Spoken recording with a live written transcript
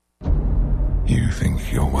You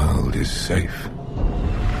think your world is safe.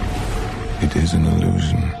 It is an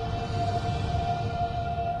illusion.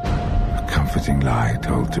 A comforting lie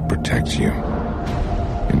told to protect you.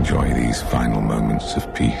 Enjoy these final moments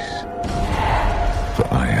of peace. For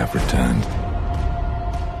I have returned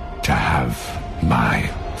to have my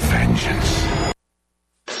vengeance.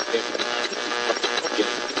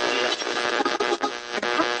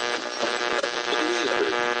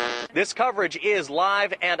 This coverage is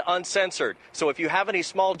live and uncensored, so if you have any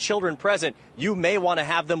small children present, you may want to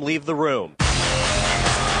have them leave the room.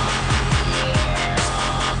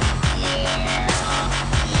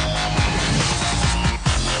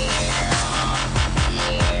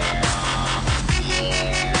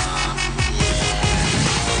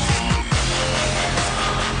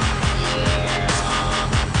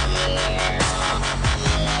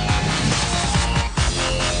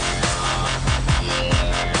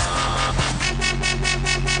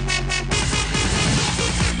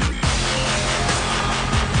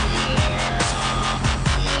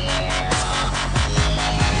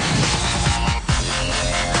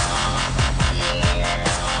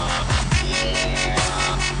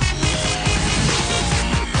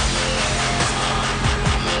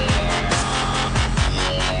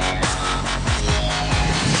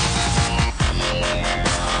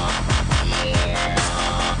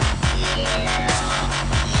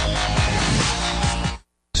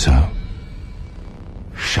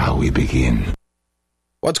 Begin.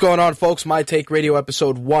 What's going on, folks? My Take Radio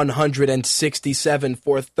episode 167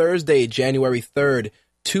 for Thursday, January 3rd,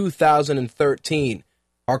 2013.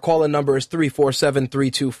 Our call-in number is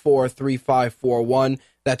 347-324-3541.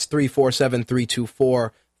 That's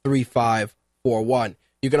 347-324-3541.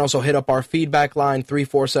 You can also hit up our feedback line,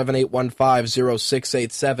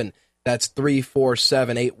 347-815-0687. That's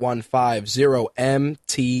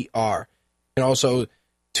 347-815-0MTR. You can also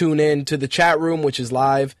tune in to the chat room, which is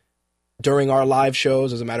live during our live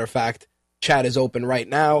shows. As a matter of fact, chat is open right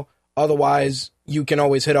now. Otherwise, you can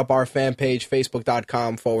always hit up our fan page,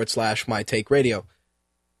 facebook.com/MyTakeRadio.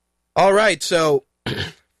 All right, so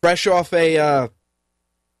fresh off a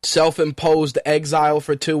self-imposed exile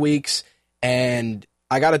for 2 weeks, and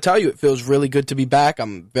I got to tell you, it feels really good to be back.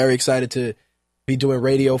 I'm very excited to be doing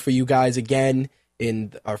radio for you guys again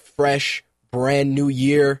in a fresh, brand new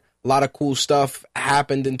year. A lot of cool stuff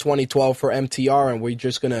happened in 2012 for MTR, and we're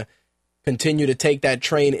just going to continue to take that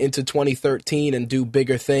train into 2013 and do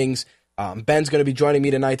bigger things. Ben's going to be joining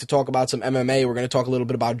me tonight to talk about some MMA. We're going to talk a little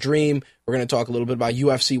bit about Dream. We're going to talk a little bit about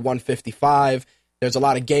UFC 155. There's a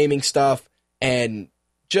lot of gaming stuff and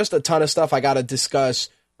just a ton of stuff I got to discuss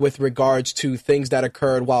with regards to things that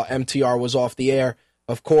occurred while MTR was off the air.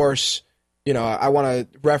 Of course, you know, I want to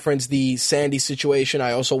reference the Sandy situation.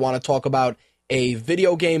 I also want to talk about a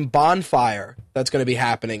video game bonfire that's going to be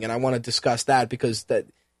happening, and I want to discuss that because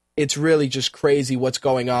it's really just crazy what's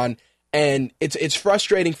going on, and it's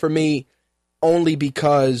frustrating for me only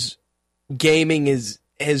because gaming has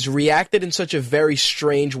reacted in such a very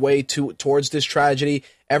strange way towards this tragedy.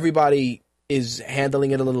 Everybody is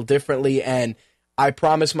handling it a little differently, and I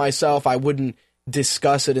promised myself I wouldn't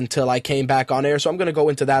discuss it until I came back on air, so I'm going to go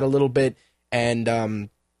into that a little bit and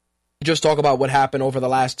just talk about what happened over the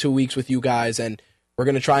last 2 weeks with you guys, and we're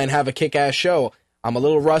going to try and have a kick-ass show. I'm a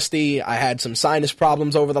little rusty. I had some sinus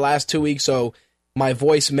problems over the last 2 weeks, so my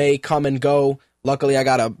voice may come and go. Luckily, I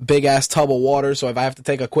got a big-ass tub of water, so if I have to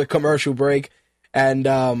take a quick commercial break and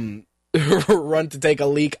run to take a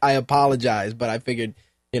leak, I apologize. But I figured,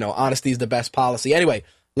 you know, honesty is the best policy. Anyway,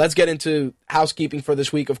 let's get into housekeeping for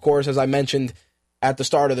this week. Of course, as I mentioned at the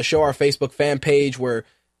start of the show, our Facebook fan page where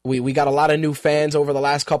we got a lot of new fans over the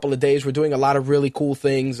last couple of days. We're doing a lot of really cool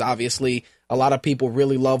things. Obviously, a lot of people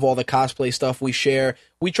really love all the cosplay stuff we share.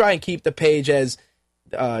 We try and keep the page as,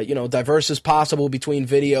 diverse as possible between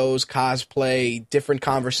videos, cosplay, different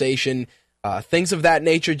conversation, things of that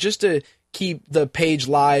nature, just to keep the page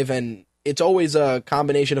live. And it's always a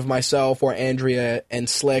combination of myself or Andrea and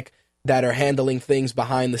Slick that are handling things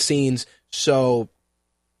behind the scenes. So,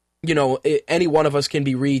 you know, any one of us can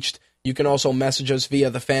be reached. You can also message us via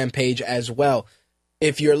the fan page as well.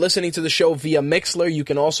 If you're listening to the show via Mixlr, you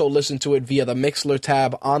can also listen to it via the Mixlr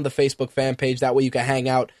tab on the Facebook fan page. That way you can hang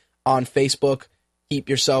out on Facebook, keep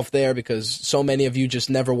yourself there because so many of you just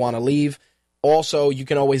never want to leave. Also, you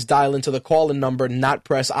can always dial into the call-in number, not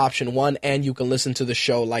press option 1, and you can listen to the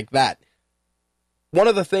show like that. One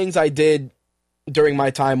of the things I did during my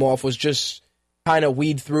time off was just kind of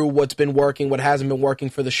weed through what's been working, what hasn't been working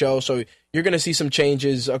for the show. So you're going to see some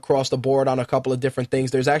changes across the board on a couple of different things.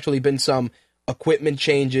 There's actually been some equipment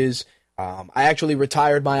changes. I actually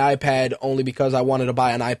retired my iPad only because I wanted to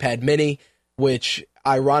buy an iPad mini. which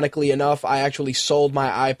ironically enough, I actually sold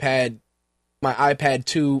my iPad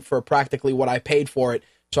 2 for practically what I paid for it.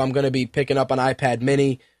 So I'm going to be picking up an iPad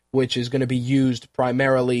mini, which is going to be used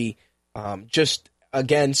primarily just,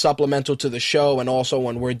 again, supplemental to the show, and also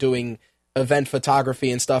when we're doing event photography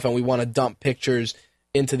and stuff and we want to dump pictures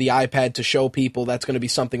into the iPad to show people. That's going to be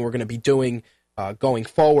something we're going to be doing going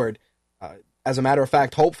forward. As a matter of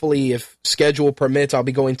fact, hopefully, if schedule permits, I'll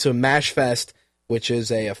be going to MashFest, which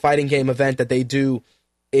is a fighting game event that they do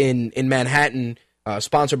in Manhattan,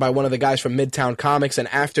 sponsored by one of the guys from Midtown Comics and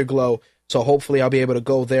Afterglow. So hopefully I'll be able to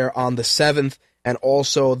go there on the 7th, and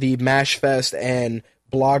also the MashFest and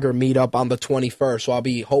Blogger meetup on the 21st. So I'll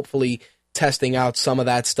be hopefully testing out some of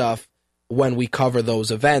that stuff when we cover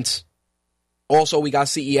those events. Also, we got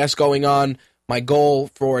CES going on. My goal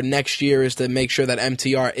for next year is to make sure that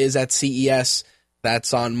MTR is at CES.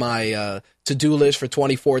 That's on my to-do list for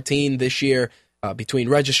 2014 this year. Between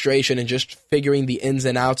registration and just figuring the ins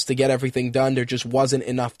and outs to get everything done, there just wasn't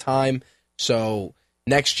enough time. So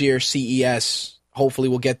next year, CES, hopefully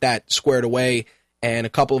we'll get that squared away, and a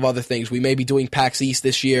couple of other things. We may be doing PAX East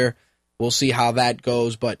this year. We'll see how that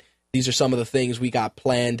goes, but these are some of the things we got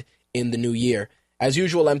planned in the new year. As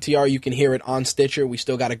usual, MTR, you can hear it on Stitcher. We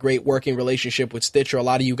still got a great working relationship with Stitcher. A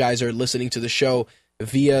lot of you guys are listening to the show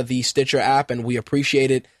via the Stitcher app, and we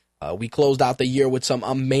appreciate it. We closed out the year with some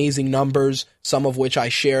amazing numbers, some of which I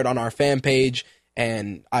shared on our fan page,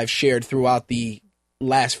 and I've shared throughout the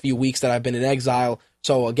last few weeks that I've been in exile.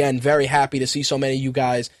 So again, very happy to see so many of you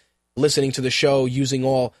guys listening to the show, using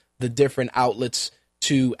all the different outlets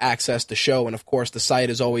to access the show. And of course, the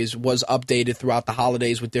site as always was updated throughout the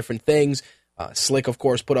holidays with different things. Slick, of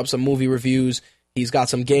course, put up some movie reviews. He's got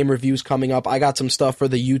some game reviews coming up. I got some stuff for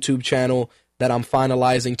the YouTube channel that I'm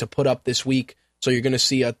finalizing to put up this week. So you're going to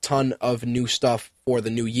see a ton of new stuff for the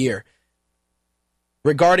new year.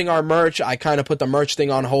 Regarding our merch, I kind of put the merch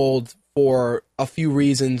thing on hold for a few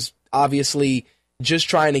reasons. Obviously, just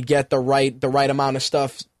trying to get the right amount of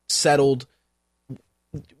stuff settled,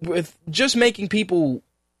 with just making people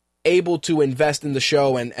able to invest in the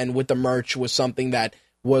show, and with the merch was something that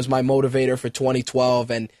was my motivator for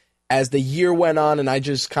 2012. And as the year went on and I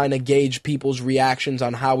just kind of gauged people's reactions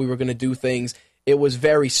on how we were going to do things, it was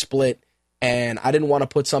very split. And I didn't want to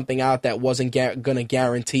put something out that wasn't going to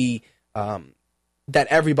guarantee that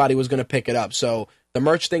everybody was going to pick it up. So the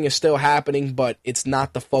merch thing is still happening, but it's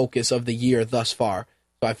not the focus of the year thus far.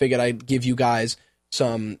 So I figured I'd give you guys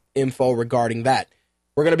some info regarding that.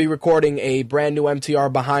 We're going to be recording a brand new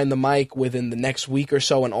MTR Behind the Mic within the next week or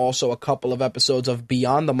so, and also a couple of episodes of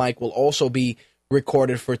Beyond the Mic will also be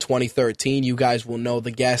recorded for 2013. You guys will know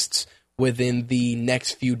the guests within the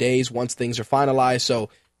next few days once things are finalized, so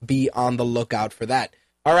be on the lookout for that.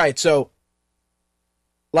 All right, so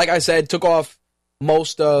like I said, took off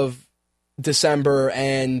most of December,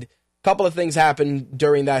 and a couple of things happened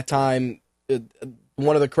during that time.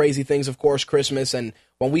 One of the crazy things, of course, Christmas. And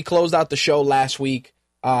when we closed out the show last week,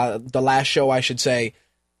 the last show, I should say,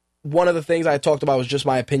 one of the things I talked about was just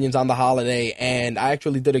my opinions on the holiday, and I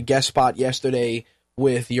actually did a guest spot yesterday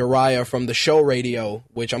with Uriah from the show radio,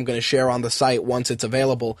 which I'm going to share on the site once it's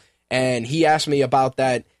available. And he asked me about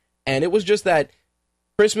that, and it was just that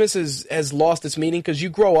Christmas has lost its meaning, because you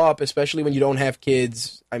grow up, especially when you don't have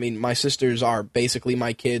kids. I mean, my sisters are basically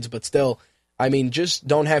my kids, but still, I mean, just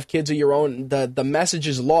don't have kids of your own. The message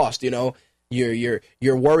is lost, you know. You're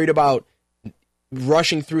worried about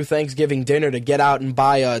rushing through Thanksgiving dinner to get out and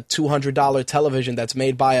buy a $200 television that's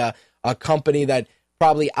made by a company that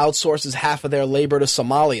probably outsources half of their labor to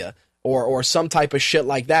Somalia or some type of shit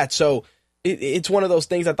like that. So it's one of those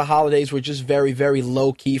things that the holidays were just very, very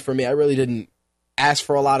low-key for me. I really didn't ask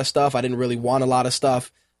for a lot of stuff. I didn't really want a lot of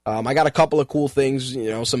stuff. I got a couple of cool things, you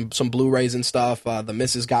know, some Blu-rays and stuff. The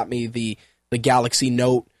missus got me the Galaxy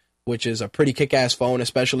Note, which is a pretty kick-ass phone,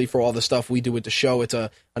 especially for all the stuff we do with the show. It's an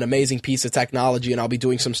amazing piece of technology, and I'll be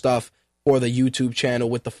doing some stuff for the YouTube channel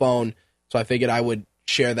with the phone. So I figured I would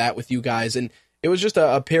share that with you guys. And it was just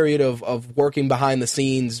a period of working behind the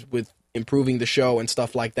scenes with improving the show and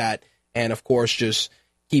stuff like that. And, of course, just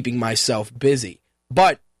keeping myself busy.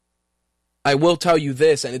 But I will tell you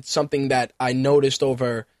this, and it's something that I noticed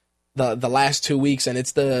over the last 2 weeks, and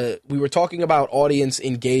we were talking about audience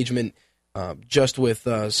engagement just with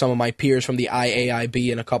some of my peers from the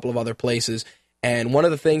IAIB and a couple of other places. And one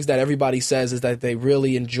of the things that everybody says is that they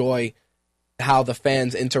really enjoy how the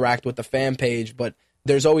fans interact with the fan page, but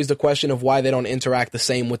there's always the question of why they don't interact the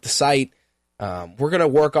same with the site. We're going to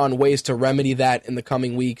work on ways to remedy that in the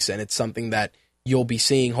coming weeks, and it's something that you'll be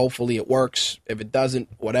seeing. Hopefully it works. If it doesn't,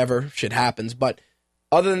 whatever, shit happens. But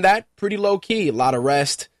other than that, pretty low-key. A lot of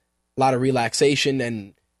rest, a lot of relaxation,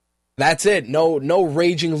 and That's it. No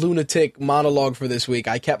raging lunatic monologue for this week.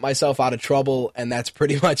 I kept myself out of trouble, and that's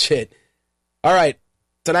pretty much it. All right,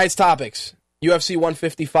 tonight's topics: UFC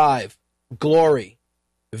 155, Glory,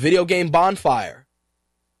 video game Bonfire,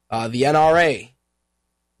 the NRA,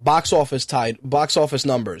 box office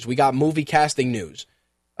numbers. We got movie casting news,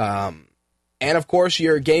 and of course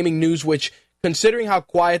your gaming news. Which, considering how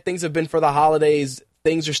quiet things have been for the holidays,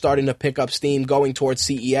 things are starting to pick up steam going towards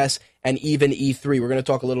CES and even E3. We're going to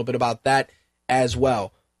talk a little bit about that as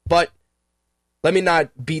well. But let me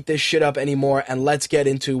not beat this shit up anymore, and let's get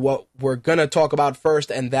into what we're going to talk about first,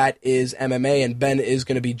 and that is MMA, and Ben is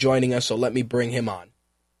going to be joining us, so let me bring him on.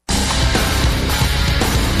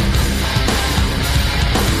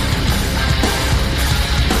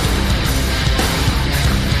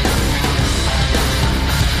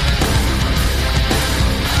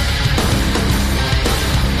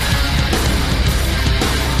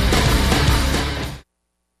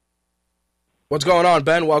 What's going on,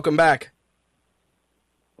 Ben? Welcome back.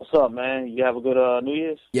 What's up, man? You have a good New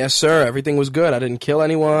Year's? Yes, sir. Everything was good. I didn't kill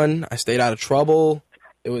anyone. I stayed out of trouble.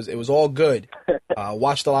 It was all good.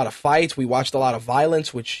 Watched a lot of fights. We watched a lot of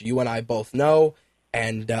violence, which you and I both know,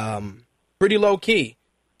 and pretty low key.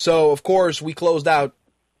 So, of course, we closed out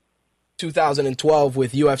 2012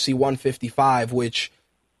 with UFC 155, which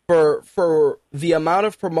for the amount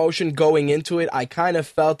of promotion going into it, I kind of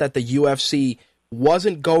felt that the UFC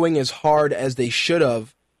wasn't going as hard as they should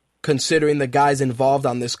have, considering the guys involved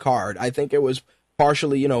on this card. I think it was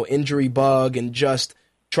partially, injury bug and just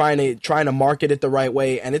trying to market it the right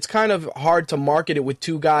way. And it's kind of hard to market it with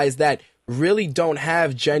two guys that really don't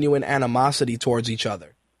have genuine animosity towards each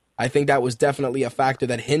other. I think that was definitely a factor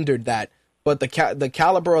that hindered that. But the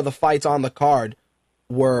caliber of the fights on the card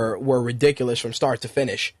were ridiculous from start to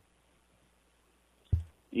finish.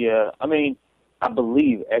 Yeah, I mean, I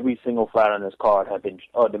believe every single fight on this card had been,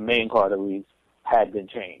 or the main card at least, had been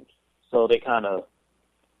changed. So they kind of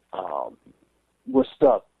were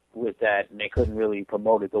stuck with that, and they couldn't really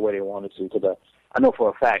promote it the way they wanted to. Because I know for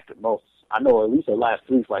a fact that at least the last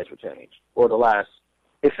 3 fights were changed. Or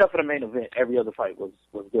except for the main event, every other fight was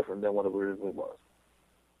different than what it originally was.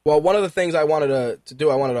 Well, one of the things I wanted to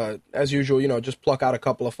do, as usual, just pluck out a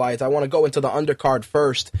couple of fights. I want to go into the undercard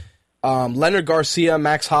first. Leonard Garcia,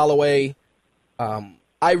 Max Holloway.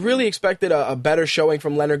 I really expected a better showing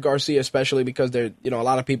from Leonard Garcia, especially because a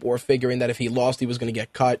lot of people were figuring that if he lost, he was going to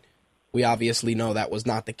get cut. We obviously know that was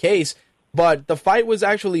not the case, but the fight was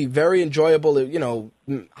actually very enjoyable.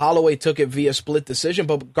 Holloway took it via split decision,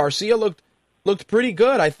 but Garcia looked pretty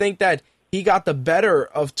good. I think that he got the better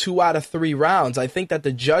of 2 out of 3 rounds. I think that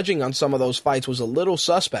the judging on some of those fights was a little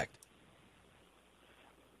suspect.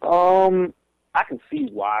 I can see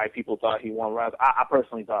why people thought he won rounds. I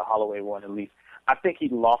personally thought Holloway won at least. I think he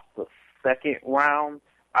lost the second round.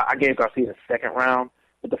 I gave Garcia the second round,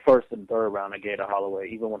 but the first and third round I gave to Holloway.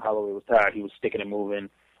 Even when Holloway was tired, he was sticking and moving.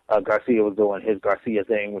 Garcia was doing his Garcia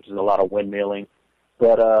thing, which is a lot of windmilling.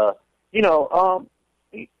 But,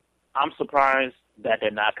 I'm surprised that they're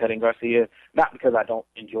not cutting Garcia. Not because I don't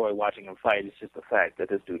enjoy watching him fight. It's just the fact that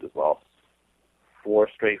this dude has lost 4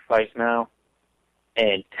 straight fights now.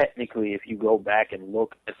 And technically, if you go back and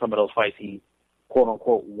look at some of those fights he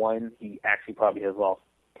quote-unquote won, he actually probably has lost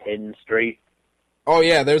 10 straight. Oh,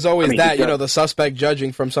 yeah, there's always the suspect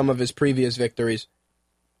judging from some of his previous victories.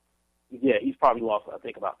 Yeah, he's probably lost, I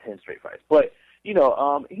think, about 10 straight fights. But, he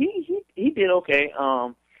did okay.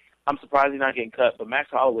 I'm surprised he's not getting cut, but Max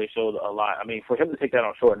Holloway showed a lot. I mean, for him to take that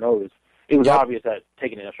on short notice, it was obvious that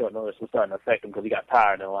taking it on short notice was starting to affect him because he got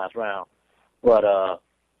tired in the last round. But,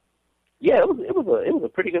 yeah, it was a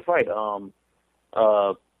pretty good fight.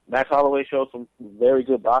 Max Holloway showed some very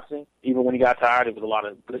good boxing. Even when he got tired, it was a lot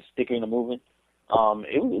of good sticking and moving.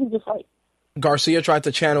 It was a good fight. Garcia tried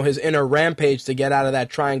to channel his inner Rampage to get out of that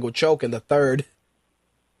triangle choke in the third.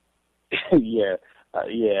 Yeah,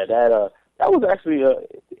 that was actually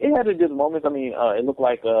it had a good moment. I mean, it looked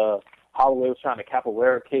like Holloway was trying to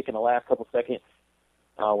capoeira kick in the last couple seconds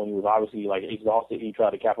when he was obviously exhausted. He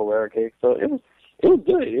tried to capoeira kick, so it was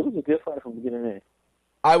good. It was a good fight from beginning to end.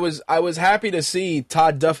 I was happy to see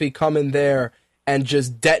Todd Duffy come in there and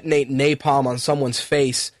just detonate napalm on someone's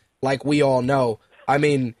face, like we all know. I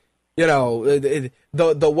mean, the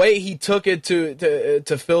way he took it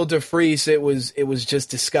to Phil DeFreeze, it was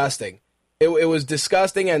just disgusting. It was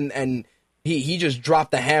disgusting, and he just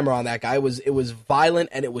dropped the hammer on that guy. It was violent,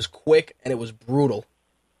 and it was quick, and it was brutal.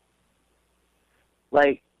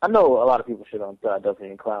 I know a lot of people shit on Todd Duffy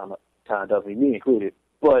and clown Todd Duffy, me included,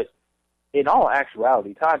 but in all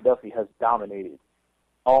actuality, Todd Duffy has dominated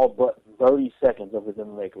all but 30 seconds of his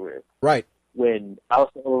MMA career. Right. When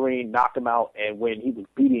Alistair Overeem knocked him out and when he was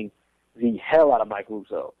beating the hell out of Mike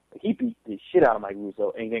Russo. He beat the shit out of Mike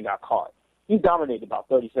Russo and then got caught. He dominated about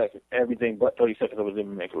 30 seconds, everything but 30 seconds of his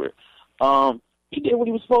MMA career. He did what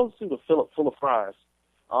he was supposed to Philip full of fries.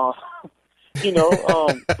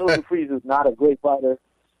 Philip Freeze is not a great fighter.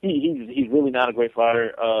 He's really not a great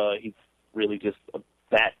fighter. He's really just a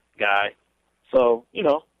fat guy. So,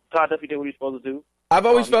 Todd Duffy did what he was supposed to do. I've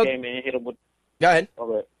always felt... He came in and hit him with... Go ahead.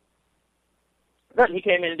 Okay. He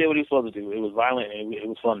came in and did what he was supposed to do. It was violent and it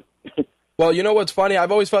was fun. Well, you know what's funny?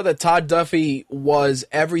 I've always felt that Todd Duffy was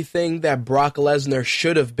everything that Brock Lesnar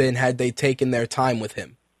should have been had they taken their time with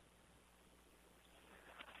him.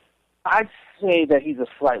 I'd say that he's a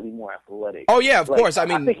slightly more athletic. Oh, yeah, of course. I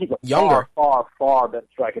think he's a younger. Far better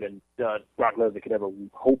striker than Brock Lesnar could ever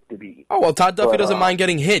hope to be. Oh, well, Todd Duffy doesn't mind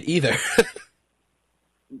getting hit either.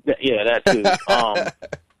 Yeah, that too.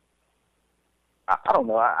 I don't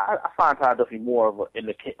know. I find Todd Duffy more of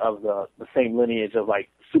the same lineage of like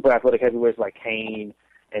super athletic heavyweights like Kane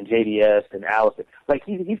and JDS and Allison. Like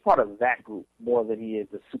he's part of that group more than he is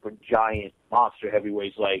the super giant monster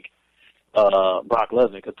heavyweights like Brock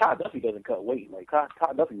Lesnar. Because Todd Duffy doesn't cut weight. Like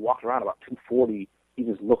Todd Duffy walks around about 240. He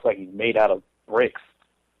just looks like he's made out of bricks.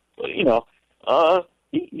 But he's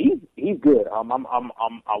good. I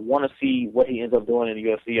want to see what he ends up doing in the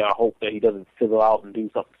UFC. I hope that he doesn't fizzle out and do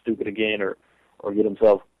something stupid again or get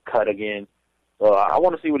himself cut again. So I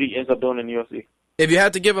want to see what he ends up doing in the UFC. If you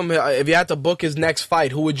had to book his next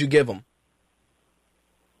fight, who would you give him?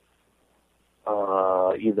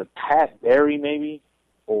 Either Pat Barry maybe,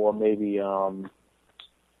 or maybe who else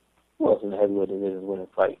in the heavyweight division is winning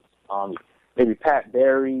fights? Maybe Pat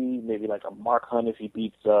Barry, maybe like a Mark Hunt if he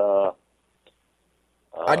beats. I'd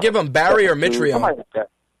give him Barry or Mitrione. Like that.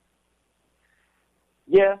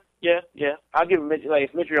 Yeah. I'll give him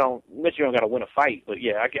if Mitrione got to win a fight, but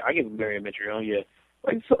yeah, I give him Barry and Mitrione. Yeah,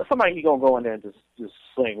 like somebody he gonna go in there and just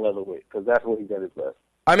sling leather with because that's what he does his best.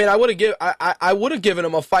 I mean, I would have given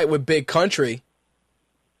him a fight with Big Country,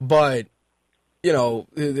 but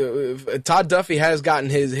Todd Duffy has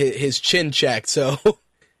gotten his chin checked, so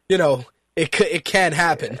it can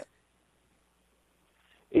happen.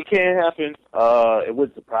 It can happen. It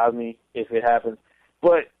would surprise me if it happens,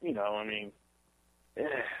 but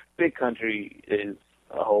Big Country is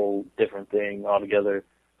a whole different thing altogether.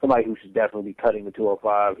 Somebody who should definitely be cutting the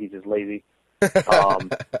 205. He's just lazy. I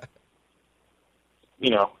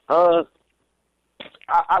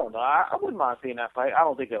don't know. I wouldn't mind seeing that fight. I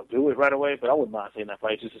don't think they'll do it right away, but I wouldn't mind seeing that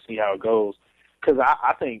fight just to see how it goes. Because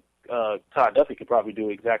I think Todd Duffy could probably do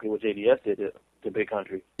exactly what JDS did to Big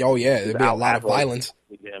Country. Oh, yeah. There'd be a lot of violence.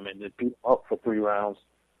 Him and just beat him up for 3 rounds.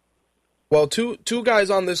 Well, two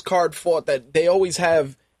guys on this card fought that they always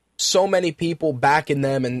have so many people backing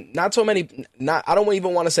them, and not so many, I don't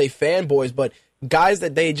even want to say fanboys, but guys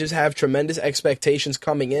that they just have tremendous expectations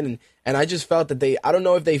coming in, and I just felt that I don't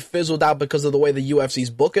know if they fizzled out because of the way the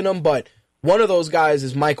UFC's booking them, but one of those guys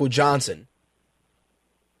is Michael Johnson.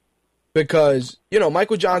 Because,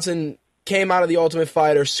 Michael Johnson came out of the Ultimate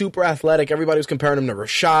Fighter, super athletic, everybody was comparing him to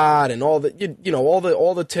Rashad and all the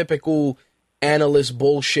all the typical analyst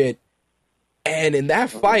bullshit. And in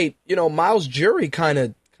that fight, Miles Jury kind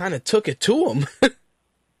of took it to him.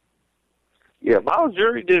 Yeah, Miles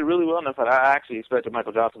Jury did really well in that fight. I actually expected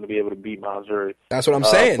Michael Johnson to be able to beat Miles Jury. That's what I'm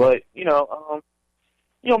saying. But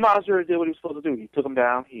Miles Jury did what he was supposed to do. He took him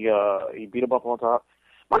down. He beat him up on top.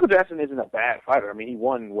 Michael Jackson isn't a bad fighter. I mean, he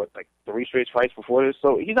won 3 straight fights before this,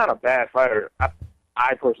 so he's not a bad fighter.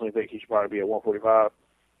 I personally think he should probably be at 145.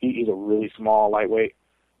 He's a really small lightweight,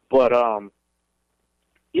 but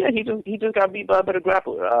yeah, he just got beat by a better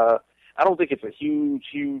grappler. I don't think it's a huge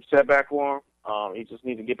setback for him. He just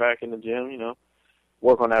needs to get back in the gym,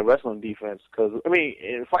 work on that wrestling defense. Because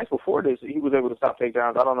in fights before this, he was able to stop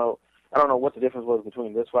takedowns. I don't know what the difference was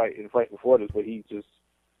between this fight and the fight before this, but he just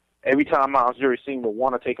every time Miles Jury seemed to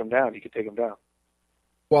want to take him down, he could take him down.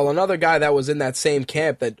 Well, another guy that was in that same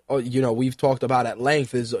camp that we've talked about at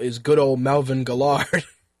length is good old Melvin Gillard.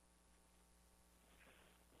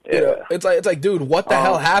 Yeah. It's like, dude, what the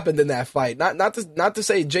hell happened in that fight? Not to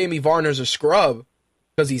say Jamie Varner's a scrub,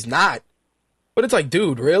 because he's not. But it's like,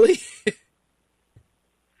 dude, really?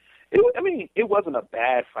 It wasn't a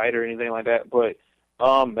bad fight or anything like that, but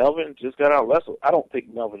Melvin just got out wrestled. I don't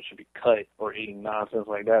think Melvin should be cut or eating nonsense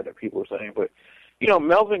like that people are saying, but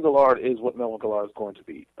Melvin Gillard is what Melvin Gillard is going to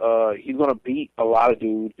be. He's going to beat a lot of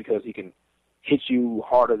dudes because he can hit you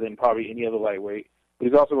harder than probably any other lightweight. But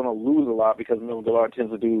he's also going to lose a lot because Melvin Gillard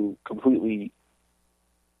tends to do completely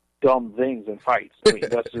dumb things in fights.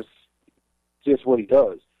 That's just what he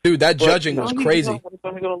does. Dude, that judging was crazy. He's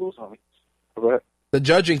going to lose something. Go ahead. the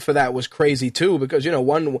judging for that was crazy too, because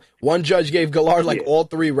one judge gave Gillard like all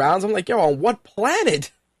 3 rounds. I'm like, yo, on what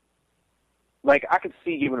planet? Like, I could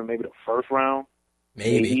see giving him maybe the first round,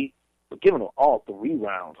 maybe, but giving him all 3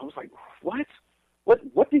 rounds, I was like, what?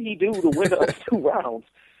 What did he do to win the other 2 rounds?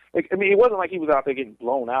 Like, I mean, it wasn't like he was out there getting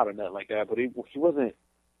blown out or nothing like that, but he wasn't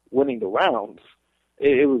winning the rounds.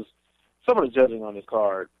 It was some of the judging on this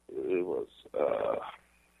card. It was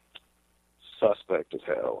suspect as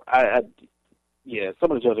hell.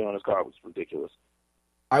 Some of the judging on this card was ridiculous.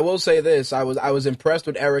 I will say this: I was impressed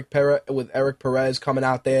with Eric Perez coming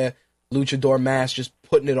out there, luchador mask, just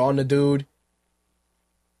putting it on the dude,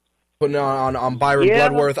 putting it on Byron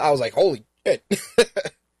Bloodworth. I was like, holy shit.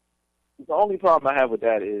 The only problem I have with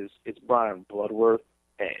that is it's Brian Bloodworth,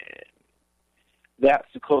 and that's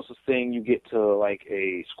the closest thing you get to like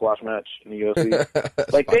a squash match in the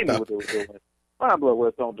UFC. Like, they knew what they were doing. Brian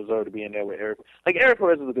Bloodworth don't deserve to be in there with Eric. Like, Eric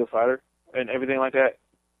Perez is a good fighter and everything like that,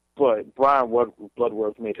 but Brian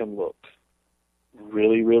Bloodworth made him look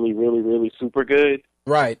really, really, really, really super good.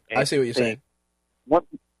 Right. I see what you're saying. Not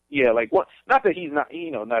that he's not,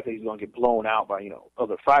 not that he's going to get blown out by,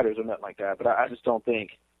 other fighters or nothing like that, but I just don't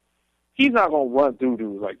think he's not going to run through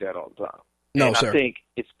dudes like that all the time. No, and sir. I think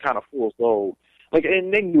it's kind of full sold. Like,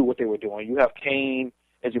 and they knew what they were doing. You have Kane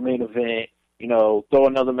as your main event, throw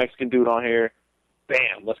another Mexican dude on here.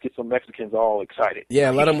 Bam, let's get some Mexicans all excited.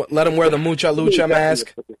 Yeah, let him wear the Mucha Lucha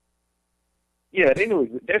mask. Yeah, they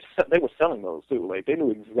knew they were selling those too. Like, they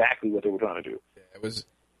knew exactly what they were trying to do. Yeah,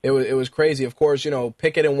 it was crazy. Of course,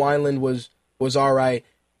 Pickett and Wineland was all right.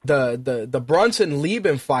 The Brunson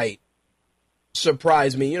Lieben fight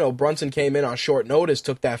surprised me. Brunson came in on short notice,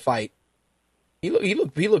 took that fight. He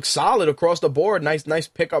looked solid across the board. Nice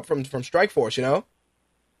pickup from Strikeforce.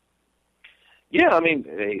 Yeah, I mean,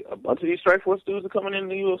 a bunch of these Strikeforce dudes are coming in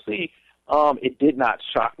the UFC. It did not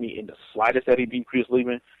shock me in the slightest that he beat Chris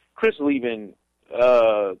Lieben. Chris Lieben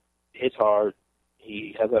hits hard.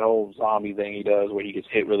 He has that whole zombie thing he does where he gets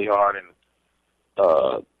hit really hard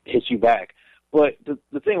and hits you back. But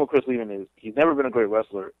the thing with Chris Lieben is he's never been a great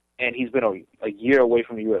wrestler, and he's been a year away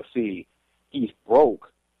from the UFC. He's broke,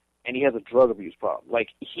 and he has a drug abuse problem. Like,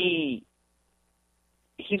 he's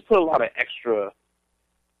put a lot of extra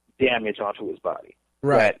damage onto his body.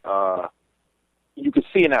 Right. That you could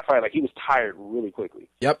see in that fight, like, he was tired really quickly.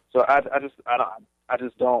 Yep. So I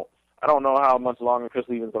don't know how much longer Chris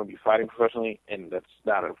Lieben's going to be fighting professionally, and that's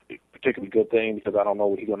not a particularly good thing because I don't know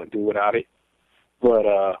what he's going to do without it. But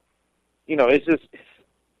it's just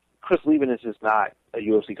Chris Lieben is just not a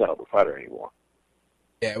UFC caliber fighter anymore.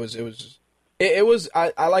 Yeah, it was.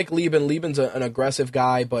 I like Lieben. Lieben's an aggressive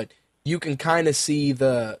guy, but you can kind of see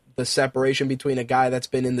the separation between a guy that's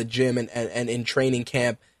been in the gym and in training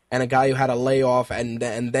camp and a guy who had a layoff and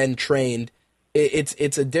then trained.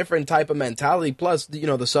 It's a different type of mentality. Plus,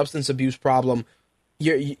 the substance abuse problem.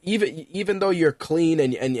 Even though you're clean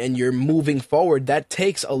and you're moving forward, that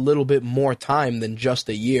takes a little bit more time than just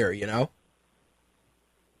a year.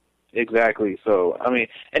 Exactly. So, I mean,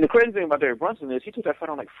 and the crazy thing about Derek Brunson is he took that fight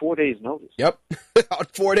on like 4 days' notice. Yep. On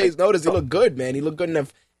 4 days' notice, he looked good, man. He looked good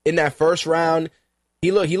in that first round.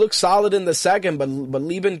 He looked solid in the second, but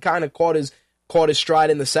Lieben kind of caught his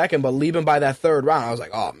stride in the second. But Lieben by that third round, I was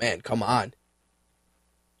like, oh man, come on.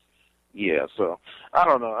 Yeah. So I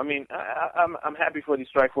don't know. I mean, I'm happy for these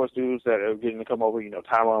Strikeforce dudes that are getting to come over.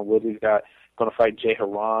 Tyron Woodley's going to fight Jay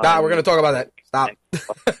Haran. Nah, we're going to talk about that. Stop.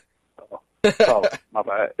 Oh, my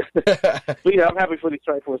bad. But yeah, I'm happy for these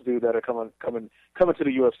Strikeforce dudes that are coming to the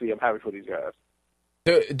UFC. I'm happy for these guys.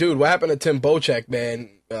 Dude, what happened to Tim Bocek, man?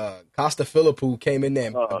 Costa Philippou came in there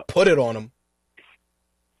and put it on him.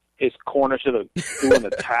 His corner should have threw in the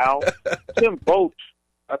towel. Tim Boch,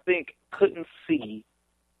 I think, couldn't see.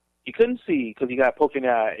 He couldn't see because he got poked in the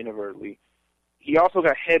eye inadvertently. He also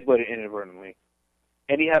got headbutted inadvertently.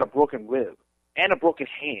 And he had a broken rib and a broken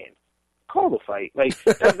hand. Call the fight. Like,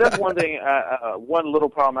 that's one thing, one little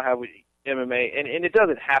problem I have with MMA. And it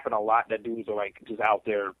doesn't happen a lot that dudes are, like, just out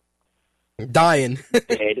there dying.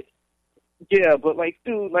 Dead. Yeah, but, like,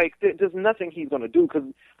 dude, like, there's nothing he's going to do because,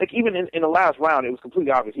 like, even in the last round, it was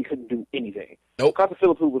completely obvious he couldn't do anything. Nope. Costa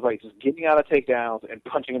Philippou was, like, just getting out of takedowns and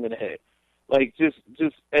punching him in the head. Like, just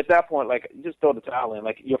at that point, like, just throw the towel in.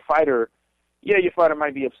 Like, your fighter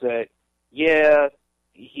might be upset. Yeah,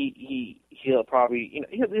 he'll probably,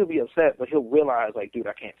 he'll be upset, but he'll realize, like, dude,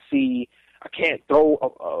 I can't see. I can't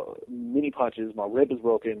throw many punches. My rib is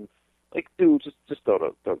broken. Like, dude, just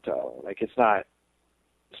throw the towel. Like, it's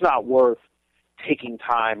not worth taking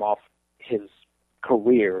time off his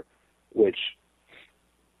career, which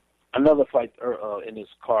another fight in this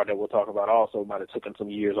card that we'll talk about also might have taken some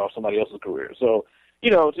years off somebody else's career. So,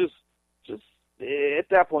 just at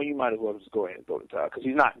that point, you might as well just go ahead and throw the towel because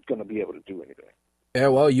he's not going to be able to do anything. Yeah,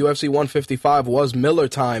 well, UFC 155 was Miller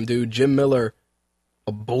time, dude. Jim Miller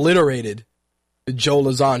obliterated Joe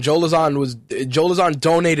Lauzon. Joe Lauzon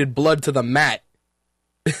donated blood to the mat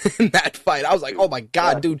in that fight. I was like, oh my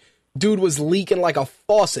God, dude. Dude was leaking like a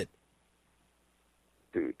faucet.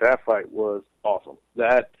 Dude, that fight was awesome.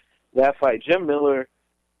 That fight, Jim Miller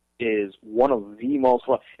is one of the most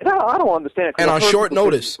fun. And I don't understand. And on short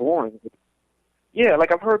notice. Boring. Yeah,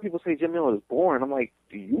 like I've heard people say Jim Miller is boring. I'm like,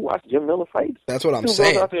 do you watch Jim Miller fights? That's what I'm He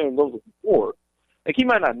saying. goes out there and goes to war. Like he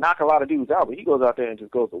might not knock a lot of dudes out, but he goes out there and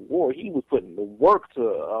just goes to war. He was putting the work to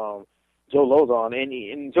Joe Lauzon,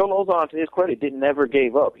 and Joe Lauzon, to his credit, never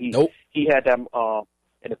gave up. He had that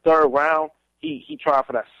in the third round. He tried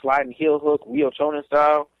for that sliding heel hook, Rio Chonin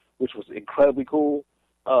style, which was incredibly cool.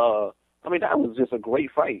 I mean, that was just a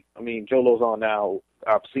great fight. I mean, Joe Lauzon now,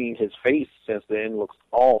 I've seen his face since then, looks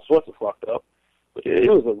all sorts of fucked up. But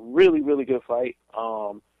it was a really, really good fight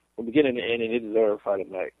from beginning to end, and it deserved a fight of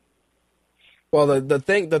the night. Well, the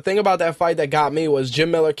thing about that fight that got me was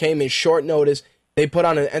Jim Miller came in short notice. They put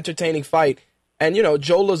on an entertaining fight, and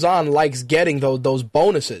Joe Lauzon likes getting those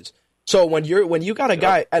bonuses. So when you got a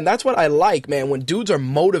guy, and that's what I like, man. When dudes are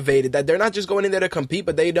motivated, that they're not just going in there to compete,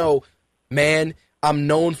 but they know, man, I'm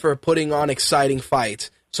known for putting on exciting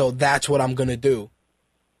fights, so that's what I'm gonna do.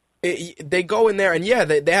 They go in there, and yeah,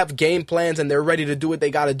 they have game plans, and they're ready to do what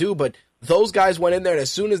they got to do. But those guys went in there, and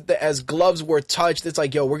as soon as gloves were touched, it's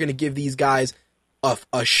like, yo, we're gonna give these guys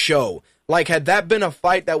a show. Like, had that been a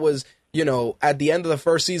fight that was, at the end of the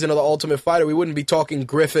first season of The Ultimate Fighter, we wouldn't be talking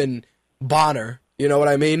Griffin Bonner. You know what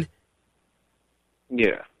I mean?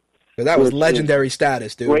 Yeah. So that was legendary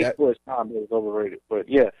status, dude. Great for its time, it was overrated, but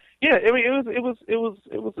yeah. Yeah, I mean, it was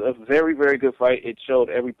a very, very good fight. It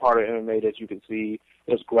showed every part of MMA that you could see.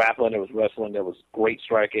 There was grappling, there was wrestling, there was great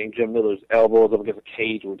striking. Jim Miller's elbows up against a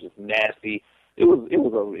cage were just nasty. It was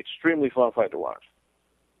an extremely fun fight to watch.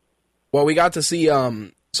 Well, we got to see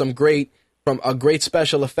a great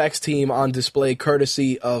special effects team on display,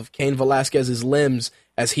 courtesy of Cain Velasquez's limbs,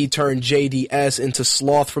 as he turned JDS into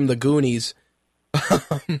Sloth from the Goonies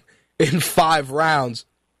in 5 rounds.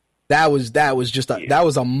 That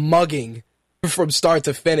was a mugging from start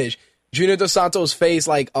to finish. Junior Dos Santos' face,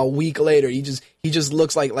 like a week later, he just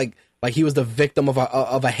looks like he was the victim of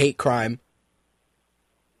a hate crime.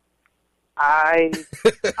 I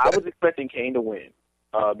was expecting Cain to win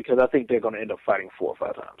because I think they're going to end up fighting 4 or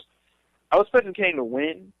 5 times. I was expecting Cain to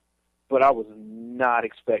win, but I was not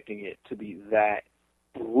expecting it to be that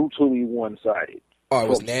brutally one-sided. Oh, it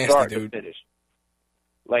was nasty, dude. Finish.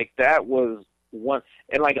 Like, that was one,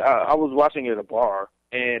 and like I was watching it at a bar,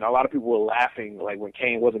 and a lot of people were laughing, like when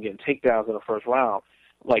Cain wasn't getting takedowns in the first round.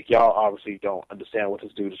 Like, y'all obviously don't understand what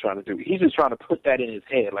this dude is trying to do. He's just trying to put that in his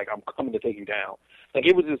head, like, I'm coming to take you down. Like,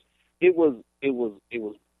 it was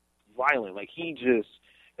violent. Like, he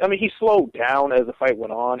slowed down as the fight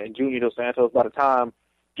went on, and Junior Dos Santos, by the time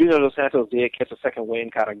Junior Dos Santos did catch a second win,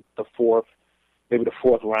 kind of the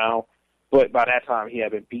fourth round, but by that time he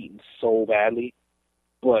had been beaten so badly.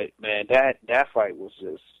 But man, that fight was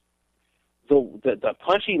just the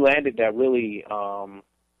punch he landed that really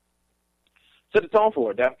set the tone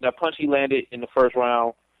for it. That punch he landed in the first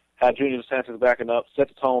round had Junior Dos Santos backing up, set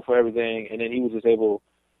the tone for everything, and then he was just able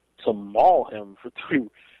to maul him for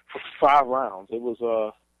 5 rounds. It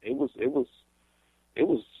was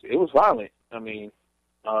violent. I mean,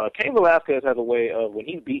 Cain Velasquez has a way of, when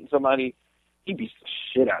he's beating somebody, he beats the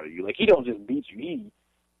shit out of you. Like, he don't just beat you, he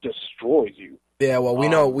destroys you. Yeah, well, we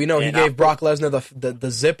know he gave Brock Lesnar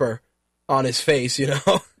the zipper on his face,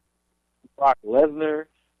 Brock Lesnar,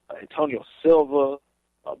 Antonio Silva,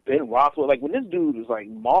 Ben Rothwell. Like, when this dude is like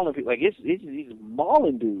mauling people, like he's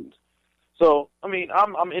mauling dudes. So, I mean,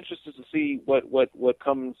 I'm interested to see what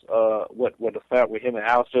comes, what the fight with him and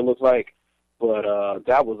Alistair looks like. But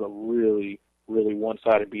that was a really, really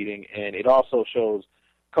one-sided beating, and it also shows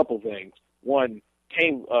a couple things. One,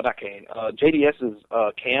 JDS's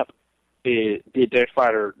camp did their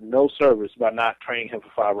fighter no service by not training him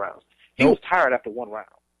for 5 rounds. He was tired after 1 round.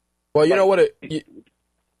 Well, you know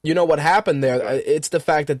what happened there? It's the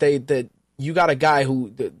fact that you got a guy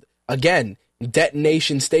who, again,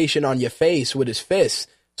 detonation station on your face with his fists.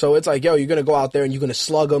 So it's like, yo, you're going to go out there and you're going to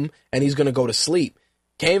slug him, and he's going to go to sleep.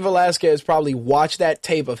 Cain Velasquez probably watched that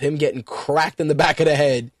tape of him getting cracked in the back of the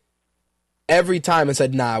head every time and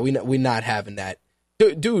said, nah, we're not having that.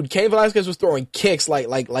 Dude, Cain Velasquez was throwing kicks like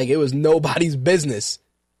it was nobody's business.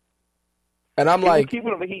 And I'm like... He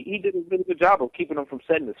did a really good job of keeping him from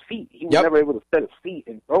setting his feet. He was never able to set his feet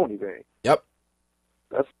and throw anything. Yep.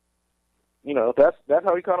 That's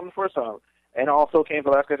how he caught him the first time. And also, Cain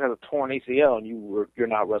Velasquez has a torn ACL, and you're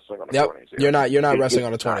not wrestling on a torn ACL. You're not wrestling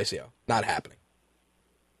on a torn ACL. Not happening.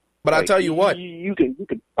 But like, I tell you what, you can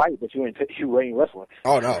fight, but you ain't wrestling.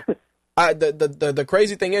 Oh no. The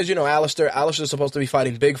crazy thing is, Alistair's supposed to be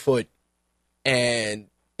fighting Bigfoot, and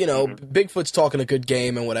Bigfoot's talking a good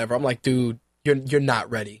game and whatever. I'm like, dude, you're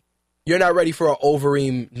not ready. You're not ready for an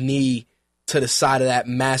Overeem knee to the side of that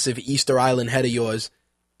massive Easter Island head of yours.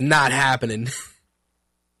 Not happening.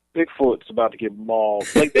 Bigfoot's about to get mauled.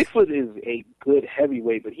 Like, Bigfoot is a good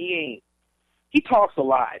heavyweight, but he talks a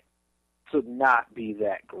lot to not be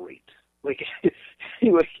that great. Like,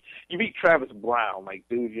 you beat Travis Brown. Like,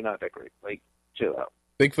 dude, you're not that great. Like, chill out.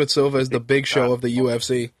 Bigfoot Silva is the big show of the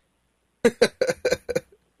UFC.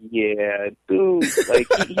 Yeah, dude. Like,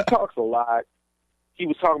 he talks a lot. He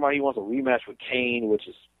was talking about he wants a rematch with Kane, which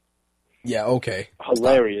is okay,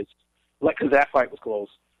 hilarious. Like, because that fight was close.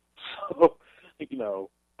 So,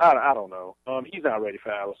 I don't know. He's not ready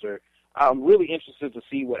for Alistair. I'm really interested to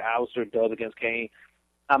see what Alistair does against Kane.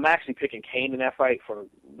 I'm actually picking Kane in that fight for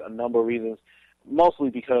a number of reasons, mostly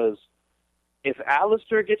because if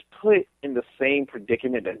Alistair gets put in the same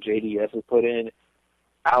predicament that JDS is put in,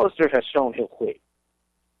 Alistair has shown he'll quit.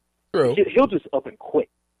 True. He'll just up and quit.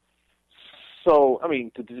 So, I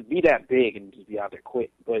mean, to be that big and just be out there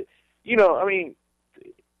quit. But,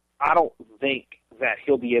 I don't think that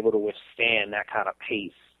he'll be able to withstand that kind of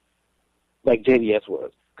pace like JDS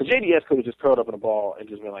was. Because JDS could have just curled up in a ball and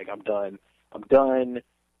just been like, I'm done.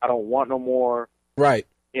 I don't want no more. Right.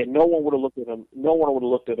 And no one would have looked at him. No one would have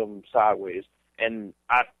looked at him sideways. And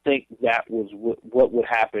I think that was what would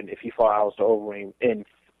happen if he fought Alistair Overeem. And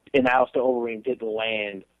Alistair Overeem didn't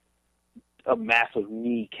land a massive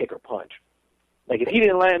knee kick or punch. Like, if he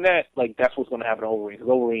didn't land that, like, that's what's going to happen to Overeem. Because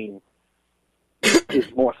Overeem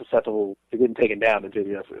is more susceptible to getting taken down than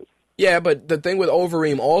JDS is. Yeah, but the thing with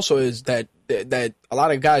Overeem also is that a lot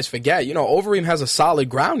of guys forget. Overeem has a solid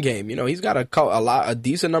ground game. He's got a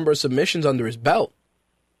decent number of submissions under his belt.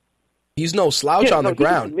 He's no slouch on the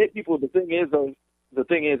ground. Submit people. The thing is,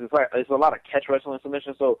 it's a lot of catch wrestling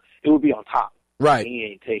submissions, so it would be on top. Right. He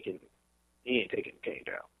ain't taking Kane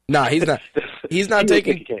down. Nah, he's not. He's not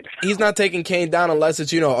taking. He's not taking Kane down unless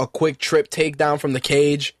it's a quick trip takedown from the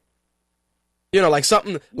cage. Like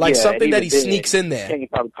something that he sneaks in there. Kane can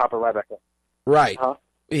probably pop it right back up. Right. Huh?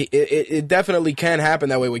 It definitely can happen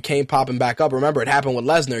that way with Kane popping back up. Remember, it happened with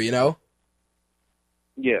Lesnar.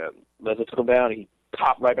 Yeah, Lesnar took him down and he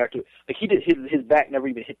popped right back to it. Like, he did his back never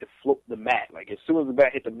even hit the mat. Like, as soon as the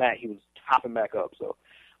back hit the mat, he was hopping back up. So,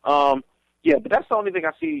 yeah, but that's the only thing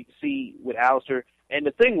I see with Alistair. And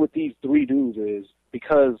the thing with these three dudes is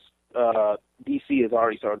because DC has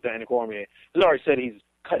already started, Daniel Cormier has already said he's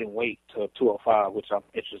cutting weight to 205, which I'm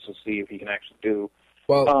interested to see if he can actually do.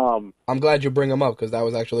 Well, I'm glad you bring him up because that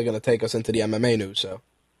was actually going to take us into the MMA news. So.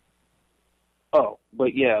 Oh,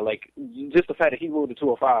 but yeah, like, just the fact that he moved to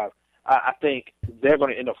 205, I think they're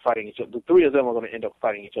going to end up fighting each other. The three of them are going to end up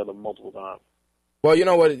fighting each other multiple times. Well, you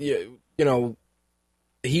know what?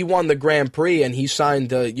 He won the Grand Prix and he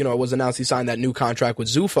signed. It was announced he signed that new contract with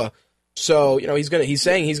Zuffa. So he's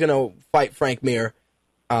saying he's gonna fight Frank Mir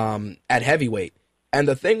at heavyweight. And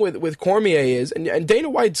the thing with Cormier is, and Dana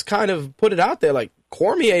White's kind of put it out there, like,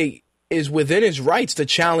 Cormier is within his rights to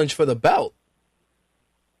challenge for the belt.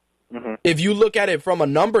 Mm-hmm. If you look at it from a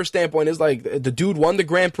number standpoint, it's like the dude won the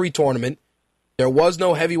Grand Prix tournament. There was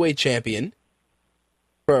no heavyweight champion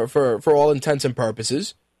for all intents and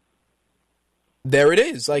purposes. There it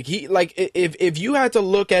is. If you had to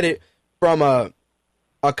look at it from a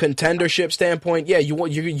contendership standpoint, yeah, you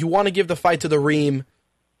want to give the fight to the Reem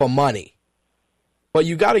for money. But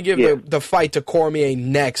you got to give the fight to Cormier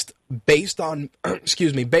next based on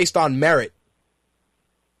based on merit.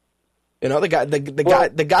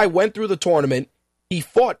 The guy went through the tournament. He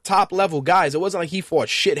fought top level guys. It wasn't like he fought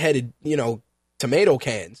shitheaded, tomato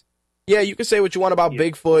cans. Yeah, you can say what you want about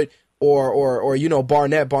Bigfoot or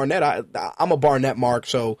Barnett. Barnett, I'm a Barnett mark,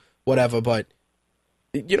 so whatever. But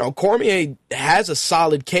Cormier has a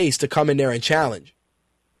solid case to come in there and challenge.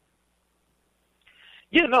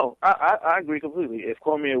 Yeah, no, I agree completely. If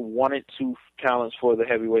Cormier wanted to challenge for the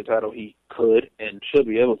heavyweight title, he could and should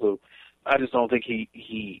be able to. I just don't think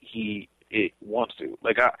he wants to.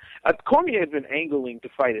 Like, Cormier has been angling to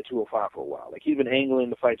fight at 205 for a while. Like, he's been angling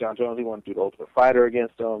to fight John Jones. He wanted to do the Ultimate Fighter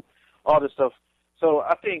against him, all this stuff. So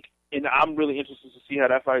I think, and I'm really interested to see how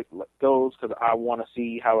that fight goes because I want to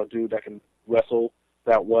see how a dude that can wrestle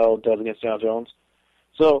that well does against John Jones.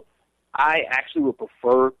 So I actually would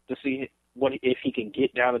prefer to see if he can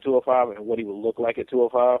get down to 205 and what he would look like at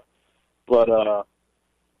 205. But,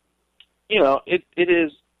 it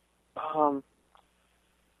is,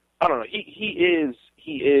 I don't know. He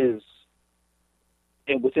is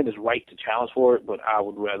and within his right to challenge for it, but I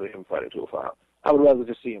would rather him fight at 205. I would rather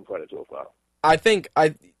just see him fight at 205. I think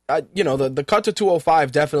the cut to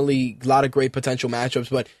 205 definitely a lot of great potential matchups,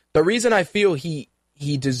 but the reason I feel he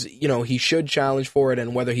does, he should challenge for it,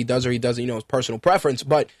 and whether he does or he doesn't, is personal preference,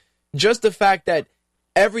 but just the fact that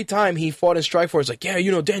every time he fought in Strikeforce, like,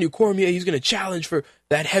 Daniel Cormier, he's going to challenge for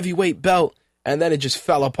that heavyweight belt, and then it just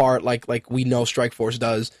fell apart like we know Strikeforce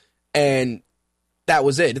does, and that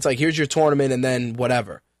was it. It's like, here's your tournament, and then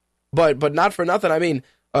whatever. But not for nothing. I mean,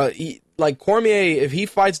 Cormier, if he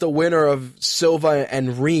fights the winner of Silva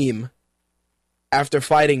and Reem after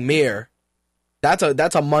fighting Mir, that's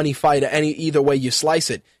a money fight either way you slice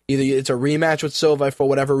it. Either it's a rematch with Silva for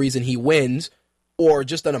whatever reason he wins, or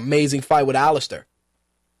just an amazing fight with Alistair.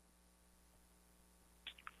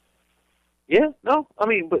 Yeah, no, I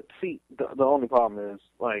mean, but see, the only problem is,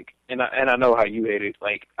 and I know how you hate it,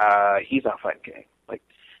 he's not fighting Kane.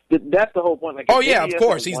 That's the whole point. Oh, yeah, of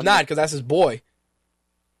course, he's not, because that's his boy.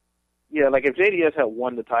 Yeah, if JDS had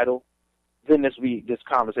won the title, then this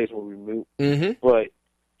conversation would be moot. Mm-hmm. But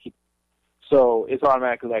so it's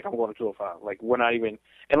automatically I'm going to 205. We're not even,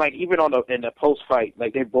 and even in the post fight,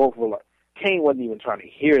 they both were Kane wasn't even trying to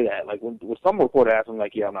hear that. When some reporter asked him,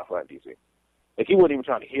 yeah, I'm not fighting DC. He wasn't even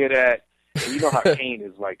trying to hear that. And you know how Kane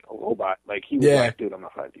is a robot. He was dude, I'm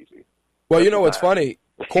not fighting DC. Well, what's funny?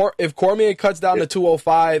 If Cormier cuts down to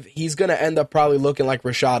 205, he's going to end up probably looking like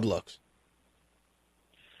Rashad looks.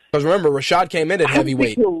 Because remember, Rashad came in at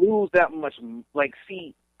heavyweight. I don't think he'll lose that much.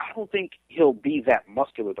 I don't think he'll be that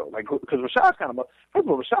muscular, though. Because Rashad's kind of... First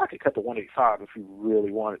of all, Rashad could cut to 185 if he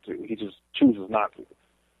really wanted to. He just chooses not to.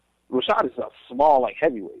 Rashad is a small,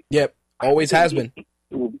 heavyweight. Yep, always has been.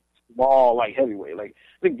 Small, heavyweight. I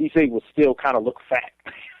think DC would still kind of look fat.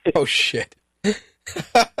 Oh, shit.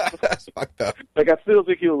 That's fucked up. I still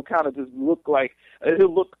think he'll kind of just look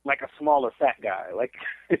he'll look like a smaller fat guy.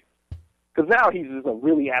 Because now he's just a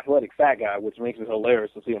really athletic fat guy, which makes it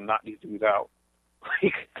hilarious to see him knock these dudes out.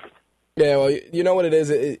 Yeah, well, you know what it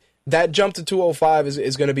is? That jump to 205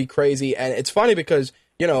 is going to be crazy, and it's funny because,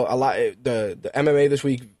 a lot the MMA this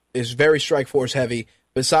week is very Strikeforce heavy.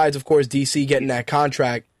 Besides, of course, DC getting that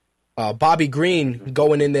contract, Bobby Green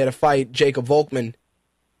going in there to fight Jacob Volkman.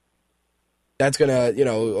 That's gonna,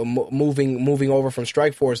 moving over from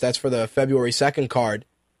Strikeforce. That's for the February 2nd card.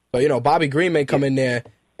 So, Bobby Green may come in there,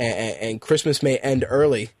 and Christmas may end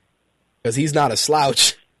early because he's not a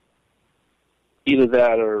slouch. Either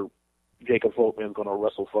that or Jacob Volkman's going to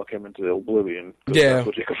wrestle fuck him into oblivion. Yeah. That's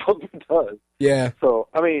what Jacob Volkman does. Yeah. So,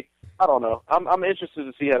 I mean, I don't know. I'm interested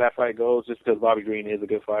to see how that fight goes just because Bobby Green is a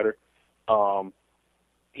good fighter.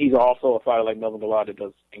 He's also a fighter like Melvin Gillard that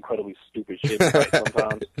does incredibly stupid shit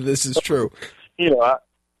sometimes. This is true.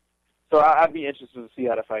 I'd be interested to see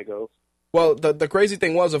how the fight goes. Well, the crazy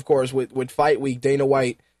thing was, of course, with Fight Week, Dana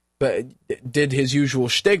White did his usual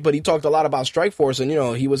shtick, but he talked a lot about Strikeforce,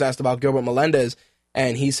 and, he was asked about Gilbert Melendez,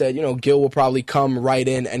 and he said, Gil will probably come right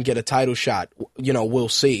in and get a title shot. We'll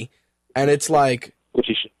see. And it's like... Which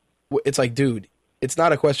he should. It's like, dude, it's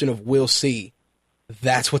not a question of we'll see.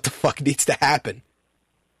 That's what the fuck needs to happen.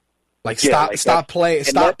 Stop playing.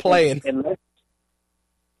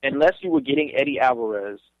 Unless you were getting Eddie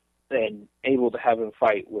Alvarez and able to have him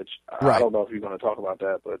fight, which right. I don't know if you're going to talk about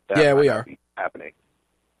that, but that we might are. not be happening.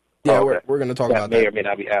 Yeah, okay. we're going to talk about that. That may or may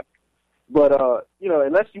not be happening. But,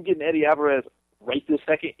 unless you get Eddie Alvarez right this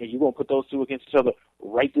second and you're going to put those two against each other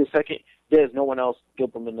right this second, there's no one else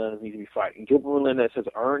Gilbert Melendez needs to be fighting. Gilbert Melendez has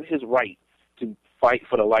earned his right to fight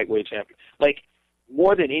for the lightweight champion.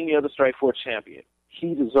 More than any other Strikeforce champion,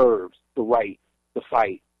 he deserves the right to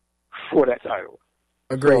fight for that title.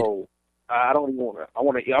 Agreed. So I don't even want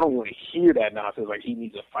to hear that nonsense. He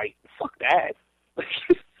needs to fight. Fuck that.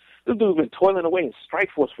 This dude's been toiling away in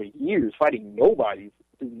Strikeforce for years, fighting nobody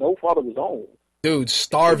through no fault of his own. Dude,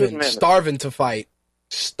 starving to fight.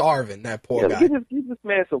 Starving, that poor guy. Give this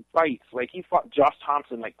man some fights. He fought Josh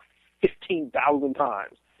Thompson 15,000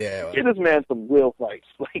 times. Yeah. Give this man some real fights.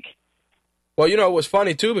 Well, it was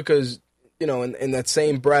funny too because in that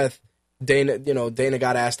same breath, Dana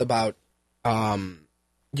got asked about,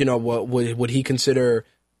 what would he consider,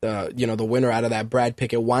 the winner out of that Brad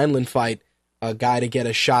Pickett-Wineland fight, a guy to get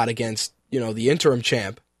a shot against, the interim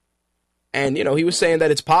champ, and he was saying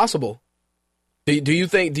that it's possible. Do you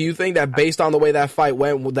think that based on the way that fight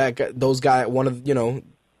went, that those guys,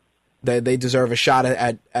 that they deserve a shot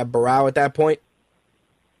at Barrow at that point?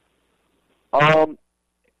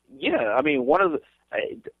 Yeah, I mean, one of the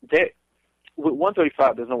with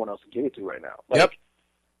 135, there's no one else to give it to right now. Yep.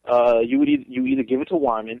 You either give it to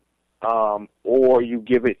Wyman or you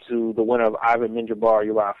give it to the winner of Ivan Menjivar,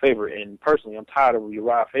 Uriah Faber. And personally, I'm tired of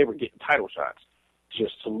Uriah Faber getting title shots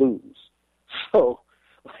just to lose. So,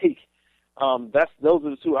 like, those are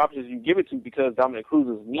the two options you give it to, because Dominic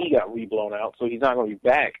Cruz's knee got re-blown out, so he's not going to be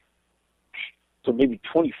back to maybe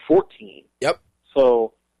 2014. Yep.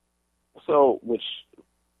 So which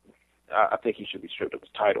I think he should be stripped of his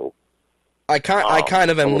title. I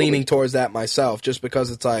kind of am leaning towards that myself, just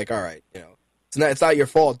because it's like, all right, it's not your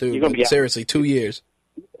fault, dude. Like, seriously, 2 years.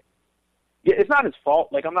 Yeah, it's not his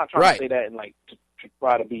fault. Like, I'm not trying Right. to say that and like to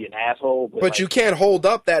try to be an asshole. But But like, you can't hold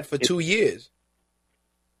up that for 2 years.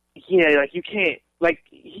 Yeah, like you can't. Like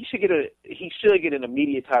he should get an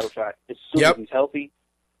immediate title shot as soon as he's healthy.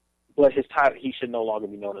 But his title, he should no longer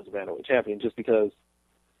be known as a bantamweight champion, just because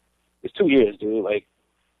it's 2 years, dude. Like,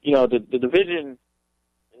 the division,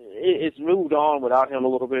 it's moved on without him a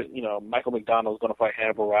little bit. Michael McDonald's going to fight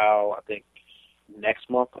Hannibal Rao, I think, next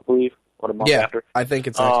month, I believe, or the month after. I think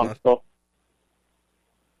it's next month.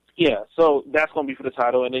 So that's going to be for the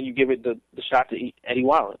title, and then you give it the shot to Eddie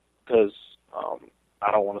Wineland, because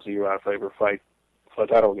I don't want to see Uriah Faber fight for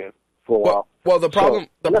the title again for a while. Well, the problem.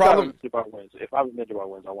 If Ivan Menjivar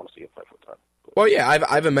wins, I want to see him fight for the title. Well, yeah,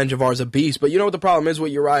 Ivan Menjivar's a beast, but you know what the problem is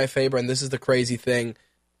with Uriah Faber, and this is the crazy thing.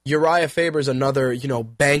 Uriah Faber's another,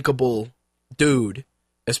 bankable dude,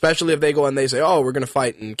 especially if they go and they say, "Oh, we're going to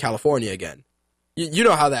fight in California again." You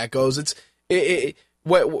know how that goes.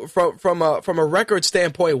 From a record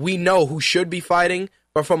standpoint, we know who should be fighting,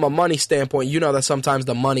 but from a money standpoint, you know that sometimes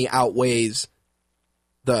the money outweighs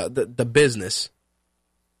the business.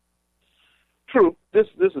 True. This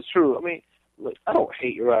is true. I mean, look, I don't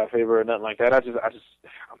hate Uriah Faber or nothing like that. I'm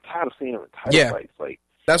tired of seeing him in title fights. Like,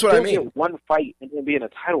 that's what I mean. Get one fight and then be in a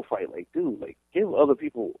title fight. Like, dude, like, give other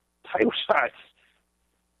people title shots.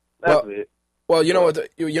 That's it. Well, you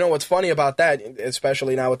know what's funny about that,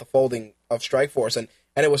 especially now with the folding of Strikeforce, and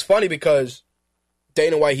it was funny because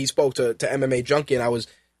Dana White, he spoke to MMA Junkie, and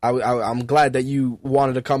I'm glad that you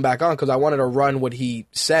wanted to come back on, because I wanted to run what he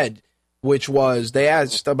said, which was, they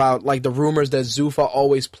asked about like the rumors that Zuffa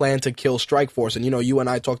always planned to kill Strikeforce, and you and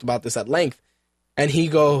I talked about this at length, and he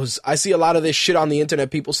goes, I see a lot of this shit on the internet,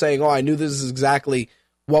 people saying, "Oh, I knew this is exactly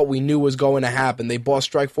what we knew was going to happen. They bought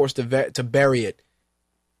Strikeforce to bury it."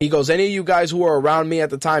 He goes, "Any of you guys who were around me at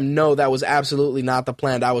the time know that was absolutely not the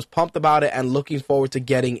plan. I was pumped about it and looking forward to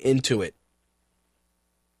getting into it."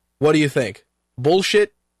 What do you think?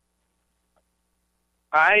 Bullshit?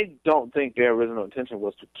 I don't think their original intention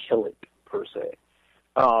was to kill it, per se.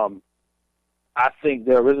 I think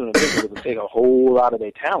their original intention was to take a whole lot of their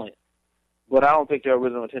talent, but I don't think their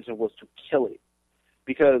original intention was to kill it,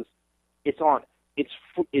 because it's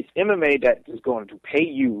MMA that is going to pay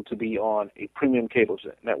you to be on a premium cable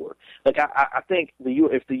network. Like, I think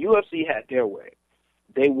if the UFC had their way,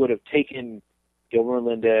 they would have taken Gilbert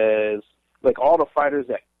Melendez, like all the fighters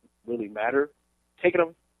that really matter, taken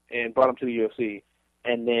them and brought them to the UFC,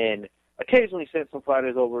 and then occasionally sent some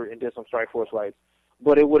fighters over and did some Strikeforce fights,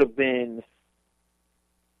 but it wouldn't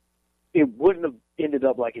have ended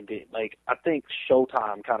up like it did. Like, I think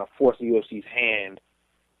Showtime kind of forced the UFC's hand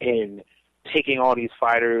in taking all these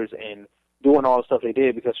fighters and doing all the stuff they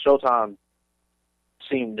did, because Showtime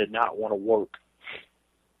seemed to not want to work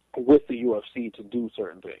with the UFC to do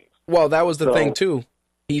certain things. Well, that was the thing, too.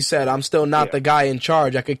 He said, "I'm still not the guy in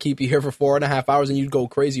charge. I could keep you here for 4.5 hours and you'd go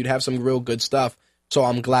crazy. You'd have some real good stuff. So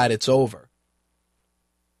I'm glad it's over."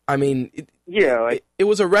 I mean, it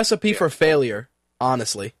was a recipe for failure,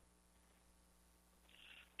 honestly.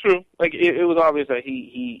 True. Like, it was obvious that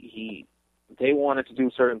they wanted to do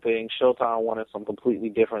certain things. Showtime wanted some completely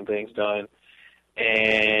different things done,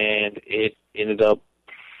 and it ended up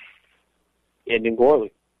ending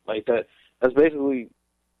poorly. Like that. That's basically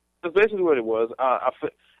what it was. I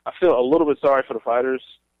feel a little bit sorry for the fighters,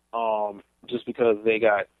 just because they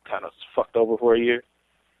got kind of fucked over for a year,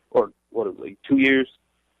 or 2 years.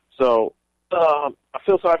 So I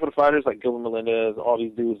feel sorry for the fighters, like Gilbert Melendez, all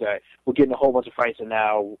these dudes that were getting a whole bunch of fights and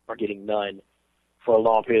now are getting none for a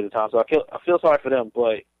long period of time. So I feel sorry for them,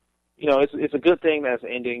 but it's a good thing that's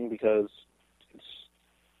ending, because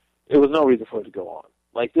it was no reason for it to go on.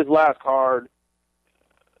 Like, this last card,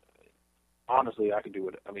 honestly, I could do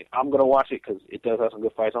it. I mean, I'm gonna watch it because it does have some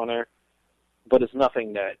good fights on there, but it's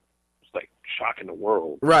nothing that is like shocking the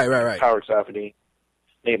world. Right. Howard Safdie,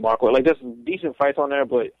 Nate Marquardt, like, there's some decent fights on there,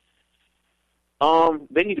 but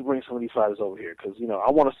they need to bring some of these fighters over here, because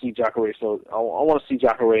I want to see Jacare. So I want to see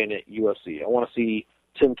Jacare in the UFC. I want to see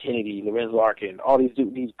Tim Kennedy, Lorenz Larkin, all these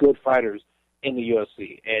good fighters in the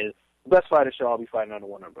UFC, and the best fighters should all be fighting under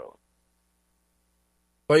one umbrella.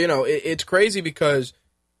 Well, it's crazy because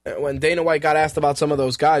when Dana White got asked about some of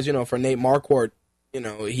those guys, for Nate Marquardt,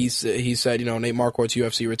 he said, Nate Marquardt's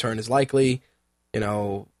UFC return is likely, et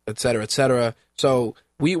cetera, et cetera. So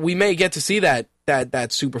we may get to see that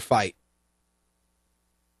super fight.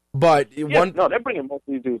 But they're bringing most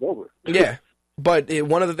of these dudes over. Yeah, but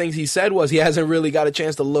one of the things he said was he hasn't really got a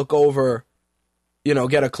chance to look over,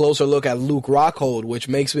 get a closer look at Luke Rockhold, which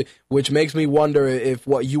makes me wonder if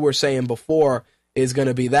what you were saying before is going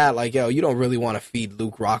to be that, like, you don't really want to feed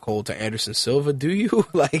Luke Rockhold to Anderson Silva, do you?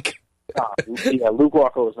 Like, Luke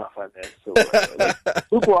Rockhold is not fighting Anderson Silva.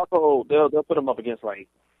 Like, Luke Rockhold, they'll put him up against, like,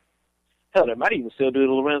 hell, they might even still do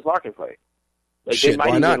the Lorenz Larkin fight. Like, shit, they might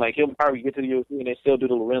why even, not? like, he'll probably get to the UFC and they still do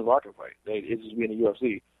the Lorenz Larkin fight. It's just being the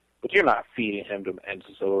UFC. But you're not feeding him to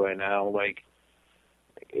Anderson Silva right now. Like,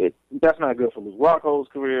 that's not good for Luke Rockhold's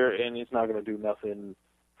career, and it's not going to do nothing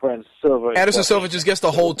for Anderson Silva. Anderson Silva just gets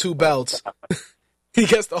to hold 2 belts. He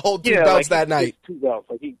gets to hold 2 belts that night. 2 belts.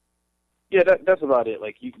 Like, that's about it.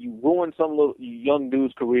 Like, you ruin some little young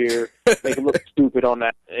dude's career, make him look stupid on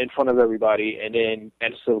that in front of everybody, and then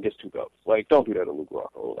Anderson Silva gets 2 belts. Like, don't do that to Luke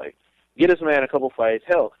Rockhold. Like, get this man a couple fights.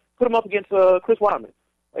 Hell, put him up against Chris Weidman.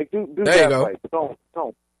 Like, do that fight, but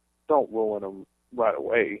don't ruin him right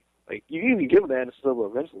away. Like, you can give him to Anderson Silva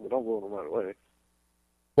eventually, but don't ruin him right away.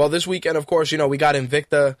 Well, this weekend, of course, we got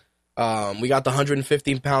Invicta. We got the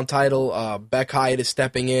 115-pound title. Beck Hyatt is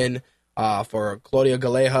stepping in for Claudia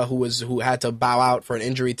Galeja, who had to bow out for an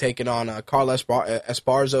injury, taking on Carla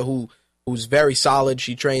Esparza, who's very solid.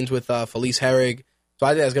 She trains with Felice Herrig. So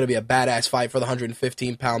I think that's going to be a badass fight for the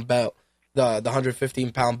 115-pound belt. The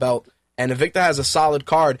 115-pound belt. And Invicta has a solid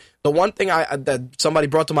card. The one thing that somebody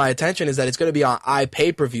brought to my attention is that it's going to be on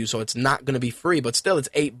iPay-per-view, so it's not going to be free, but still it's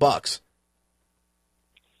 $8.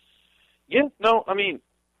 Yeah, no, I mean,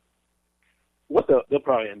 they'll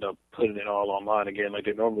probably end up putting it all online again like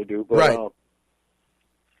they normally do. But, right.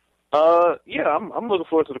 I'm looking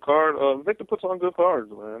forward to the card. Invicta puts on good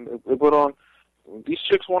cards, man. They put on, these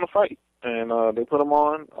chicks want to fight, and they put them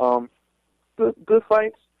on. Good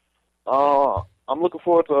fights. I'm looking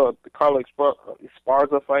forward to the Carla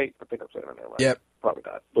Esparza fight. I think I'm saying her name right. Yep. Probably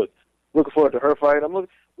not, but looking forward to her fight.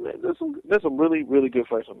 There's some really, really good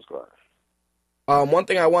fights on this card. One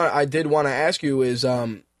thing I did want to ask you is,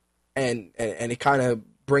 and it kind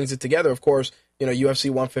of brings it together. Of course, UFC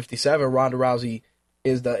 157. Ronda Rousey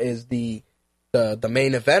is the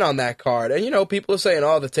main event on that card, and people are saying,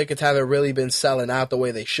 the tickets haven't really been selling out the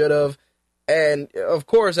way they should have, and of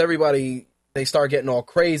course, everybody, they start getting all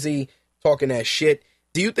crazy, talking that shit.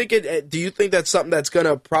 Do you think that's something that's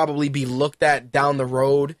gonna probably be looked at down the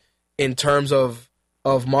road in terms of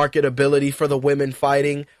marketability for the women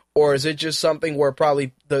fighting? Or is it just something where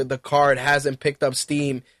probably the card hasn't picked up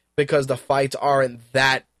steam because the fights aren't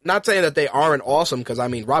that... Not saying that they aren't awesome, because, I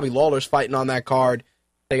mean, Robbie Lawler's fighting on that card,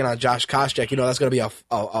 taking on Josh Koscheck. That's going to be a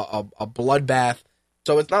bloodbath.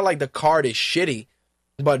 So it's not like the card is shitty.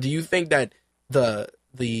 But do you think that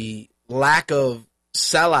the lack of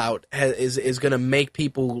sellout is going to make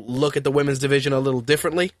people look at the women's division a little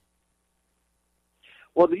differently?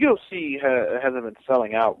 Well, the UFC hasn't been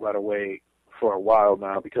selling out right away for a while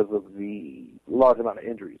now because of the large amount of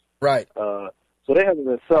injuries. Right. So they haven't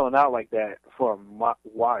been selling out like that for a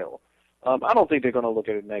while. I don't think they're going to look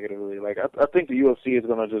at it negatively. Like, I think the UFC is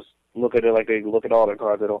going to just look at it like they look at all their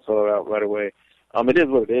cards. They don't sell it out right away. It is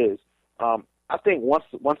what it is. I think once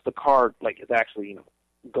the card is actually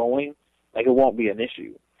going, it won't be an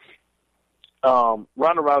issue. Ronda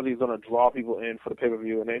Rousey is going to draw people in for the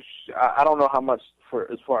pay-per-view, and I don't know how much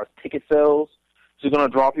as far as ticket sales she's going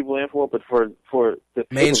to draw people in for, but for the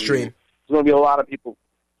mainstream, there's going to be a lot of people.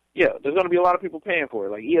 Yeah, there's going to be a lot of people paying for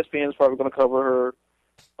it. Like, ESPN is probably going to cover her.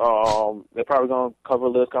 They're probably going to cover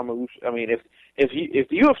Liz Carmouche. I mean, if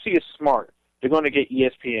the UFC is smart, they're going to get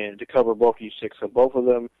ESPN to cover both these chicks. So both of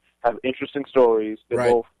them have interesting stories. They're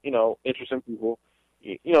right. both, interesting people.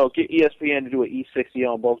 Get ESPN to do an E60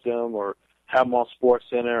 on both of them, or have them on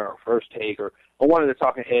SportsCenter or First Take or one of the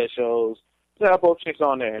talking head shows. They have both chicks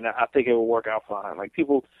on there, and I think it will work out fine. Like,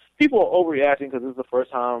 people are overreacting because this is the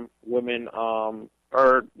first time women are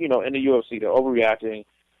in the UFC. They're overreacting,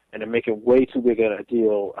 and they're making way too big a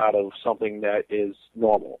deal out of something that is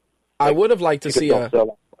normal. I would have liked to see a...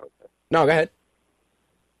 No, go ahead.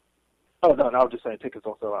 Oh, no, I was just saying tickets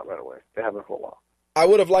don't sell out right away. They haven't for a while. I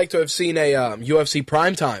would have liked to have seen a UFC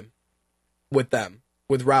primetime with them,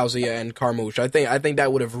 with Rousey and Carmouche. I think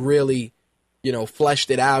that would have really,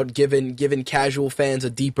 fleshed it out, given casual fans a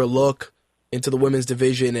deeper look into the women's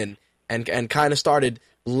division and kind of started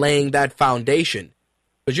laying that foundation.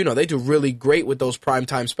 Because, they do really great with those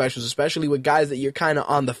primetime specials, especially with guys that you're kind of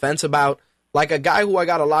on the fence about. Like a guy who I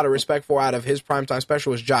got a lot of respect for out of his primetime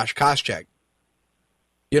special was Josh Koscheck.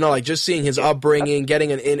 You know, like just seeing his upbringing,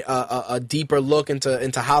 getting a deeper look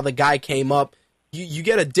into how the guy came up, you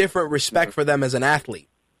get a different respect for them as an athlete.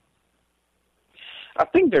 I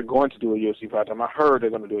think they're going to do a UFC primetime. I heard they're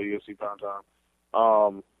going to do a UFC primetime.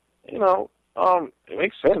 It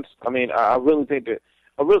makes sense. I mean, I really think that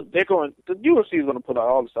the UFC is going to put out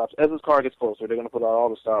all the stops. As this card gets closer, they're going to put out all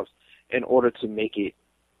the stops in order to make it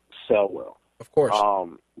sell well. Of course.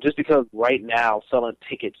 Just because right now selling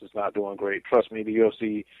tickets is not doing great. Trust me, the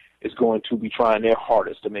UFC is going to be trying their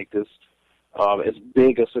hardest to make this as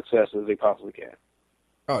big a success as they possibly can.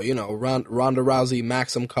 Oh, you know, Ronda Rousey,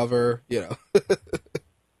 Maxim cover, you know.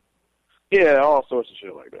 Yeah, all sorts of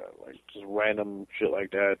shit like that. Like just random shit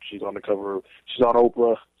like that. She's on the cover. She's on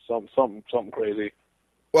Oprah. Something crazy.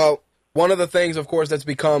 Well, one of the things, of course, that's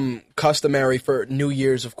become customary for New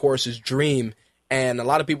Year's, of course, is Dream. And a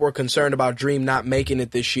lot of people were concerned about Dream not making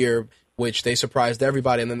it this year, which they surprised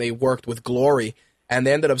everybody. And then they worked with Glory, and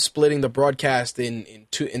they ended up splitting the broadcast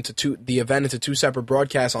into two separate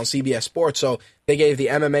broadcasts on CBS Sports. So they gave the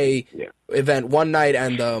MMA event one night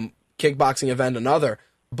and the kickboxing event another.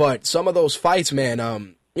 But some of those fights, man,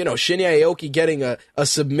 Shinya Aoki getting a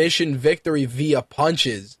submission victory via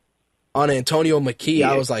punches on Antonio McKee.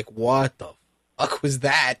 Yeah. I was like, what the fuck was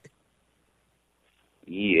that?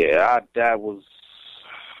 Yeah, that was...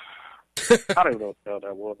 I don't even know what the hell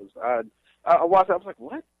that was. I watched it, I was like,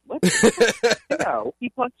 what? No, he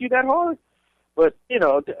punched you that hard? But,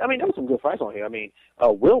 I mean, there was some good fights on here. I mean,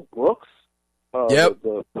 Will Brooks,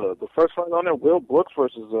 the first fight on there, Will Brooks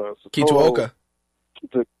versus Kituoka.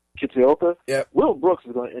 Kituoka. Yep. Will Brooks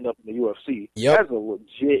is going to end up in the UFC. Yep. That's a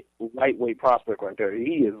legit lightweight prospect right there.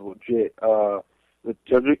 He is legit. The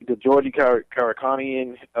Georgie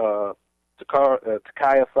Karakanian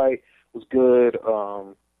Takaya fight was good.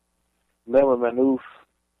 Melvin Manouf.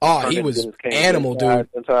 Oh, he was animal, dude.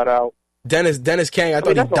 Inside out. Dennis Kang, I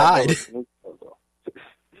thought he died.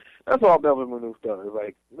 That's all Melvin Manouf does.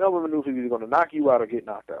 Like, Melvin Manouf is either going to knock you out or get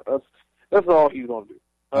knocked out. That's all he's going to do.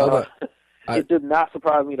 It did not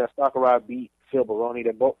surprise me that Sakurai beat Phil Baroni.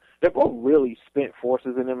 They're both really spent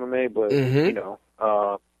forces in MMA, but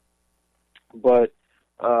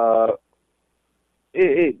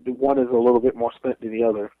one is a little bit more spent than the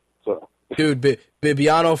other. So, dude,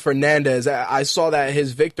 Bibiano Fernandez, I saw that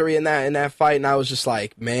his victory in that fight, and I was just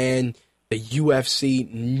like, man, the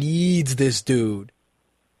UFC needs this dude.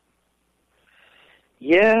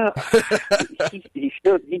 Yeah, he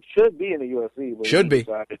should be in the UFC, but he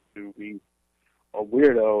decided to be a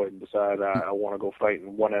weirdo and decided I want to go fight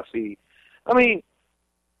in ONE FC. I mean,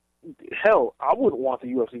 hell, I wouldn't want the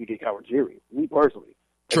UFC to get Kawajiri, me personally.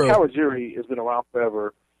 True. Kawajiri has been around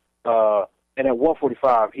forever, and at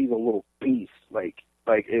 145, he's a little beast. Like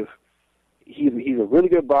if he's a really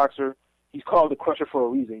good boxer, he's called the Crusher for a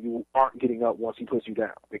reason. You aren't getting up once he puts you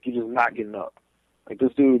down. Like, you're just not getting up. Like,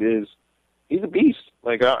 this dude he's a beast.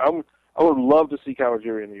 Like, I would love to see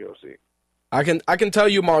Kawajiri in the UFC. I can tell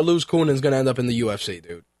you Marloes Coonen's going to end up in the UFC,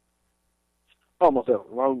 dude. Almost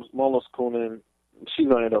definitely. Marloes Coonen, she's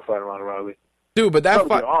going to end up fighting Ronda Rousey. Dude, but that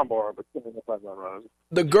fight... armbar, but she's going to end up fighting Ronda Rousey.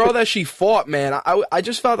 The girl that she fought, man, I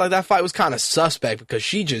just felt like that fight was kind of suspect because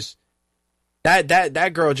she just...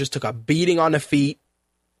 That girl just took a beating on the feet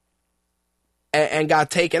and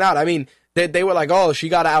got taken out. I mean, they were like, oh, she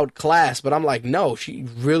got outclassed, but I'm like, no, she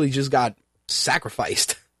really just got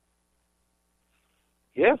sacrificed.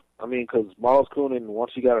 Yeah, I mean, because Marloes Coenen,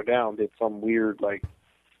 once she got her down, did some weird, like,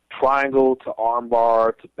 triangle to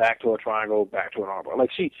armbar to back to a triangle, back to an armbar.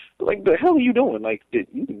 Like, the hell are you doing? Like, you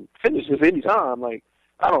can finish this any time. Like,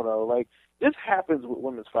 I don't know. Like, this happens with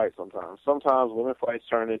women's fights sometimes. Sometimes women's fights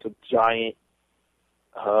turn into giant,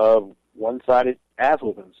 one-sided ass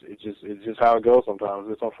whoopings. It's just how it goes sometimes.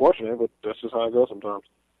 It's unfortunate, but that's just how it goes sometimes.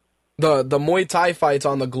 The Muay Thai fights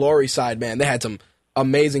on the Glory side, man, they had some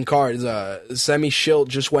amazing cards. Semi Schilt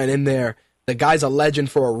just went in there. The guy's a legend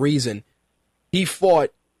for a reason. He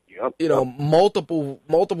fought,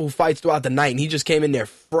 multiple fights throughout the night, and he just came in there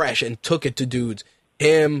fresh and took it to dudes.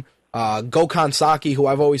 Him, Gokhan Saki, who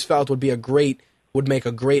I've always felt would make a great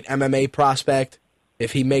MMA prospect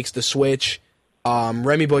if he makes the switch.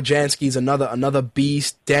 Remy Bojanski's another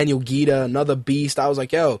beast. Daniel Guida, another beast. I was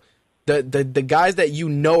like, yo, the guys that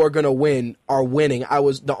are gonna win are winning.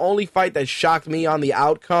 The only fight that shocked me on the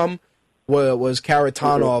outcome was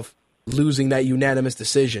Karatanov losing that unanimous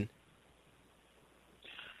decision.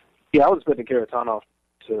 Yeah, I was expecting Karatanov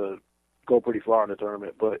to go pretty far in the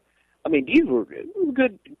tournament, but I mean, these were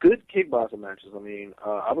good kickboxing matches. I mean,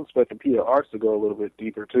 I was expecting Peter Arts to go a little bit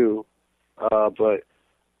deeper too, but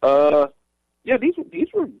yeah, these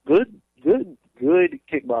were good good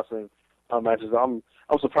kickboxing matches. I'm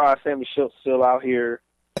surprised Sammy Schultz still out here,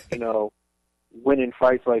 winning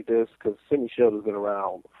fights like this, because Sammy Schultz has been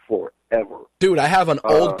around forever. Dude, I have an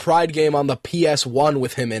old Pride game on the PS1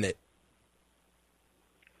 with him in it.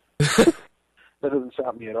 That doesn't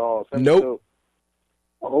shock me at all. Sammy Nope. Schultz,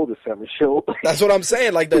 how old is Sammy Schultz? That's what I'm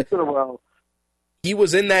saying. Like He's been around. he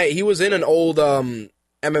was in an old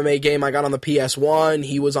MMA game I got on the PS1.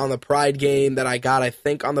 He was on the Pride game that I got, I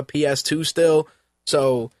think, on the PS2 still.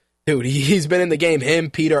 So, dude, he's been in the game. Him,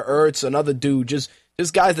 Peter Ertz, another dude, just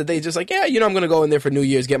guys that they just like, yeah, I'm going to go in there for New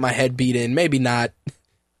Year's, get my head beat in. Maybe not.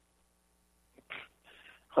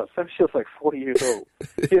 Sammy Schultz like 40 years old.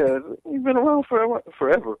 Yeah, he's been around forever.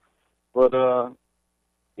 But,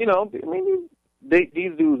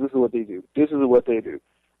 these dudes, this is what they do. This is what they do.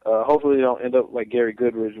 Hopefully they don't end up like Gary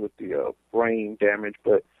Goodridge with the brain damage.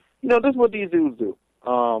 But, this is what these dudes do.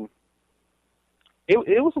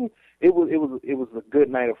 It was a good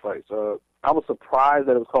night of fights. I was surprised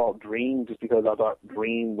that it was called Dream, just because I thought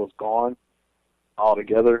Dream was gone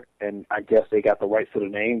altogether, and I guess they got the rights to the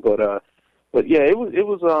name. But yeah, it was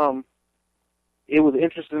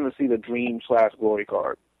interesting to see the Dream/Glory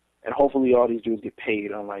card, and hopefully all these dudes get paid,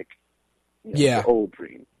 unlike the old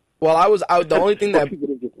Dream. Well, I was out. The only thing that people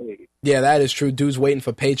didn't get paid. Yeah, that is true. Dudes waiting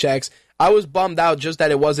for paychecks. I was bummed out just that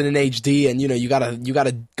it wasn't in HD, and you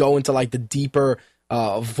gotta go into like the deeper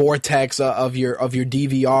vortex of your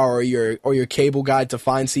DVR or your cable guide to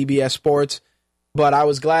find CBS Sports. But I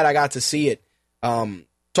was glad I got to see it.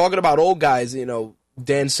 Talking about old guys,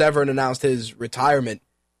 Dan Severn announced his retirement,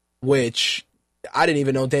 which I didn't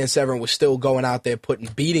even know Dan Severn was still going out there putting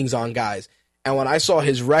beatings on guys. And when I saw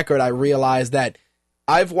his record, I realized that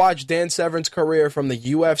I've watched Dan Severn's career from the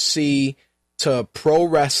UFC to pro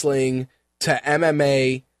wrestling to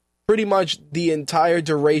MMA, pretty much the entire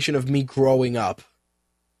duration of me growing up,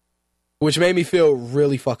 which made me feel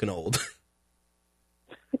really fucking old.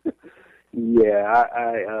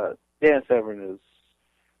 Yeah, Dan Severn is,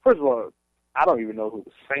 first of all, I don't even know who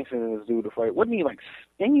was sanctioning this dude to fight. Wasn't he like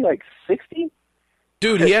 60?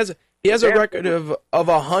 Dude, he has a record of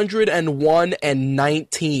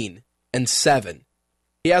 101-19-7.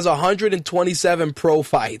 He has 127 pro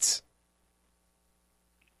fights.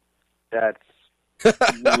 That's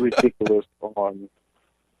ridiculous on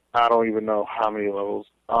I don't even know how many levels.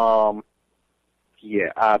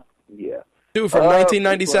 Yeah. Dude, from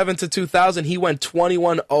 1997 to 2000, he went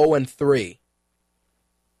 21-0-3.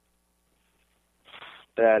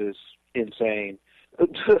 That is insane.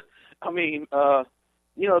 I mean,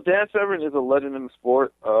 Dan Severn is a legend in the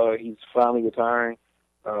sport. He's finally retiring,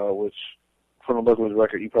 which, from the look of his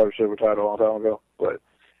record, he probably should have retired a long time ago. But,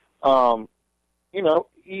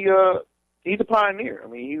 he's a pioneer. I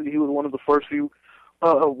mean, he was one of the first few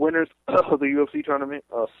winners of the UFC tournament,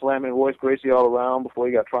 slamming Royce Gracie all around before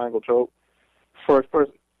he got triangle choked. First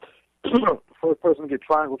person to get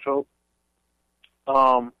triangle choked.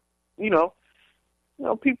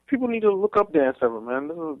 People need to look up Dan Severn, man.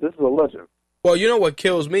 This is a legend. Well, you know what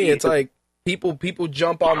kills me? It's like people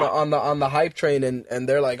jump on the hype train and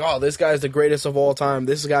they're like, oh, this guy's the greatest of all time.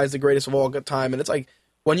 This guy's the greatest of all time. And it's like,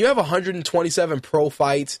 when you have 127 pro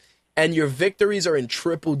fights and your victories are in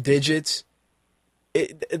triple digits,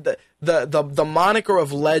 the moniker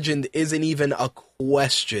of legend isn't even a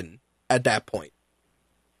question at that point.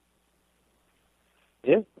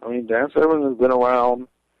 Yeah, I mean, Dan Severn has been around.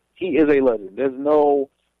 He is a legend. There's no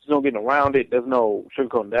getting around it. There's no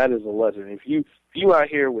sugarcoating. That is a legend. If you out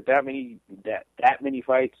here with that many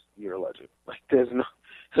fights, you're a legend. Like there's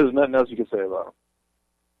nothing else you can say about him.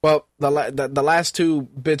 Well, the last two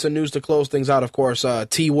bits of news to close things out, of course,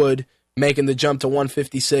 T. Wood making the jump to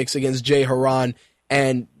 156 against Jay Haran.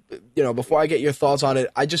 And, before I get your thoughts on it,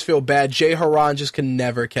 I just feel bad. Jay Haran just can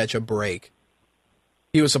never catch a break.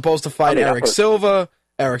 He was supposed to fight Eric Silva.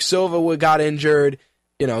 Eric Silva got injured.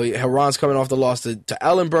 Haran's coming off the loss to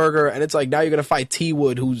Ellenberger. And it's like, now you're going to fight T.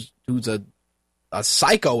 Wood, who's a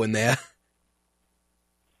psycho in there.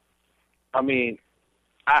 I mean,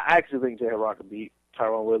 I actually think Jay Haran could beat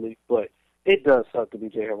Tyron Woodley, but it does suck to be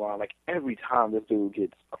Jay Haran. Like, every time this dude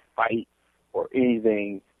gets a fight or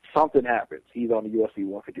anything, something happens. He's on the UFC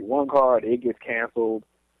 151 card. It gets canceled.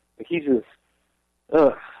 Like, he's just,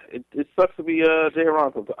 it sucks to be Jay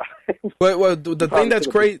Haran sometimes. Well, the thing that's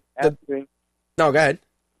great. No, go ahead.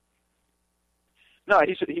 No,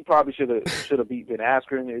 he probably should have beat Ben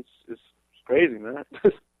Askren. It's crazy, man.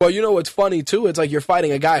 Well, what's funny too? It's like you're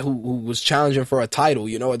fighting a guy who was challenging for a title.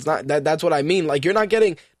 It's not that's what I mean. Like, you're not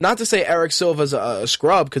getting, not to say Eric Silva's a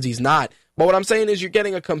scrub, because he's not. But what I'm saying is you're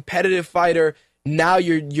getting a competitive fighter. Now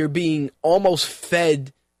you're being almost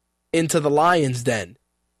fed into the lion's den.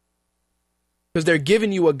 because they're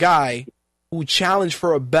giving you a guy who challenged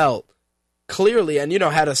for a belt clearly and,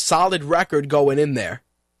 had a solid record going in there.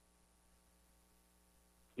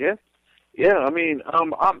 Yeah. Yeah, I mean,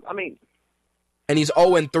 and he's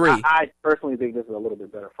 0-3. I personally think this is a little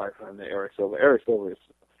bit better fight for him than Eric Silva. Eric Silva is,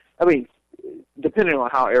 I mean, depending on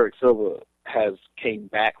how Eric Silva has came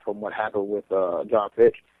back from what happened with John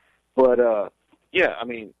Fitch, but yeah, I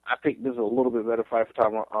mean, I think this is a little bit better fight for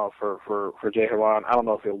Tom for Jay Haran. I don't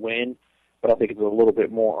know if he'll win, but I think it's a little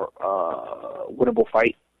bit more winnable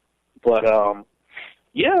fight. But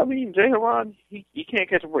yeah, I mean, Jay Haran, he can't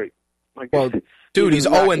catch a break. Like, well, dude, he's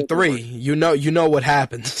 0-3. You know what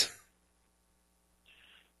happens.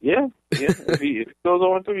 Yeah. If he goes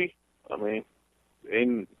 0-3, I mean,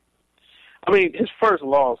 his first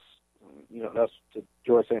loss, that's to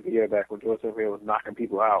George St. Pierre back when George St. Pierre was knocking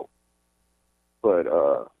people out. But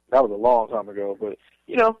that was a long time ago. But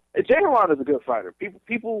Jay Haran is a good fighter.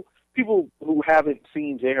 People who haven't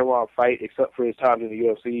seen Jay Haran fight except for his time in the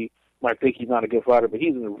UFC might think he's not a good fighter, but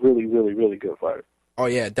he's a really, really, really good fighter. Oh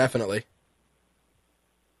yeah, definitely.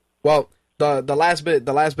 Well, the last bit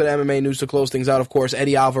of MMA news to close things out, of course,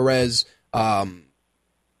 Eddie Alvarez. From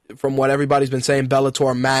what everybody's been saying,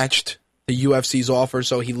 Bellator matched the UFC's offer,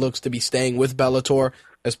 so he looks to be staying with Bellator,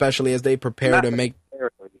 especially as they prepare to make.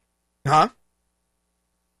 Huh?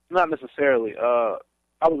 Not necessarily. I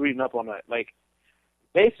was reading up on that. Like,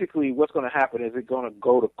 basically, what's going to happen is it's going to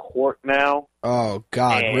go to court now. Oh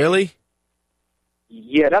God, really?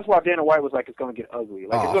 Yeah, that's why Dana White was like, it's going to get ugly.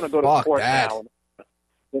 Like, it's going to go to court now.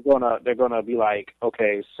 They're gonna be like,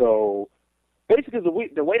 okay, so basically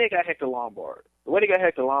the way they got Hector Lombard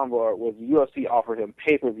was the UFC offered him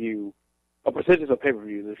pay-per-view, a percentage of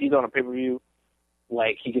pay-per-views. If he's on a pay-per-view,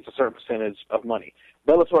 like, he gets a certain percentage of money.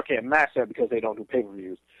 Bellator can't match that because they don't do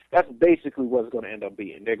pay-per-views. That's basically what it's going to end up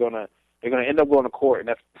being. They're going to end up going to court, and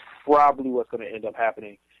that's probably what's going to end up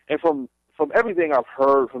happening. And from everything I've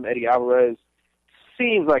heard from Eddie Alvarez,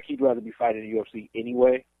 seems like he'd rather be fighting the UFC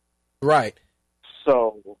anyway. Right.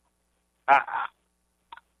 So,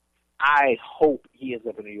 I hope he ends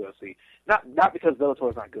up in the UFC. Not because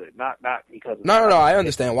Bellator is not good. Not because. No. I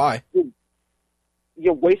understand why.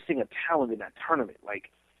 You're wasting a talent in that tournament. Like,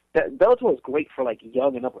 that Bellator is great for like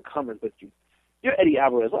young and up and comers, but you're Eddie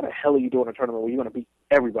Alvarez. What the hell are you doing in a tournament where you're going to beat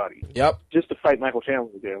everybody? Yep. Just to fight Michael Chandler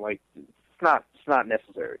again. Like, it's not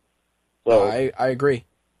necessary. So I agree.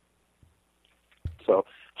 So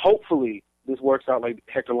hopefully this works out like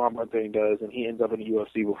Hector Lombard thing does, and he ends up in the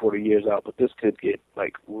UFC before the year's out. But this could get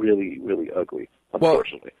like really, really ugly,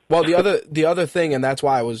 unfortunately. Well, the other thing, and that's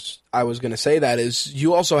why I was going to say that, is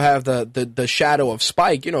you also have the shadow of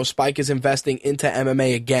Spike. Spike is investing into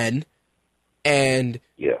MMA again, and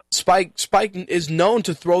yeah, Spike is known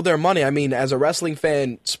to throw their money. I mean, as a wrestling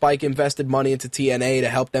fan, Spike invested money into TNA to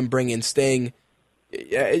help them bring in Sting.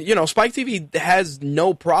 Spike TV has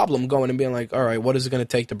no problem going and being like, all right, what is it going to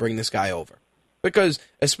take to bring this guy over? Because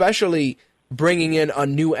especially bringing in a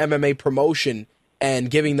new MMA promotion and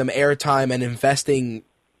giving them airtime and investing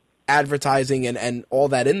advertising and all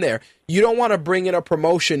that in there, you don't want to bring in a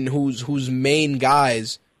promotion whose main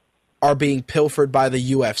guys are being pilfered by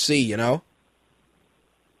the UFC,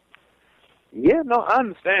 Yeah, no, I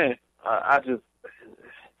understand.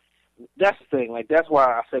 That's the thing. Like, that's why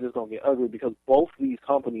I said it's going to get ugly, because both these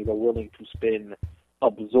companies are willing to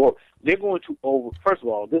absorb. They're going to first of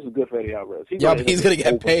all, this is good for Eddie Alvarez. He's going to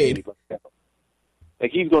get paid.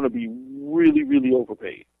 Like, he's going to be really, really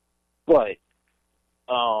overpaid. But,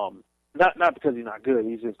 not because he's not good.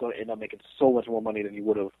 He's just going to end up making so much more money than he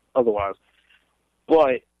would have otherwise.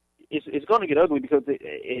 But it's going to get ugly because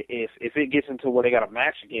if it gets into where they got to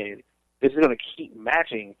match again, this is going to keep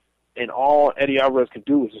matching. And all Eddie Alvarez can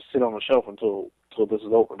do is just sit on the shelf until this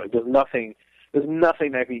is over. Like, there's nothing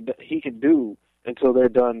that he can do until they're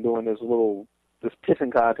done doing this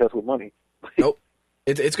pissing contest with money. Nope.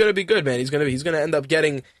 It's going to be good, man. He's going to end up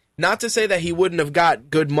getting, not to say that he wouldn't have got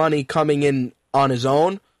good money coming in on his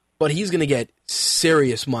own, but he's going to get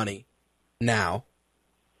serious money now.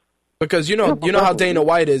 Because you know how Dana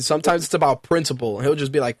White is. Sometimes it's about principle. He'll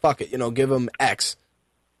just be like, fuck it, give him X.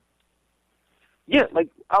 Yeah, like,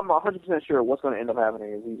 I'm 100% sure what's going to end up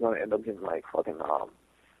happening is he's going to end up getting, like, fucking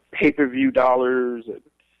pay-per-view dollars and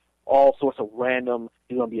all sorts of random.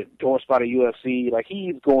 He's going to be endorsed by the UFC. Like,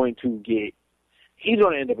 he's going to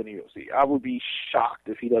end up in the UFC. I would be shocked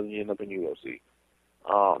if he doesn't end up in the UFC.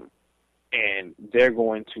 And they're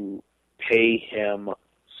going to pay him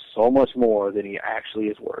so much more than he actually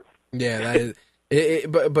is worth. Yeah, that is.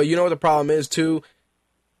 But you know what the problem is, too?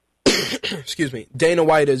 Excuse me. Dana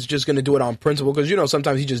White is just going to do it on principle because,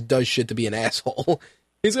 sometimes he just does shit to be an asshole.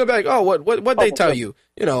 He's going to be like, oh, what they tell you?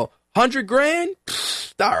 $100,000?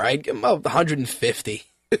 Pfft, all right, give him up 150.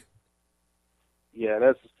 Yeah,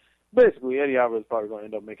 that's basically Eddie Alvarez is probably going to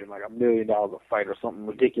end up making like $1 million a fight or something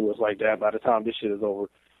ridiculous like that by the time this shit is over.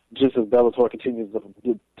 Just as Bellator continues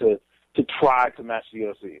to try to match the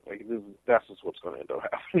UFC, like that's just what's going to end up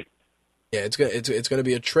happening. Yeah, it's gonna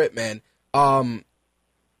be a trip, man.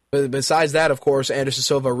 But besides that, of course, Anderson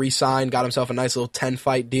Silva re-signed, got himself a nice little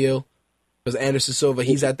 10-fight deal. Because Anderson Silva,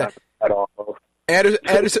 he's at that. At all.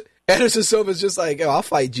 Anderson Silva's just like, yo, I'll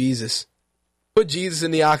fight Jesus. Put Jesus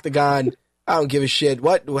in the octagon. I don't give a shit.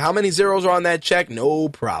 What? How many zeros are on that check? No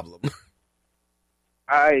problem.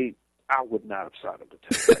 I would not have signed him to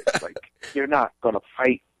 10 fights. Like, you're not gonna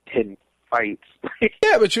fight 10 fights.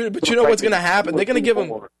 Yeah, but you know what's gonna happen? They're gonna give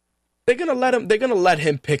him. They're gonna let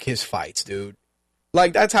him pick his fights, dude.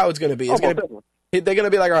 Like, that's how it's gonna be. They're gonna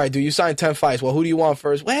be like, all right, dude, you signed 10 fights. Well, who do you want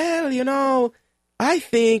first? Well, I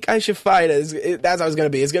think I should fight. That's how it's gonna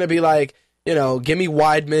be. It's gonna be like, give me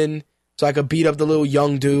Weidman so I could beat up the little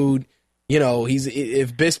young dude.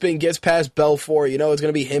 If Bisping gets past Belfort, it's going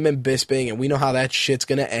to be him and Bisping, and we know how that shit's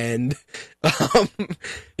going to end. And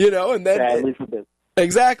then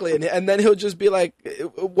exactly, and then he'll just be like,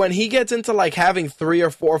 when he gets into like having 3 or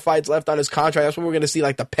 4 fights left on his contract, that's when we're going to see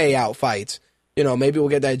like the payout fights. Maybe we'll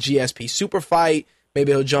get that GSP super fight.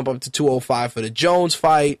 Maybe he'll jump up to 205 for the Jones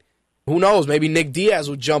fight. Who knows? Maybe Nick Diaz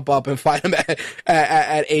will jump up and fight him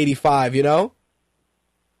at 85.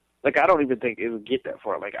 Like, I don't even think it would get that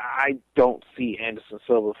far. Like, I don't see Anderson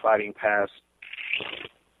Silva fighting past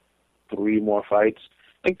 3 more fights.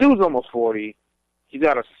 Like, dude's almost 40. He's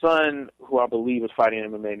got a son who I believe is fighting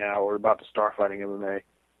MMA now or about to start fighting MMA.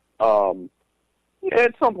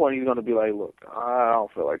 At some point he's going to be like, look, I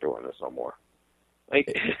don't feel like doing this no more.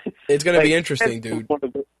 Like, it's going to be interesting, dude.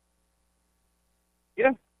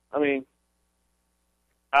 Yeah, I mean,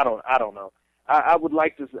 I don't know. I would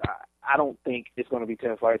like to. I don't think it's going to be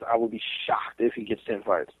 10 fights. I would be shocked if he gets 10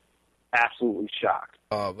 fights. Absolutely shocked.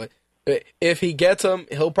 But if he gets them,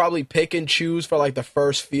 he'll probably pick and choose for like the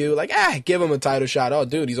first few. Like, give him a title shot. Oh,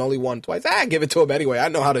 dude, he's only won twice. Give it to him anyway. I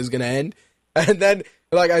know how this is going to end. And then,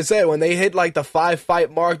 like I said, when they hit like the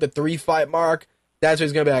 5-fight mark, the 3-fight mark, that's when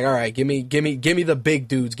he's going to be like, all right, give me the big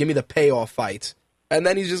dudes. Give me the payoff fights. And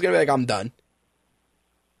then he's just going to be like, I'm done.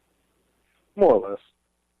 More or less.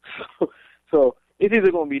 So it's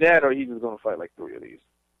either going to be that or he's just going to fight like 3 of these.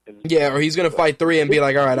 Yeah, or he's going to fight 3 and be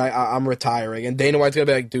like, all right, I'm retiring. And Dana White's going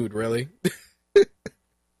to be like, dude, really?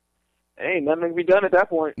 Ain't nothing can be done at that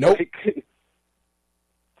point. Nope.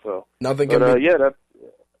 So nothing can be. Yeah,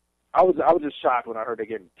 I was just shocked when I heard they're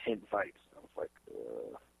getting 10 fights. I was like,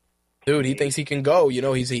 dude, he thinks he can go. He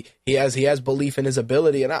has belief in his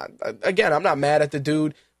ability. And I'm not mad at the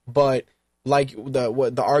dude, but like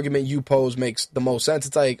the argument you pose makes the most sense.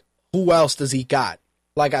 It's like, who else does he got?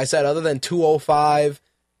 Like I said, other than 205,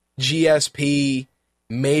 GSP,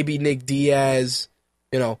 maybe Nick Diaz,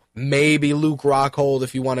 maybe Luke Rockhold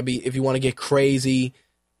if you want to get crazy.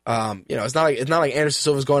 It's not like Anderson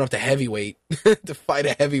Silva's going up to heavyweight to fight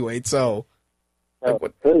a heavyweight. So,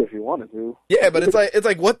 if you wanted to. Yeah, but it's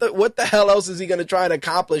like what the hell else is he going to try and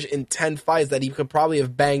accomplish in 10 fights that he could probably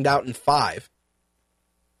have banged out in 5?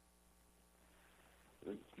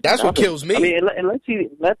 That's what kills me. I mean, unless he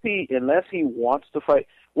wants to fight.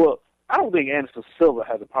 Well, I don't think Anderson Silva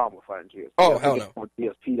has a problem with fighting GSP. Oh, hell no.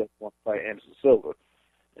 GSP doesn't want to fight Anderson Silva.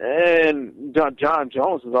 And John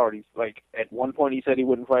Jones is already, like, at one point he said he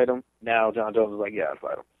wouldn't fight him. Now John Jones is like, yeah, I'd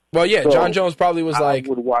fight him. Well, yeah, so John Jones probably was like,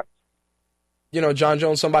 would watch. John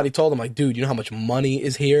Jones, somebody told him, like, dude, you know how much money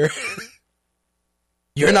is here?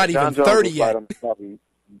 You're not John even Jones 30 would yet. Fight him, probably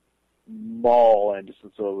maul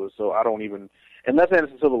Anderson Silva, so I don't even. Unless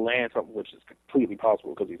Anderson Silva lands something, which is completely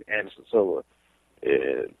possible because he's Anderson Silva.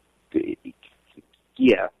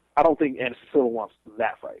 Yeah, I don't think Anderson Silva wants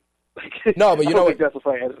that fight. No, but I don't think that's the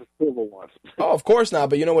fight Anderson Silva wants. Oh, of course not.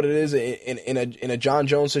 But you know what it is in a John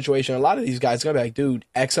Jones situation. A lot of these guys are gonna be like, dude,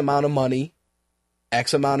 X amount of money,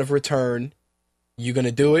 X amount of return. You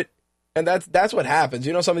gonna do it? And that's what happens.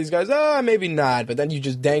 Some of these guys, maybe not. But then you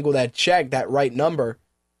just dangle that check, that right number.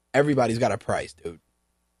 Everybody's got a price, dude.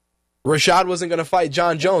 Rashad wasn't going to fight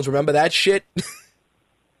John Jones. Remember that shit?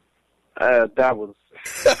 That was...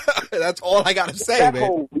 That's all I got to say, that man.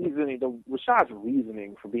 Whole reasoning, Rashad's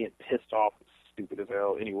reasoning for being pissed off is stupid as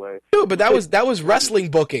hell anyway. Dude, but that was wrestling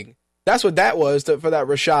booking. That's what that was for that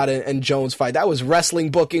Rashad and Jones fight. That was wrestling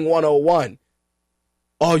booking 101.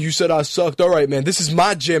 Oh, you said I sucked. All right, man. This is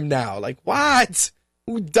my gym now. Like, what?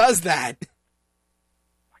 Who does that?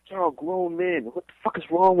 Y'all grown men. What the fuck is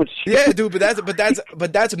wrong with you? Yeah, dude,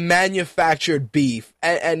 but that's manufactured beef,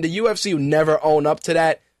 and the UFC will never own up to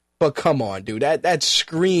that. But come on, dude. That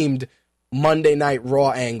screamed Monday Night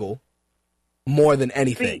Raw angle more than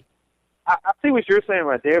anything. See, I see what you're saying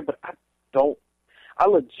right there, but I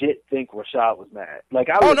legit think Rashad was mad. Like,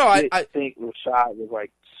 I think Rashad was,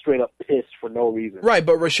 like, straight up pissed for no reason. Right,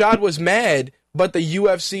 but Rashad was mad, but the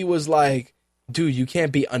UFC was like, dude, you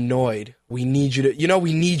can't be annoyed. We need you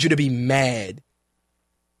to be mad.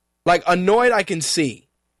 Like, annoyed I can see,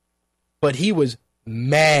 but he was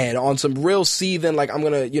mad on some real seething, like, I'm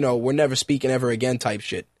going to, we're never speaking ever again type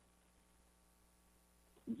shit.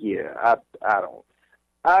 Yeah,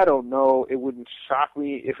 I don't know. It wouldn't shock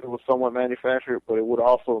me if it was somewhat manufactured, but it would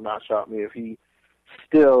also not shock me if he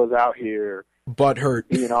still is out here butthurt,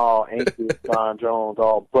 being all angry with John Jones,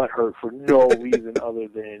 all butthurt for no reason other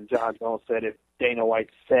than John Jones said if Dana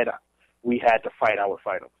White said we had to fight, I would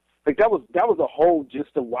fight him. Like, that was the whole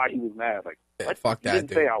gist of why he was mad. Like, yeah, fuck that, he didn't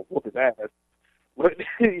dude. say I'll whoop his ass. But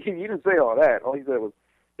he didn't say all that. All he said was,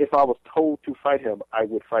 if I was told to fight him, I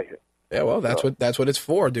would fight him. Yeah, well, that's what it's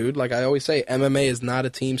for, dude. Like I always say, MMA is not a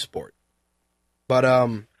team sport. But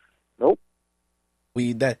nope.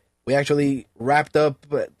 We actually wrapped up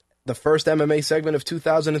the first MMA segment of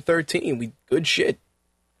 2013. Good shit.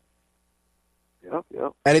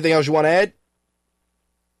 Yep. Anything else you want to add?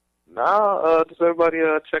 Nah, just everybody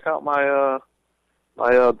check out my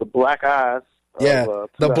the Black Eyes. Yeah,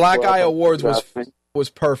 the Black Eye Awards was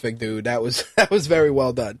perfect, dude. That was very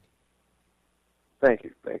well done. Thank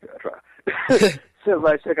you. I try. So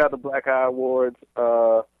everybody check out the Black Eye Awards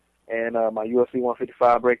and my UFC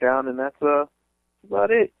 155 breakdown, and that's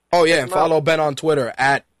about it. Oh yeah, and follow Ben on Twitter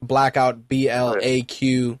at Blackout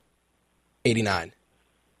BLAQ89.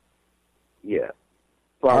 Yeah,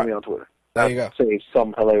 follow me on Twitter. There you go. Say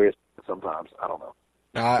something hilarious sometimes. I don't know.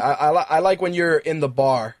 I like when you're in the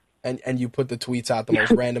bar and you put the tweets out, the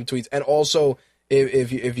most random tweets, and also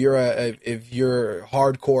if you're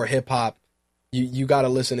hardcore hip hop, you got to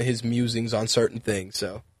listen to his musings on certain things.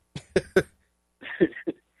 So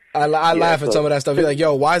I laugh at some of that stuff. You're like,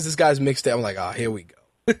 yo, why is this guy's mixtape? I'm like, here we go.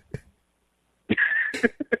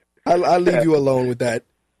 I'll leave you alone with that.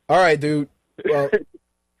 All right, dude. Well,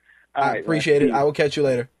 I appreciate it. I will catch you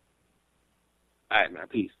later. All right, man.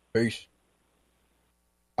 Peace. Peace.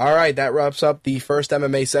 All right, that wraps up the first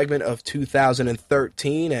MMA segment of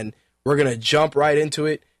 2013, and we're going to jump right into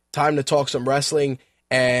it. Time to talk some wrestling.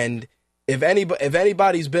 And if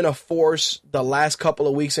anybody's been a force the last couple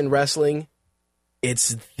of weeks in wrestling,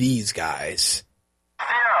 it's these guys.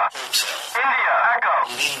 Sierra, India, Echo,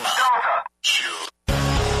 Lima, Delta,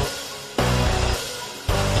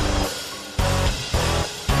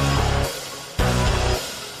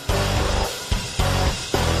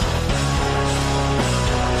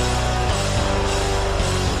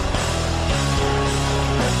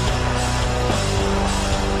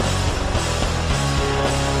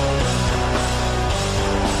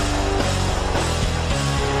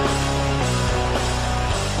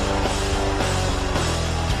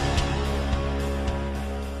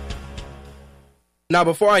 Now,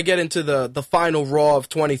 before I get into the final Raw of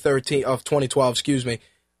 2012, excuse me,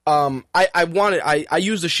 I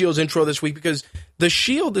used the Shield's intro this week because the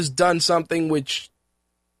Shield has done something which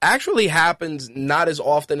actually happens not as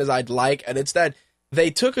often as I'd like, and it's that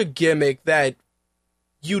they took a gimmick that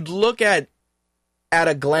you'd look at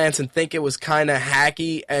a glance and think it was kind of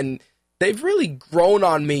hacky, and they've really grown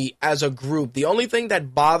on me as a group. The only thing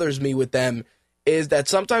that bothers me with them is that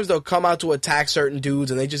sometimes they'll come out to attack certain dudes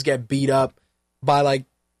and they just get beat up by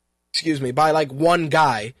one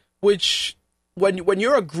guy, which when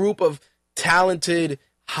you're a group of talented,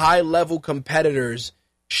 high-level competitors,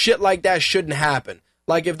 shit like that shouldn't happen.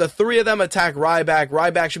 Like, if the three of them attack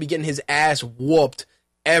Ryback should be getting his ass whooped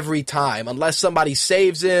every time, unless somebody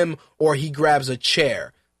saves him or he grabs a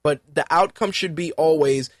chair. But the outcome should be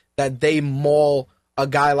always that they maul a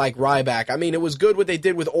guy like Ryback. I mean, it was good what they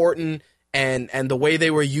did with Orton and the way they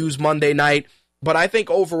were used Monday night, but I think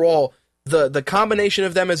overall the combination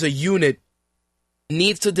of them as a unit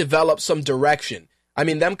needs to develop some direction. I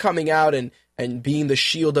mean, them coming out and being the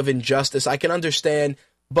shield of injustice, I can understand,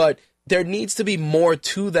 but there needs to be more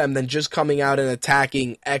to them than just coming out and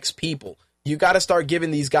attacking X people. You got to start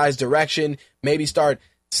giving these guys direction, maybe start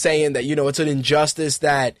saying that, it's an injustice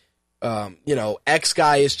that, X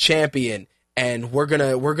guy is champion and we're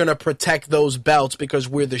going to protect those belts because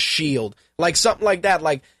we're the Shield. Like something like that.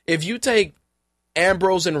 Like if you take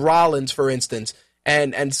Ambrose and Rollins, for instance,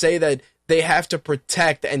 and say that they have to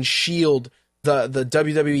protect and shield the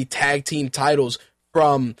WWE tag team titles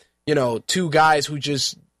from, two guys who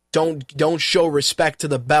just don't show respect to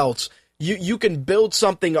the belts. You can build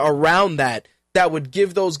something around that would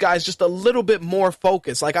give those guys just a little bit more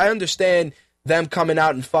focus. Like, I understand them coming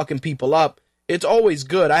out and fucking people up. It's always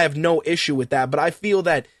good. I have no issue with that, but I feel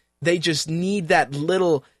that they just need that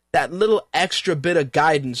little extra bit of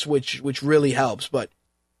guidance, which really helps. But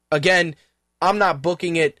again, I'm not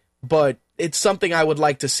booking it, but it's something I would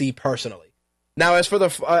like to see personally. Now, as for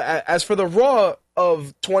the Raw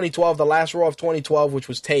of 2012, the last Raw of 2012, which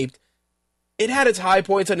was taped, it had its high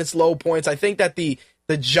points and its low points. I think that the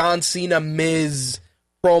John Cena Miz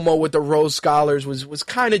promo with the Rose Scholars was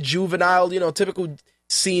kind of juvenile, typical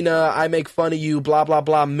Cena, I make fun of you, blah, blah,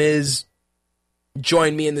 blah, Miz,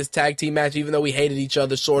 join me in this tag team match, even though we hated each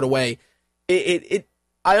other sort of way.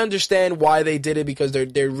 I understand why they did it, because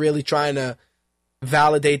they're really trying to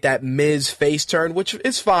validate that Miz face turn, which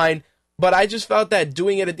is fine, but I just felt that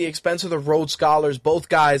doing it at the expense of the Rhodes Scholars, both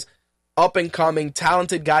guys, up and coming,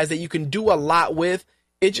 talented guys that you can do a lot with,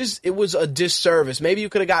 it was a disservice. Maybe you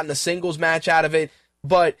could have gotten a singles match out of it,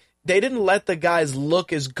 but they didn't let the guys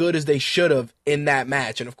look as good as they should have in that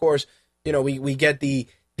match. And of course, we get the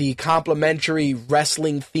complimentary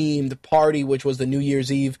wrestling themed party, which was the New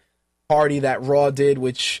Year's Eve party that Raw did,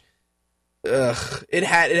 which it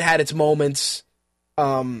had its moments.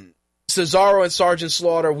 Cesaro and Sergeant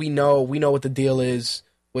Slaughter, we know what the deal is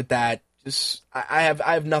with that. Just I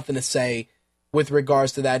have nothing to say with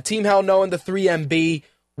regards to that. Team Hell No and the 3MB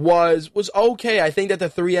was okay. I think that the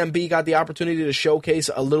 3MB got the opportunity to showcase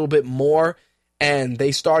a little bit more, and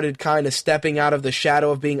they started kind of stepping out of the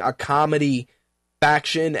shadow of being a comedy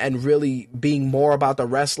faction and really being more about the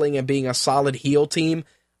wrestling and being a solid heel team.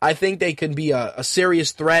 I think they can be a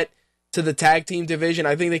serious threat to the tag team division.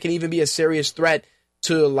 I think they can even be a serious threat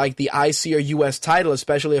to like the IC or US title,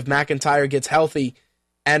 especially if McIntyre gets healthy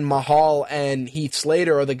and Mahal and Heath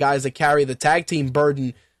Slater are the guys that carry the tag team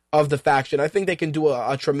burden of the faction. I think they can do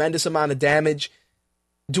a tremendous amount of damage.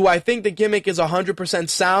 Do I think the gimmick is 100%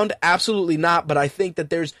 sound? Absolutely not, but I think that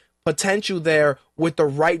there's potential there with the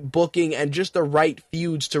right booking and just the right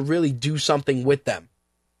feuds to really do something with them.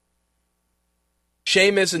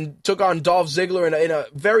 Sheamus took on Dolph Ziggler in a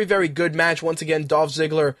very, very good match. Once again, Dolph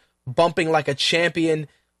Ziggler bumping like a champion.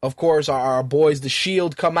 Of course, our boys, The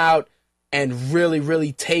Shield, come out and really,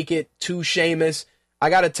 really take it to Sheamus. I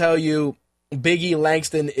got to tell you, Big E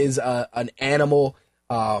Langston is an animal.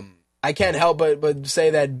 I can't help but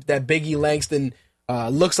say that Big E Langston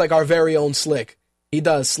looks like our very own Slick. He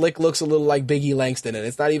does. Slick looks a little like Big E Langston, and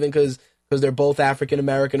it's not even because they're both African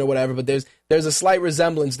American or whatever, but there's a slight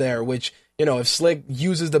resemblance there, which, if Slick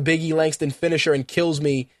uses the Big E Langston finisher and kills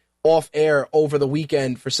me off air over the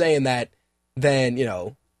weekend for saying that, then,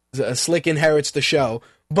 Slick inherits the show.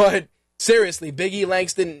 But seriously, Big E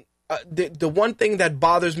Langston, the one thing that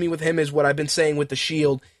bothers me with him is what I've been saying with the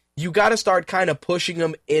Shield. You got to start kind of pushing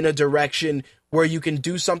him in a direction where you can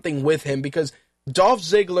do something with him, because Dolph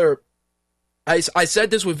Ziggler, I said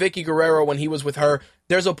this with Vicky Guerrero when he was with her,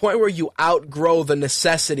 there's a point where you outgrow the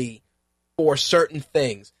necessity for certain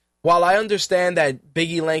things. While I understand that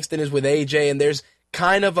Big E Langston is with AJ and there's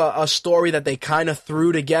kind of a story that they kind of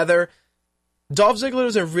threw together, Dolph Ziggler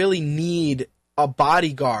doesn't really need a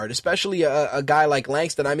bodyguard, especially a guy like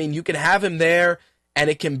Langston. I mean, you can have him there and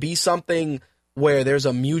it can be something where there's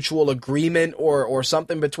a mutual agreement or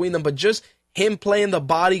something between them, but just him playing the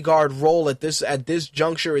bodyguard role at this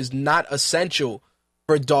juncture is not essential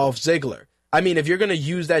for Dolph Ziggler. I mean, if you're going to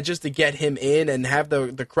use that just to get him in and have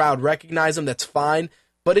the crowd recognize him, that's fine,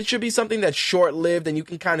 but it should be something that's short-lived and you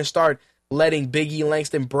can kind of start letting Big E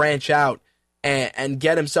Langston branch out and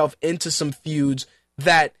get himself into some feuds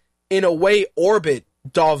that, in a way, orbit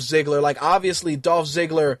Dolph Ziggler. Like, obviously, Dolph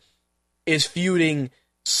Ziggler is feuding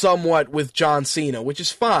somewhat with John Cena, which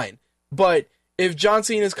is fine. But if John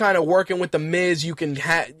Cena is kind of working with The Miz, you can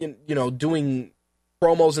doing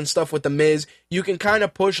promos and stuff with The Miz, you can kind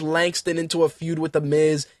of push Langston into a feud with The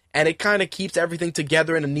Miz, and it kind of keeps everything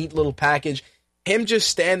together in a neat little package. Him just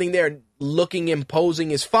standing there looking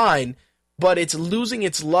imposing is fine, but it's losing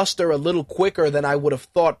its luster a little quicker than I would have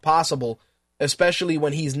thought possible, especially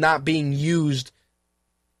when he's not being used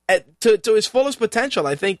to his fullest potential.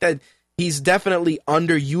 I think that he's definitely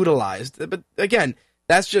underutilized. But again,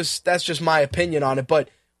 that's just my opinion on it. But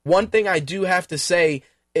one thing I do have to say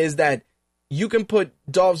is that you can put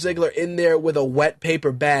Dolph Ziggler in there with a wet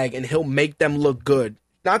paper bag and he'll make them look good.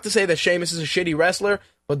 Not to say that Sheamus is a shitty wrestler,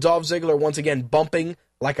 but Dolph Ziggler, once again, bumping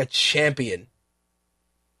like a champion.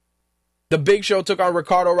 The Big Show took on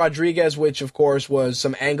Ricardo Rodriguez, which, of course, was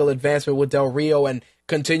some angle advancement with Del Rio and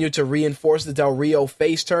continued to reinforce the Del Rio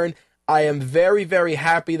face turn. I am very, very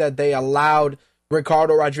happy that they allowed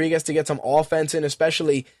Ricardo Rodriguez to get some offense in,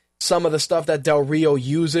 especially some of the stuff that Del Rio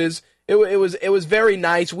uses. It was very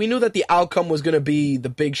nice. We knew that the outcome was going to be the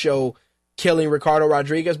Big Show killing Ricardo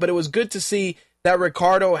Rodriguez, but it was good to see that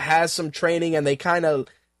Ricardo has some training and they kind of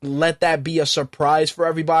let that be a surprise for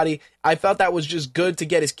everybody. I felt that was just good to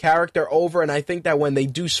get his character over, and I think that when they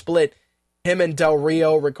do split him and Del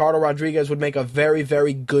Rio, Ricardo Rodriguez would make a very,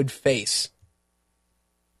 very good face.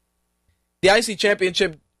 The IC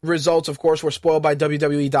Championship results, of course, were spoiled by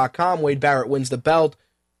WWE.com. Wade Barrett wins the belt,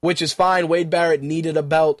 which is fine. Wade Barrett needed a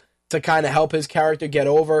belt to kind of help his character get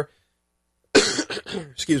over.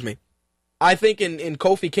 Excuse me. I think in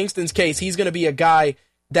Kofi Kingston's case, he's going to be a guy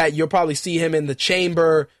that you'll probably see him in the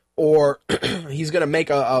Chamber, or he's going to make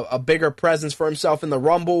a bigger presence for himself in the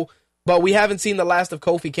Rumble. But we haven't seen the last of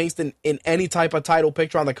Kofi Kingston in any type of title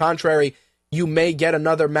picture. On the contrary, you may get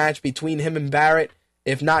another match between him and Barrett.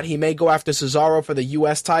 If not, he may go after Cesaro for the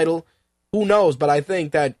U.S. title. Who knows? But I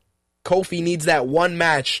think that Kofi needs that one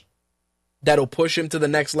match that'll push him to the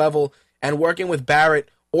next level. And working with Barrett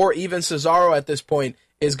or even Cesaro at this point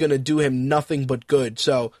is going to do him nothing but good.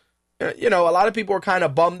 So, a lot of people are kind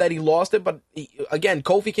of bummed that he lost it. But again,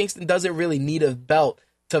 Kofi Kingston doesn't really need a belt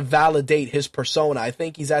to validate his persona. I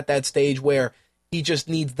think he's at that stage where he just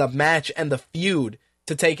needs the match and the feud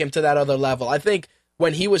to take him to that other level. I think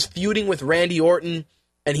when he was feuding with Randy Orton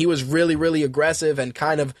and he was really, really aggressive and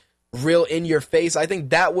kind of real in your face, I think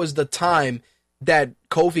that was the time that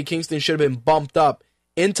Kofi Kingston should have been bumped up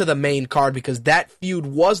into the main card, because that feud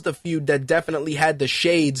was the feud that definitely had the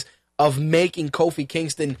shades of making Kofi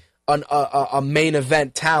Kingston a main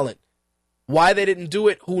event talent. Why they didn't do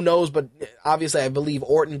it, who knows, but obviously I believe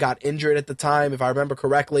Orton got injured at the time, if I remember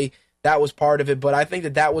correctly. That was part of it, but I think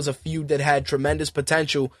that was a feud that had tremendous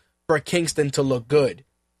potential for Kingston to look good.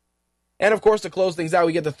 And of course, to close things out,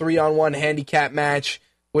 we get the 3-on-1 handicap match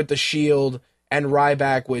with The Shield and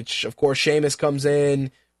Ryback, which of course Sheamus comes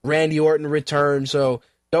in, Randy Orton returns, so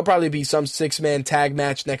there'll probably be some 6-man tag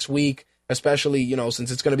match next week, especially, since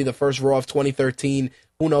it's going to be the first Raw of 2013.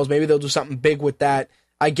 Who knows, maybe they'll do something big with that.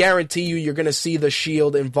 I guarantee you're going to see The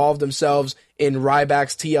Shield involve themselves in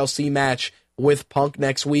Ryback's TLC match with Punk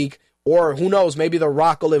next week. Or who knows, maybe The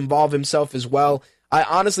Rock will involve himself as well. I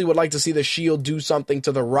honestly would like to see The Shield do something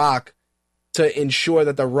to The Rock to ensure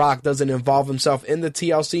that The Rock doesn't involve himself in the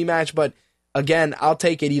TLC match. But again, I'll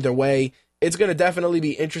take it either way. It's going to definitely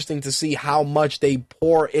be interesting to see how much they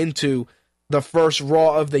pour into the first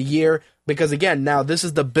Raw of the year. Because again, now this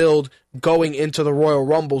is the build going into the Royal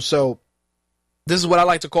Rumble. So this is what I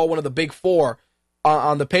like to call one of the big four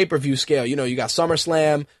on the pay-per-view scale. You got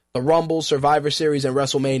SummerSlam, the Rumble, Survivor Series, and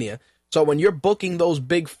WrestleMania. So when you're booking those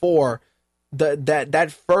big four,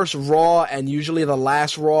 that first Raw and usually the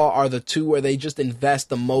last Raw are the two where they just invest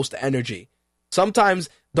the most energy. Sometimes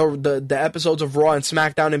the episodes of Raw and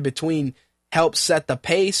SmackDown in between help set the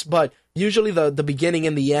pace, but usually the beginning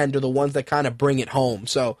and the end are the ones that kind of bring it home.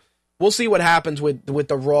 So we'll see what happens with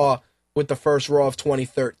the Raw, with the first Raw of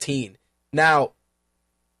 2013. Now,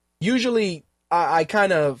 usually I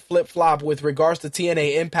kind of flip-flop with regards to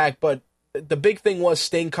TNA Impact, but the big thing was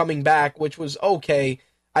Sting coming back, which was okay.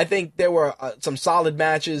 I think there were some solid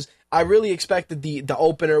matches. I really expected the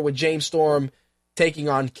opener with James Storm taking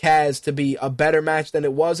on Kaz to be a better match than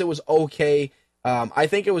it was. It was okay. I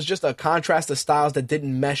think it was just a contrast of styles that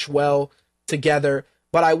didn't mesh well together.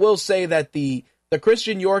 But I will say that the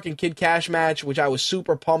Christian York and Kid Cash match, which I was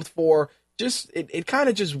super pumped for, it kind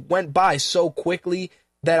of just went by so quickly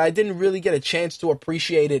that I didn't really get a chance to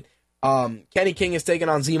appreciate it. Kenny King is taking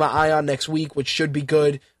on Zema Ion next week, which should be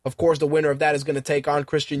good. Of course, the winner of that is going to take on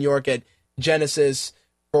Christian York at Genesis,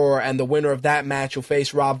 and the winner of that match will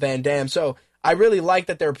face Rob Van Dam. So I really like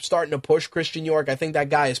that they're starting to push Christian York. I think that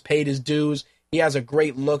guy has paid his dues. He has a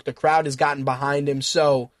great look. The crowd has gotten behind him.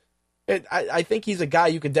 So I think he's a guy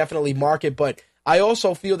you could definitely market, but I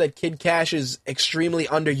also feel that Kid Cash is extremely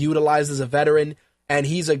underutilized as a veteran, and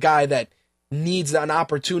he's a guy that needs an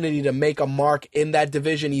opportunity to make a mark in that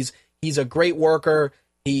division. He's a great worker.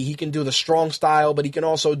 He can do the strong style, but he can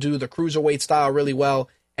also do the cruiserweight style really well,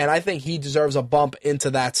 and I think he deserves a bump into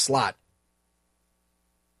that slot.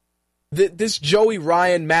 This Joey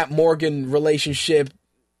Ryan, Matt Morgan relationship,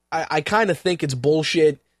 I kind of think it's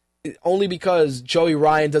bullshit, only because Joey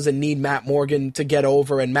Ryan doesn't need Matt Morgan to get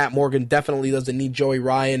over, and Matt Morgan definitely doesn't need Joey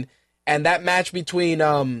Ryan. And that match between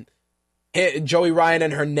Joey Ryan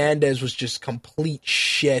and Hernandez was just complete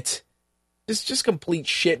shit. Just complete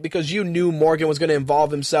shit, because you knew Morgan was going to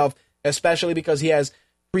involve himself, especially because he has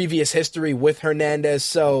previous history with Hernandez.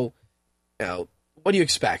 So, what do you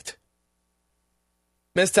expect?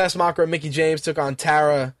 Miz Tessmacher and Mickie James took on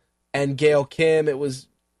Tara and Gail Kim. It was,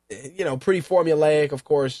 pretty formulaic. Of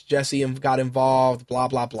course, Jesse got involved, blah,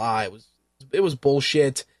 blah, blah. It was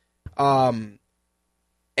bullshit.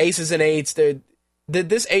 Aces and eights,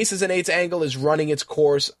 this Aces and Eights angle is running its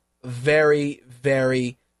course very,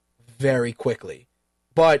 very, very quickly.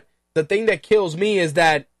 But the thing that kills me is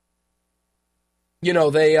that, you know,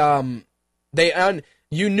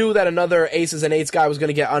 you knew that another Aces and Eights guy was going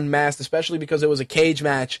to get unmasked, especially because it was a cage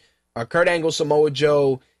match. Kurt Angle, Samoa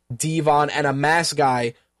Joe, Devon, and a masked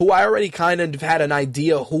guy who I already kind of had an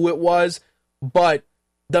idea who it was, but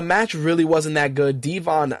the match really wasn't that good.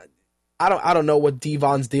 Devon, I don't know what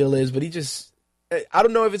Devon's deal is, but I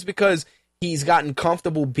don't know if it's because he's gotten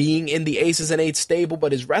comfortable being in the Aces and Eights stable,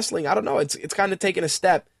 but his wrestling, I don't know, it's kind of taken a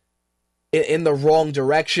step in the wrong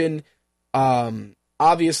direction.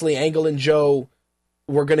 Obviously, Angle and Joe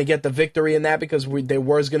were going to get the victory in that because there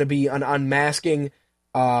was going to be an unmasking.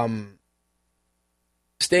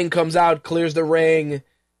 Sting comes out, clears the ring,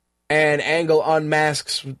 and Angle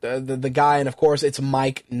unmasks the guy, and of course it's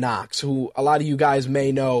Mike Knox, who a lot of you guys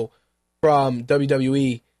may know from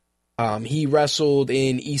WWE. He wrestled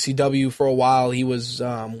in ECW for a while. He was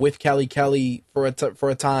with Kelly Kelly for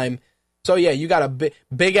a time. So yeah, you got a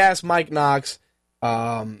big ass Mike Knox,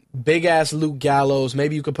 big ass Luke Gallows.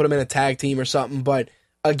 Maybe you could put him in a tag team or something. But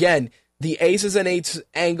again, the Aces and Eights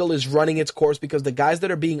angle is running its course because the guys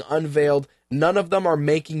that are being unveiled, none of them are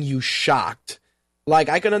making you shocked. Like,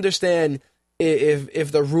 I can understand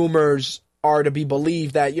if the rumors are to be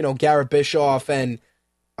believed that, you know, Garrett Bischoff and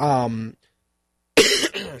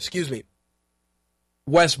excuse me,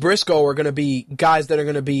 Wes Briscoe are going to be guys that are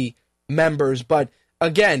going to be members. But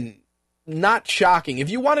again, not shocking.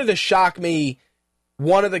 If you wanted to shock me,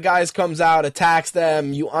 one of the guys comes out, attacks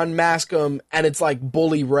them, you unmask them, and it's like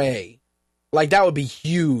Bully Ray. Like, that would be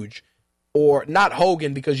huge. Or not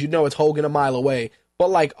Hogan, because you know it's Hogan a mile away. But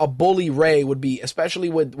like a Bully Ray would be, especially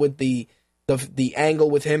with the angle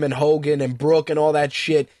with him and Hogan and Brooke and all that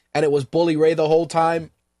shit, and it was Bully Ray the whole time.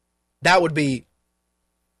 That would be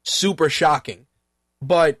super shocking.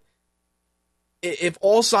 But if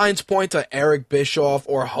all signs point to Eric Bischoff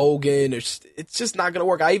or Hogan, it's just not going to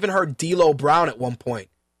work. I even heard D'Lo Brown at one point.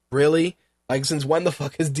 Really? Like, since when the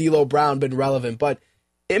fuck has D'Lo Brown been relevant? But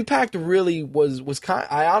Impact really was kind.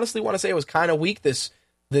 I honestly want to say it was kind of weak this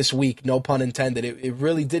week. No pun intended. It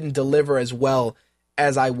really didn't deliver as well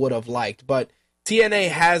as I would have liked. But TNA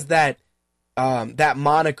has that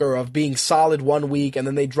moniker of being solid one week and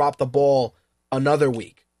then they drop the ball another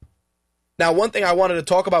week. Now, one thing I wanted to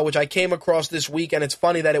talk about, which I came across this week, and it's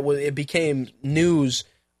funny that it became news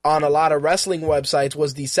on a lot of wrestling websites,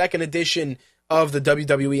 was the second edition of the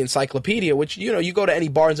WWE Encyclopedia, which, you know, you go to any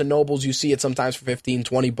Barnes and Nobles, you see it sometimes for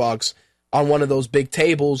 $15-20 on one of those big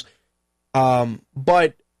tables.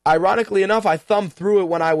 But ironically enough, I thumbed through it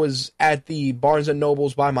when I was at the Barnes and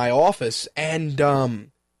Nobles by my office, and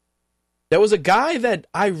there was a guy that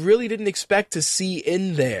I really didn't expect to see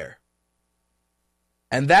in there.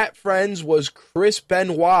 And that, friends, was Chris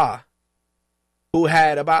Benoit, who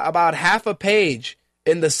had about half a page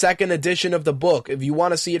in the second edition of the book. If you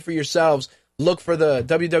want to see it for yourselves, look for the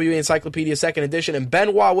WWE Encyclopedia second edition. And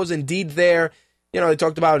Benoit was indeed there. You know, they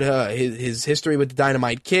talked about his history with the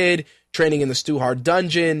Dynamite Kid, training in the Stu Hart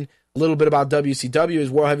Dungeon, a little bit about WCW,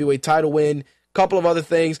 his World Heavyweight title win, a couple of other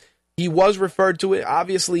things. He was referred to it,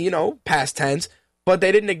 obviously, you know, past tense, but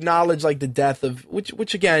they didn't acknowledge, like, the death of,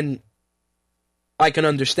 which again, I can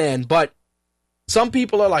understand. But some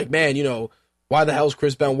people are like, man, you know, why the hell is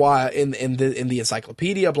Chris Benoit in the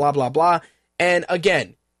encyclopedia, blah, blah, blah. And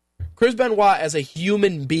again, Chris Benoit as a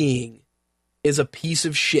human being is a piece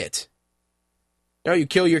of shit. You know, you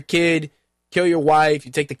kill your kid, kill your wife,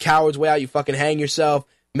 you take the coward's way out, you fucking hang yourself.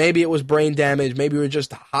 Maybe it was brain damage. Maybe you were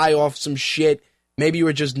just high off some shit. Maybe you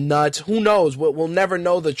were just nuts. Who knows? We'll never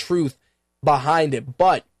know the truth behind it.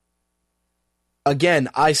 But again,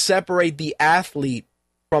 I separate the athlete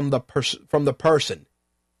from the person.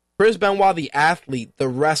 Chris Benoit, the athlete, the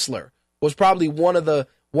wrestler, was probably one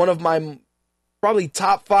of my probably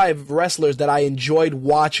top 5 wrestlers that I enjoyed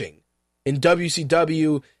watching. In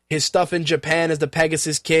WCW, his stuff in Japan as the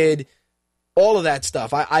Pegasus Kid, all of that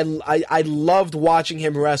stuff. I loved watching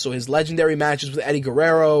him wrestle. His legendary matches with Eddie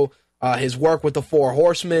Guerrero, his work with the Four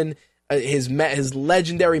Horsemen, his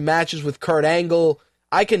legendary matches with Kurt Angle.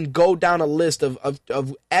 I can go down a list of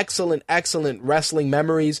excellent wrestling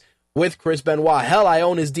memories with Chris Benoit. Hell, I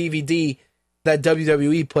own his DVD that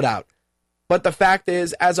WWE put out. But the fact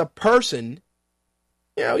is, as a person,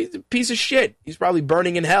 you know, he's a piece of shit. He's probably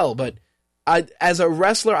burning in hell. But as a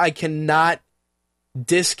wrestler, I cannot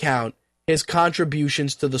discount his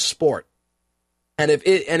contributions to the sport. And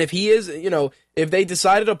if he is, you know, if they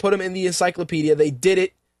decided to put him in the encyclopedia, they did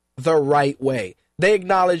it the right way. They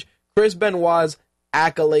acknowledge Chris Benoit's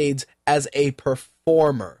accolades as a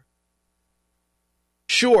performer.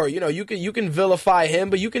 Sure, you can vilify him,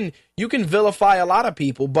 but you can vilify a lot of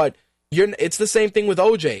people. But it's the same thing with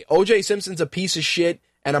OJ. OJ Simpson's a piece of shit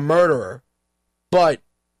and a murderer, but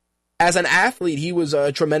as an athlete, he was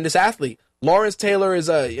a tremendous athlete. Lawrence Taylor is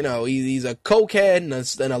he's a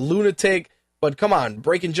cokehead and a lunatic. But come on,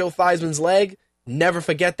 breaking Joe Theismann's leg, never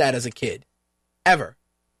forget that as a kid, ever.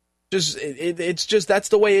 It's just that's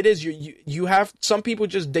the way it is. You have some people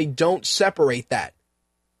they don't separate that.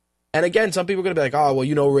 And again, some people are gonna be like, oh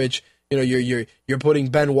well, Rich, you're putting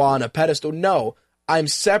Benoit on a pedestal. No, I'm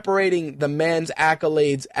separating the man's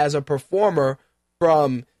accolades as a performer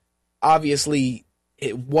from obviously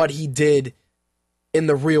what he did in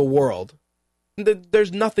the real world.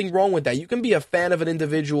 There's nothing wrong with that. You can be a fan of an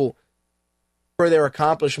individual for their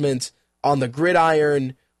accomplishments on the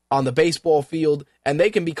gridiron, on the baseball field, and they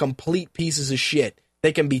can be complete pieces of shit.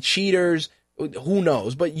 They can be cheaters, who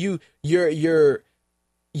knows? But you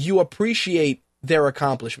appreciate their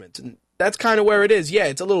accomplishments, and that's kind of where it is. Yeah,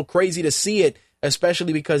 it's a little crazy to see it,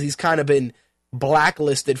 especially because he's kind of been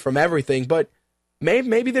blacklisted from everything. But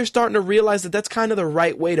maybe they're starting to realize that that's kind of the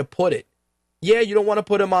right way to put it. Yeah, you don't want to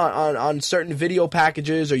put him on certain video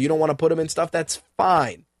packages, or you don't want to put him in stuff. That's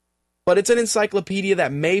fine, but it's an encyclopedia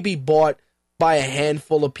that may be bought by a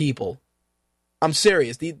handful of people. I'm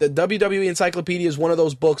serious. The WWE Encyclopedia is one of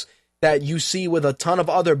those books that you see with a ton of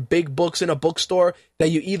other big books in a bookstore that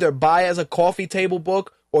you either buy as a coffee table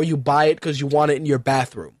book or you buy it because you want it in your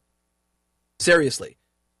bathroom. Seriously.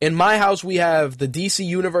 In my house, we have the DC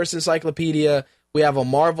Universe Encyclopedia, we have a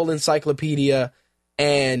Marvel Encyclopedia,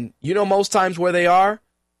 and most times where they are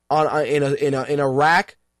in a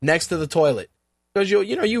rack next to the toilet. Because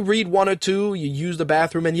you read one or two, you use the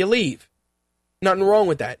bathroom, and you leave. Nothing wrong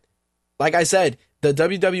with that. Like I said, the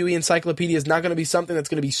WWE Encyclopedia is not going to be something that's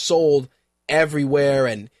going to be sold everywhere,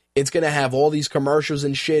 and it's going to have all these commercials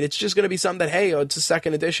and shit. It's just going to be something that, hey, it's a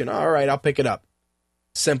second edition. All right, I'll pick it up.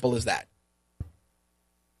 Simple as that.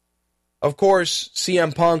 Of course,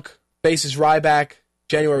 CM Punk faces Ryback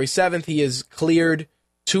January 7th. He is cleared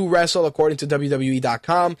to wrestle according to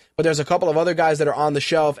WWE.com, but there's a couple of other guys that are on the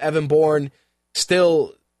shelf. Evan Bourne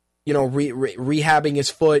still, rehabbing his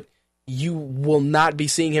foot. You will not be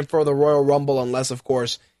seeing him for the Royal Rumble unless, of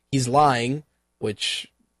course, he's lying,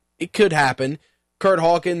 which it could happen. Kurt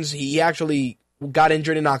Hawkins, he actually got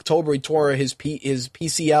injured in October. He tore his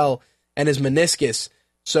PCL and his meniscus.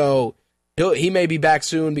 So he may be back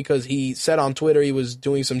soon because he said on Twitter he was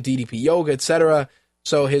doing some DDP yoga, etc.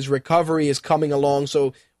 So his recovery is coming along.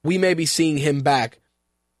 So we may be seeing him back.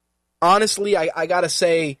 Honestly, I got to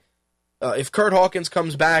say, if Kurt Hawkins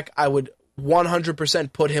comes back, I would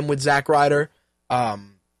 100% put him with Zack Ryder.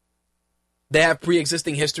 They have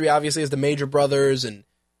pre-existing history, obviously, as the Major Brothers and,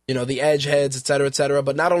 the Edgeheads, etc., etc.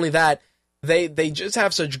 But not only that, they just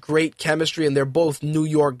have such great chemistry, and they're both New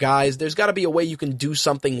York guys. There's got to be a way you can do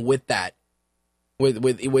something with that,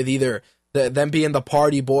 with either them being the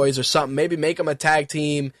Party Boys or something. Maybe make them a tag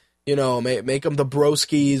team, make them the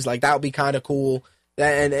Broskis. Like, that would be kind of cool.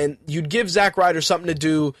 And you'd give Zack Ryder something to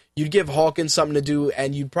do, you'd give Hawkins something to do,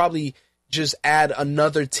 and you'd probably just add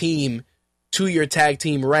another team to your tag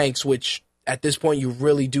team ranks, which at this point you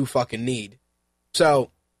really do fucking need.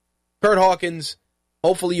 So, Kurt Hawkins,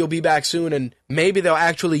 hopefully you'll be back soon, and maybe they'll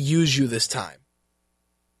actually use you this time.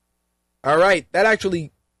 All right, that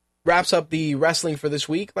actually wraps up the wrestling for this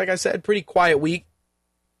week. Like I said, pretty quiet week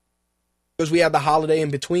because we had the holiday in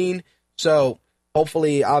between. So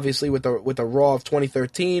hopefully, obviously, with the Raw of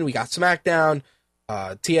 2013, we got SmackDown,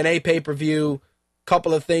 TNA pay-per-view,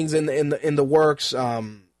 couple of things in the works.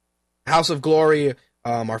 House of Glory,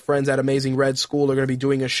 our friends at Amazing Red School are going to be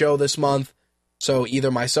doing a show this month. So either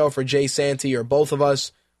myself or Jay Santee or both of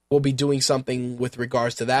us will be doing something with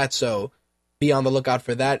regards to that. So be on the lookout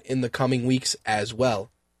for that in the coming weeks as well.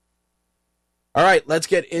 All right, let's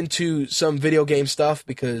get into some video game stuff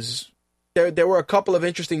because there were a couple of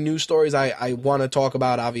interesting news stories I want to talk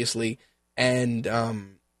about, obviously. And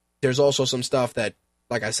there's also some stuff that,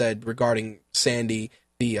 like I said, regarding Sandy,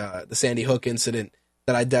 the Sandy Hook incident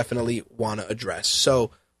that I definitely want to address. So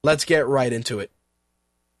let's get right into it.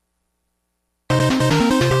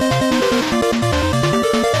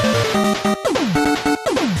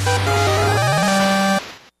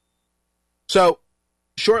 So,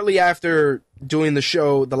 shortly after doing the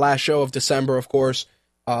show, the last show of December, of course,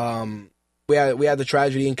 we had the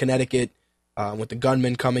tragedy in Connecticut with the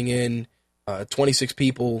gunman coming in. 26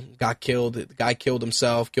 people got killed. The guy killed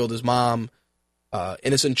himself, killed his mom,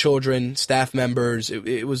 innocent children, staff members.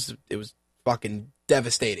 It was fucking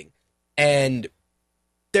devastating. And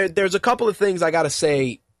there's a couple of things I got to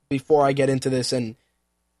say before I get into this. And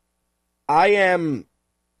I am,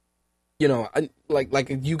 you know,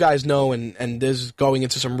 like you guys know, and this is going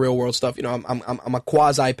into some real world stuff. You know, I'm a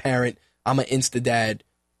quasi parent. I'm an insta dad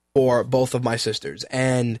for both of my sisters,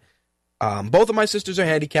 and both of my sisters are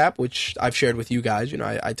handicapped, which I've shared with you guys. You know,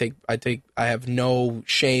 I have no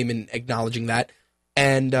shame in acknowledging that,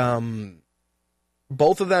 and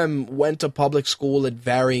both of them went to public school at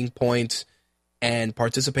varying points and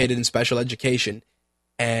participated in special education.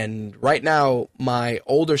 And right now, my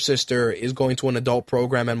older sister is going to an adult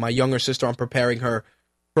program, and my younger sister, I'm preparing her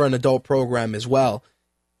for an adult program as well.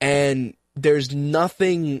 And there's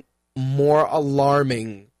nothing more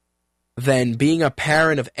alarming than being a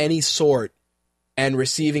parent of any sort and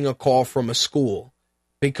receiving a call from a school,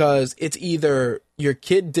 because it's either your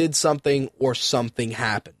kid did something or something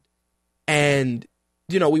happened. And,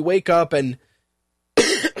 you know, we wake up and,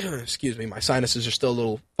 excuse me, my sinuses are still a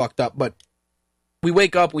little fucked up, but we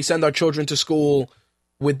wake up, we send our children to school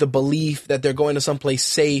with the belief that they're going to someplace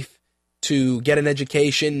safe to get an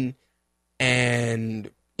education,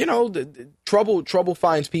 and, you know, the trouble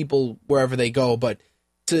finds people wherever they go, but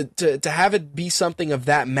to have it be something of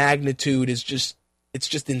that magnitude is just, it's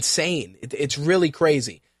just insane. It's really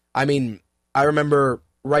crazy. I mean, I remember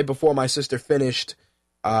right before my sister finished,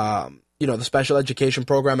 you know, the special education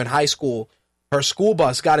program in high school, her school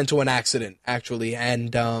bus got into an accident, actually,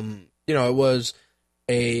 and, you know, it was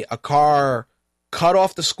a car cut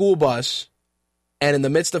off the school bus, and in the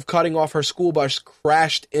midst of cutting off her school bus,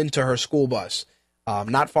 crashed into her school bus.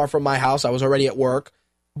 Not far from my house. I was already at work.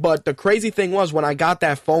 But the crazy thing was, when I got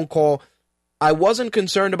that phone call, I wasn't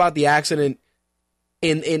concerned about the accident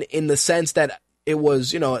in the sense that it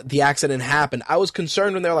was, you know, the accident happened. I was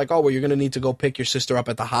concerned when they're like, oh, well, you're going to need to go pick your sister up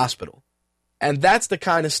at the hospital. And that's the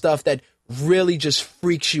kind of stuff that really just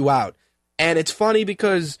freaks you out. And it's funny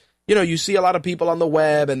because, you know, you see a lot of people on the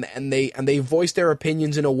web and they voice their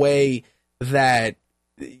opinions in a way that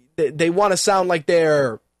they want to sound like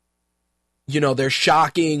they're, you know, they're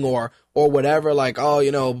shocking or whatever, like, oh,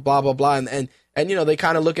 you know, blah, blah, blah. And you know, they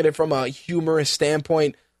kind of look at it from a humorous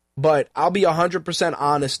standpoint, but I'll be 100%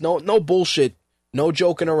 honest. No bullshit. No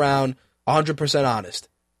joking around. 100% honest.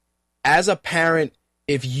 As a parent,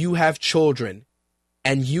 if you have children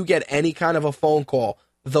and you get any kind of a phone call,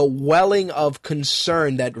 the welling of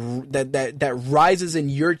concern that rises in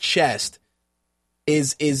your chest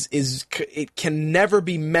is it can never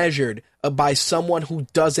be measured by someone who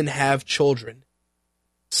doesn't have children.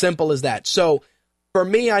 Simple as that. So for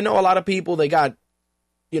me, I know a lot of people, they got,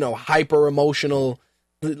 you know, hyper emotional.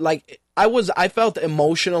 Like I felt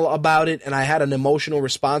emotional about it, and I had an emotional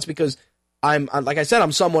response because I'm like I said,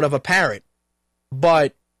 I'm somewhat of a parent.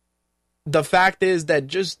 But the fact is that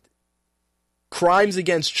just crimes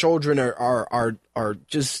against children are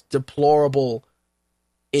just deplorable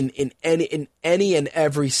in any and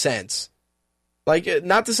every sense. Like,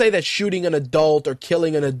 not to say that shooting an adult or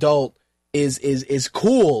killing an adult is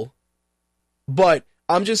cool, but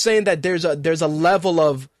I'm just saying that there's a level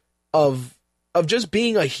of just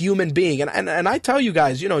being a human being. And I tell you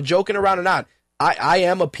guys, you know, joking around or not, I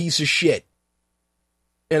am a piece of shit.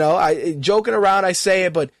 You know, I joking around, I say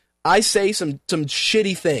it, but I say some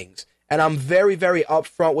shitty things, and I'm very, very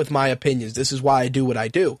upfront with my opinions. This is why I do what I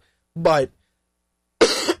do. But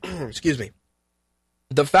excuse me.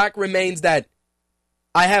 The fact remains that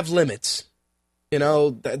I have limits. You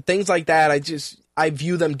know, things like that, I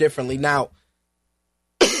view them differently. Now,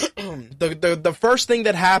 the first thing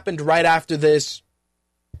that happened right after this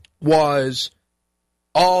was,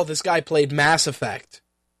 oh, this guy played Mass Effect.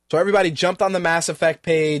 So everybody jumped on the Mass Effect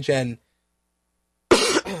page and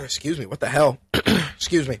excuse me, what the hell?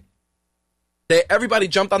 Excuse me. Everybody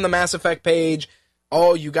jumped on the Mass Effect page.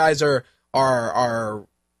 Oh, you guys are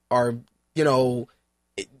you know,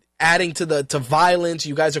 adding to violence.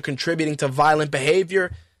 You guys are contributing to violent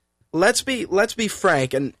behavior. Let's be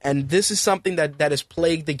frank, and this is something that has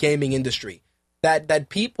plagued the gaming industry. That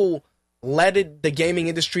people let the gaming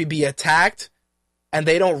industry be attacked, and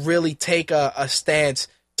they don't really take a stance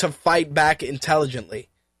to fight back intelligently.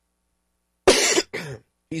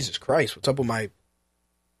 Jesus Christ, what's up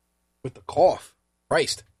with the cough?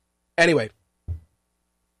 Christ. Anyway,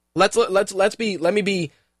 let me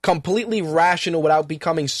be completely rational without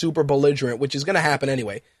becoming super belligerent, which is going to happen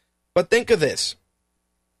anyway. But think of this.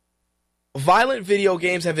 Violent video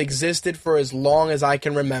games have existed for as long as I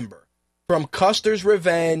can remember. From Custer's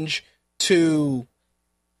Revenge to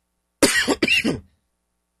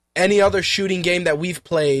any other shooting game that we've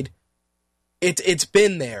played, it's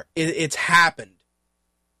been there. It's happened.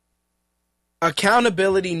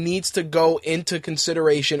 Accountability needs to go into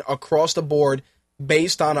consideration across the board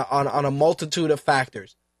based on a multitude of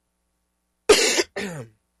factors.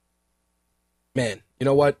 Man, you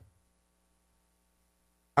know what?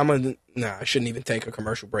 I shouldn't even take a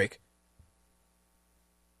commercial break.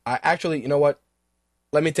 I actually, you know what?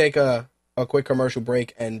 Let me take a quick commercial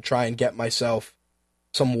break and try and get myself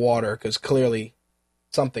some water, because clearly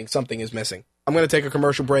something is missing. I'm going to take a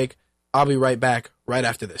commercial break. I'll be right back right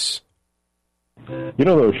after this. You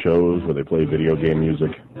know those shows where they play video game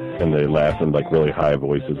music and they laugh in like really high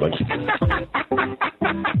voices, like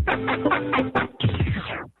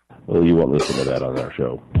well, you won't listen to that on our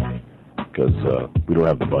show because we don't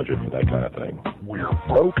have the budget for that kind of thing. We're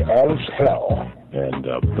broke as hell, and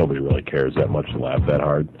nobody really cares that much to laugh that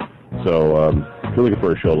hard. So if you're looking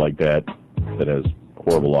for a show like that has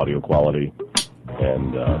horrible audio quality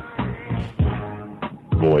and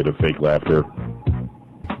void of fake laughter,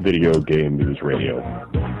 Video Game News Radio,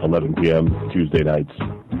 11 p.m. Tuesday nights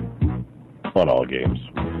on all games.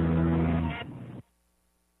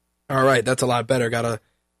 All right, that's a lot better. Got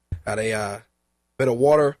a bit of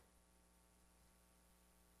water,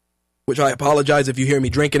 which I apologize if you hear me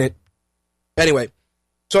drinking it. Anyway,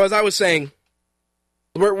 so as I was saying,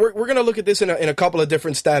 we're going to look at this in a couple of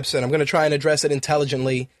different steps, and I'm going to try and address it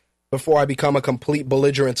intelligently before I become a complete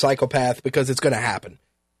belligerent psychopath, because it's going to happen.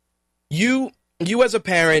 You as a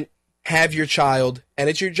parent have your child, and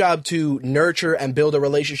it's your job to nurture and build a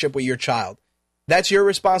relationship with your child. That's your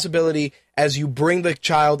responsibility as you bring the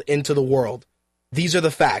child into the world. These are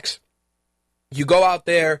the facts. You go out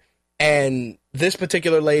there, and this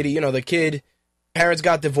particular lady, the kid, parents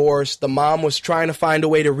got divorced. The mom was trying to find a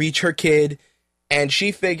way to reach her kid, and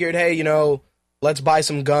she figured, hey, let's buy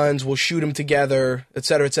some guns, we'll shoot them together, et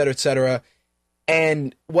cetera, et cetera, et cetera.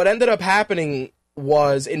 And what ended up happening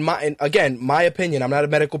was, my opinion, I'm not a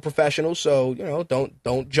medical professional, so,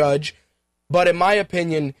 don't judge. But in my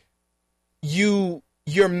opinion, you're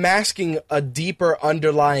masking a deeper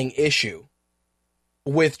underlying issue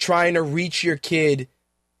with trying to reach your kid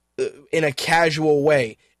in a casual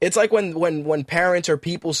way. It's like when parents or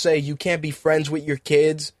people say you can't be friends with your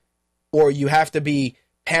kids, or you have to be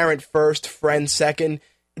parent first, friend second.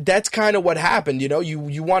 That's kind of what happened.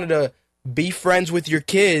 You wanted to be friends with your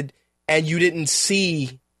kid, and you didn't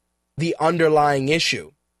see the underlying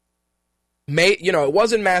issue. It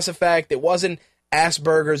wasn't Mass Effect, it wasn't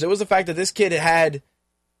Asperger's, it was the fact that this kid had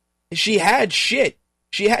shit.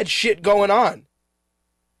 She had shit going on.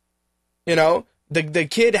 The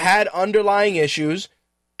kid had underlying issues,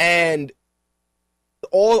 and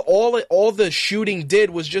all the shooting did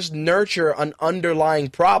was just nurture an underlying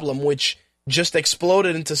problem, which just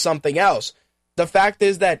exploded into something else. The fact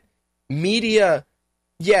is that media,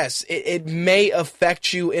 yes, it may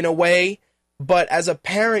affect you in a way, but as a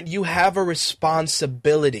parent, you have a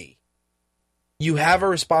responsibility. You have a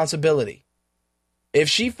responsibility. If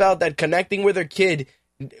she felt that connecting with her kid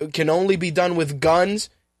can only be done with guns,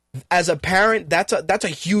 as a parent, that's a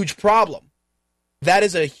huge problem. That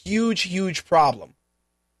is a huge, huge problem.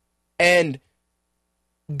 And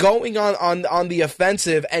going on the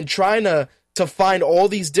offensive and trying to find all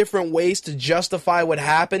these different ways to justify what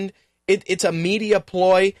happened, it's a media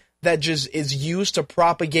ploy that just is used to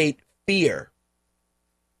propagate fear.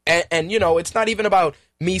 And it's not even about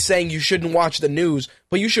me saying you shouldn't watch the news,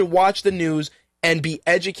 but you should watch the news and be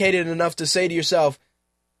educated enough to say to yourself,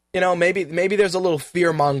 maybe there's a little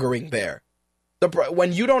fear-mongering there.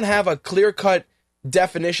 When you don't have a clear-cut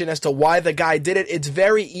definition as to why the guy did it, it's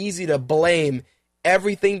very easy to blame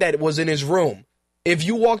everything that was in his room. If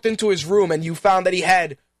you walked into his room and you found that he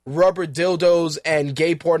had rubber dildos and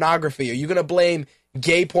gay pornography, are you going to blame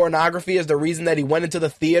gay pornography as the reason that he went into the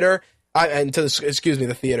theater, into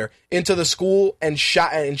the school and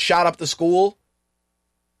shot up the school?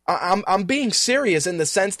 I'm being serious in the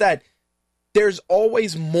sense that there's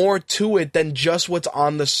always more to it than just what's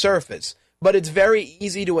on the surface. But it's very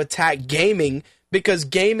easy to attack gaming, because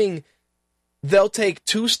gaming, they'll take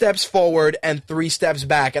 2 steps forward and 3 steps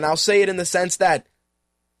back. And I'll say it in the sense that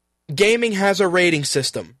gaming has a rating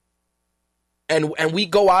system. And we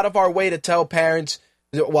go out of our way to tell parents,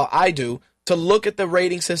 well, I do, to look at the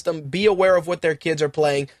rating system, be aware of what their kids are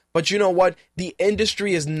playing. But you know what? The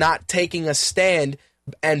industry is not taking a stand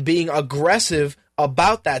and being aggressive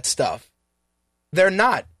about that stuff. They're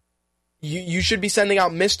not. You should be sending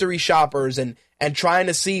out mystery shoppers and trying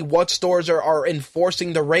to see what stores are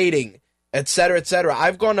enforcing the rating, et cetera, et cetera.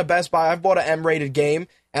 I've gone to Best Buy, I've bought an M-rated game,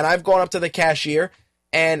 and I've gone up to the cashier,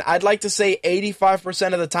 and I'd like to say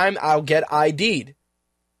 85% of the time I'll get ID'd.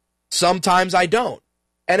 Sometimes I don't.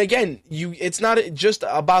 And again, it's not just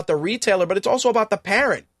about the retailer, but it's also about the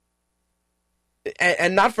parent.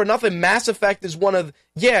 And not for nothing, Mass Effect is one of,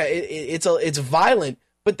 it's violent,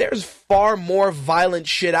 but there's far more violent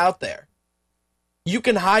shit out there. You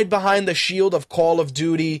can hide behind the shield of Call of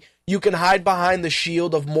Duty. You can hide behind the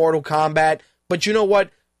shield of Mortal Kombat. But you know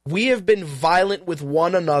what? We have been violent with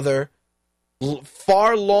one another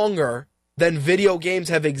far longer than video games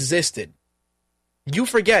have existed. You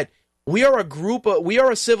forget, we are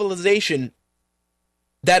a civilization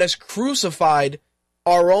that has crucified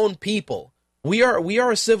our own people. We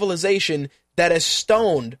are a civilization that has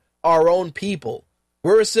stoned our own people.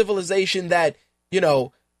 We're a civilization that,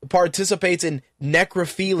 participates in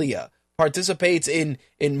necrophilia, participates in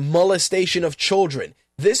molestation of children.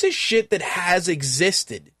 This is shit that has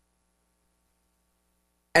existed.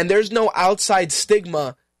 And there's no outside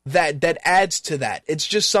stigma that adds to that. It's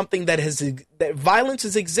just something that violence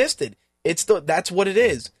has existed. That's what it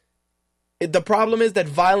is. The problem is that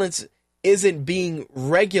violence isn't being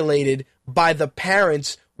regulated by the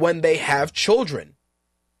parents when they have children.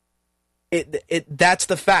 That's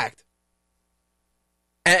the fact.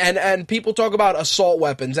 And people talk about assault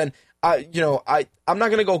weapons, and I'm not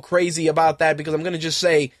going to go crazy about that, because I'm going to just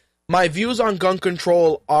say my views on gun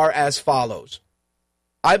control are as follows.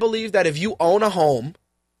 I believe that if you own a home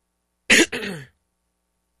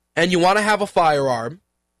and you want to have a firearm,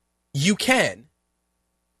 you can.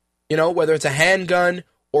 Whether it's a handgun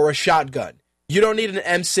or a shotgun. You don't need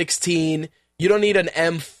an M16. You don't need an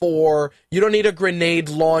M4. You don't need a grenade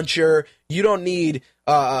launcher. You don't need,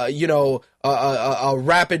 a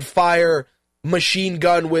rapid fire machine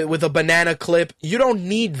gun with a banana clip. You don't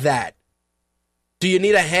need that. Do you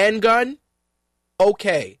need a handgun?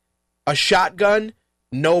 Okay. A shotgun?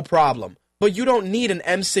 No problem. But you don't need an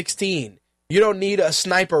M16. You don't need a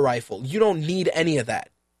sniper rifle. You don't need any of that.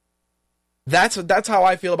 That's how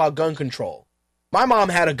I feel about gun control. My mom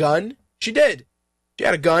had a gun. She did. She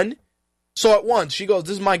had a gun. So at once, she goes,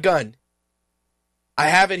 this is my gun. I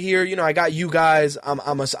have it here. I got you guys.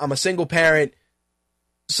 I'm a single parent.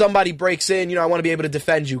 Somebody breaks in. I want to be able to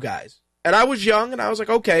defend you guys. And I was young, and I was like,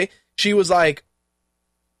 okay. She was like,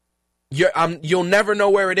 you'll never know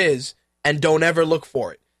where it is, and don't ever look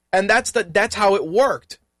for it. And that's how it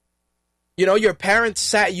worked. Your parents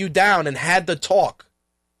sat you down and had the talk.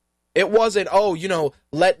 It wasn't, let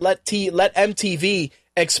MTV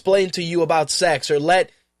explain to you about sex, or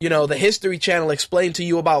let, the History Channel explain to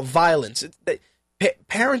you about violence.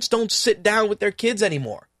 Parents don't sit down with their kids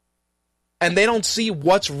anymore. And they don't see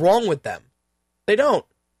what's wrong with them. They don't.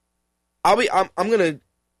 I'm going to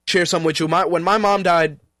share some with you. When my mom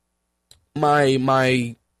died,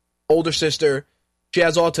 my older sister, she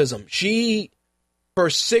has autism. She, for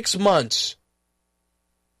 6 months,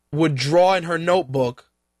 would draw in her notebook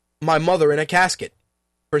my mother in a casket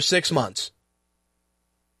for 6 months.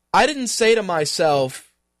 I didn't say to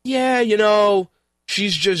myself,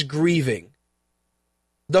 she's just grieving.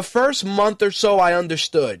 The first month or so I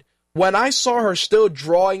understood. When I saw her still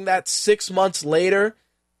drawing that 6 months later,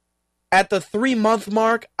 at the 3-month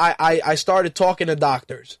mark, I started talking to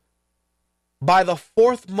doctors. By the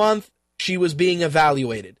 4th month, she was being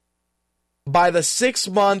evaluated. By the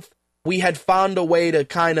 6th month, we had found a way to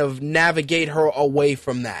kind of navigate her away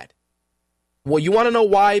from that. Well, you want to know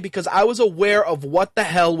why? Because I was aware of what the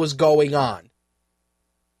hell was going on.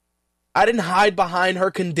 I didn't hide behind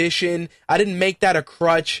her condition. I didn't make that a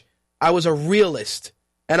crutch. I was a realist.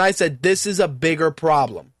 And I said, this is a bigger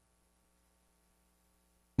problem.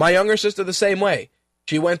 My younger sister, the same way.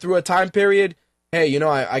 She went through a time period. Hey,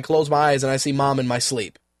 I close my eyes and I see mom in my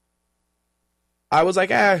sleep. I was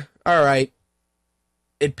like, all right.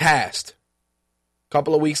 It passed. A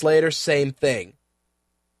couple of weeks later, same thing.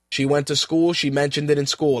 She went to school. She mentioned it in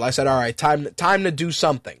school. I said, all right, time to do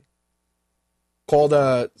something. Called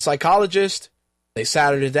a psychologist. They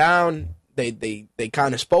sat her down. They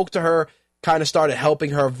kind of spoke to her, kind of started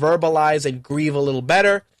helping her verbalize and grieve a little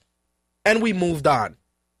better, and we moved on.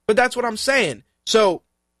 But that's what I'm saying. So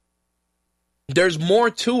there's more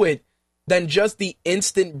to it than just the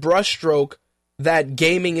instant brushstroke that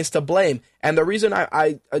gaming is to blame. And the reason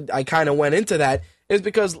I kind of went into that is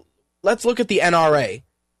because let's look at the NRA.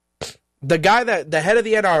 The guy the head of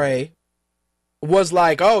the NRA was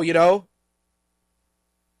like, and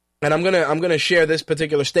I'm gonna share this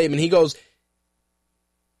particular statement. He goes,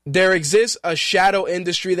 there exists a shadow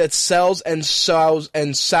industry that sells and sows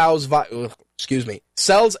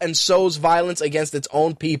violence against its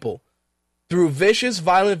own people through vicious,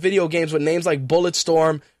 violent video games with names like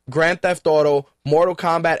Bulletstorm, Grand Theft Auto, Mortal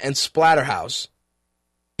Kombat, and Splatterhouse.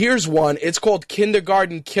 Here's one. It's called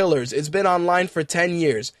Kindergarten Killers. It's been online for 10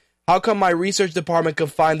 years. How come my research department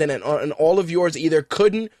could find it and all of yours either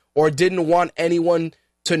couldn't or didn't want anyone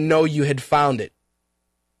to know you had found it?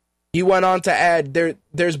 He went on to add,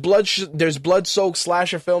 there's blood-soaked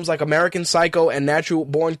slasher films like American Psycho and Natural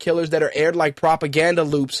Born Killers that are aired like propaganda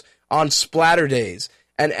loops on splatter days.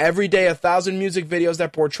 And every day 1,000 music videos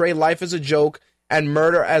that portray life as a joke and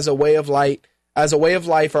murder as a way of life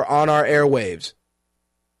are on our airwaves.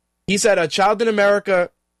 He said a child in America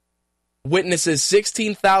witnesses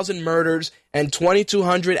 16,000 murders and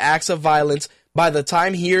 2,200 acts of violence by the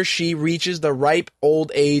time he or she reaches the ripe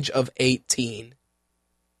old age of 18.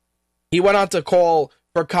 He went on to call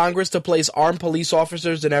for Congress to place armed police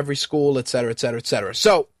officers in every school, etc., etc., etc.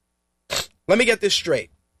 So, let me get this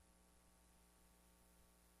straight.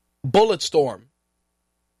 Bulletstorm,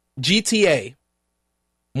 GTA,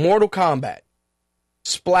 Mortal Kombat,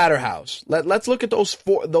 Splatterhouse. Let's look at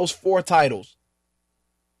those four titles.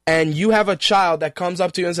 And you have a child that comes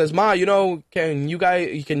up to you and says, "Ma, can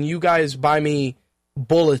you guys buy me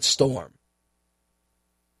Bulletstorm?"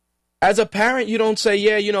 As a parent, you don't say,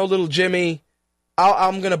 "Yeah, little Jimmy,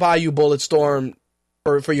 I'm going to buy you Bulletstorm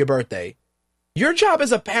for your birthday." Your job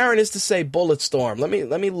as a parent is to say Bulletstorm.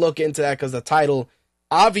 Let me look into that because the title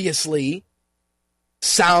obviously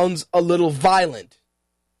sounds a little violent.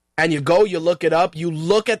 And you look it up, you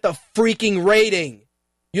look at the freaking rating.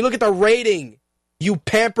 You look at the rating, you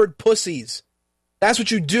pampered pussies. That's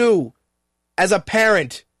what you do as a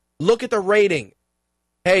parent. Look at the rating.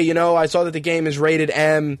 Hey, I saw that the game is rated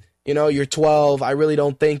M. You're 12. I really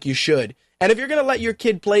don't think you should. And if you're going to let your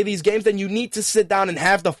kid play these games, then you need to sit down and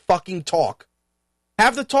have the fucking talk.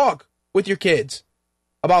 Have the talk with your kids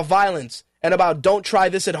about violence and about don't try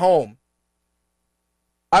this at home.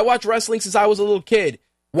 I watch wrestling since I was a little kid.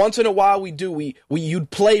 Once in a while you'd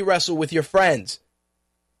play wrestle with your friends.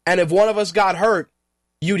 And if one of us got hurt,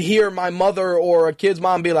 you'd hear my mother or a kid's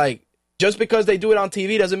mom be like, just because they do it on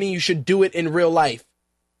TV doesn't mean you should do it in real life.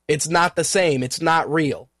 It's not the same. It's not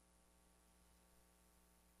real.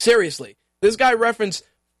 Seriously, this guy referenced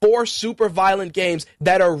 4 super violent games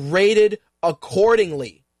that are rated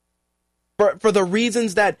accordingly for the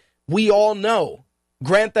reasons that we all know.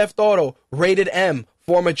 Grand Theft Auto, rated M,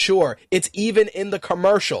 for mature. It's even in the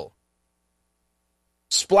commercial.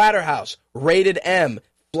 Splatterhouse, rated M,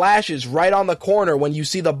 flashes right on the corner when you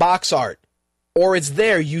see the box art. Or it's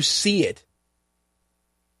there, you see it.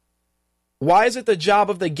 Why is it the job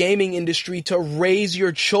of the gaming industry to raise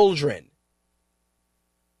your children?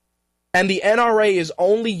 And the NRA is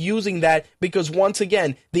only using that because, once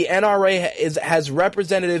again, the NRA has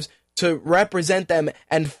representatives to represent them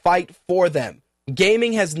and fight for them.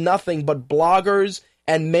 Gaming has nothing but bloggers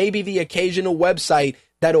and maybe the occasional website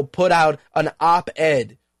that'll put out an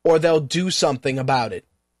op-ed or they'll do something about it.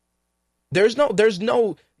 There's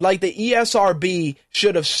no, like the ESRB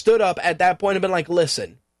should have stood up at that point and been like,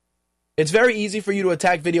 listen, it's very easy for you to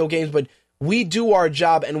attack video games, but we do our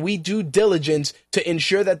job and we do diligence to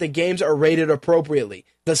ensure that the games are rated appropriately.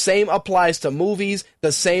 The same applies to movies.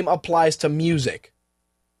 The same applies to music.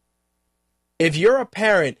 If you're a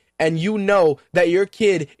parent and you know that your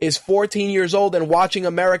kid is 14 years old and watching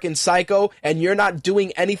American Psycho and you're not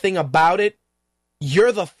doing anything about it,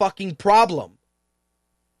 you're the fucking problem.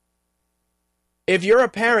 If you're a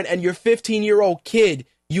parent and your 15-year-old kid,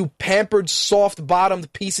 you pampered,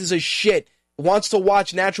 soft-bottomed pieces of shit, wants to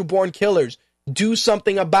watch Natural Born Killers, do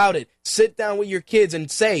something about it. Sit down with your kids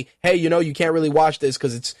and say, hey, you can't really watch this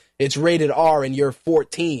because it's rated R and you're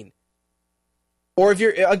 14. Or if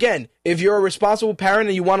you're a responsible parent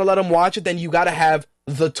and you want to let them watch it, then you got to have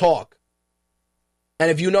the talk.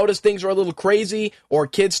 And if you notice things are a little crazy or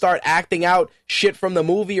kids start acting out shit from the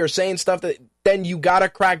movie or saying stuff, then you got to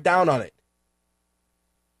crack down on it.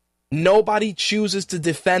 Nobody chooses to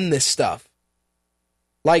defend this stuff.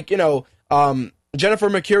 Like, Jennifer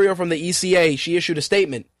Mercurio from the ECA, she issued a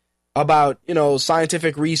statement about,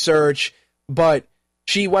 scientific research, but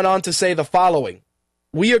she went on to say the following.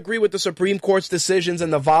 We agree with the Supreme Court's decisions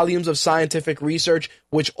and the volumes of scientific research,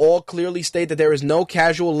 which all clearly state that there is no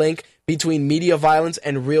causal link between media violence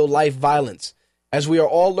and real-life violence. As we are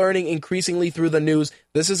all learning increasingly through the news,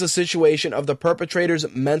 this is a situation of the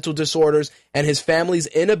perpetrator's mental disorders and his family's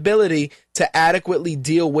inability to adequately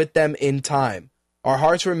deal with them in time. Our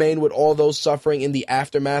hearts remain with all those suffering in the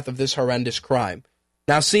aftermath of this horrendous crime.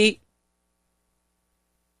 Now, see,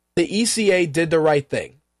 the ECA did the right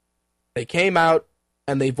thing. They came out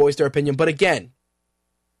and they voiced their opinion. But again,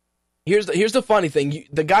 here's the funny thing.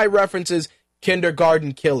 The guy references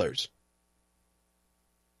Kindergarten Killers.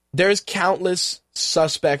 There's countless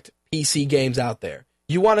suspect PC games out there.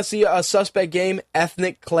 You want to see a suspect game?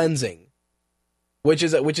 Ethnic Cleansing, which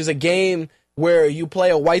is a game where you play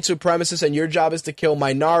a white supremacist and your job is to kill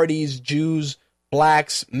minorities, Jews,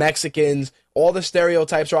 blacks, Mexicans. All the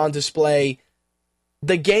stereotypes are on display.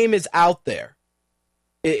 The game is out there.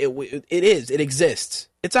 It exists.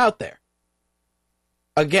 It's out there.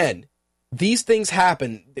 Again, these things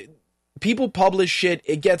happen. People publish shit.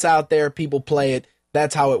 It gets out there. People play it.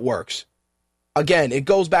 That's how it works. Again, it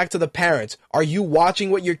goes back to the parents. Are you watching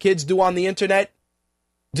what your kids do on the internet?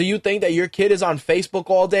 Do you think that your kid is on Facebook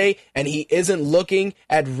all day and he isn't looking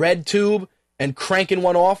at RedTube and cranking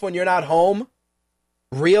one off when you're not home?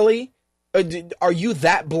 Really? Are you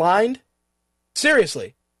that blind?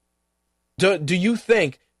 Seriously. Do you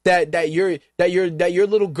think that your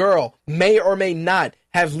little girl may or may not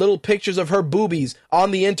have little pictures of her boobies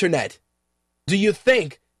on the internet? Do you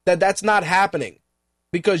think that that's not happening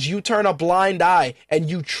because you turn a blind eye and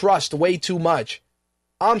you trust way too much?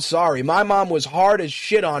 I'm sorry, my mom was hard as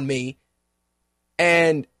shit on me,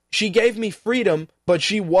 and she gave me freedom, but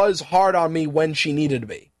she was hard on me when she needed to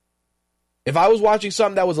be. If I was watching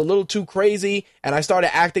something that was a little too crazy and I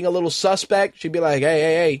started acting a little suspect, she'd be like,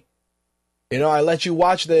 hey, I let you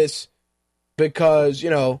watch this because,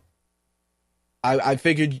 I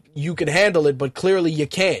figured you could handle it, but clearly you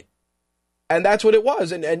can't. And that's what it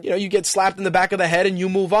was. And you get slapped in the back of the head and you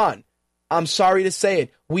move on. I'm sorry to say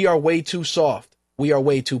it. We are way too soft. We are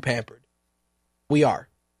way too pampered. We are.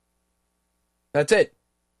 That's it.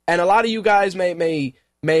 And a lot of you guys may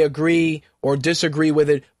agree or disagree with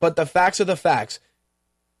it, but the facts are the facts.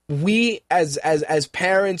 We as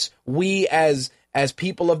parents, we as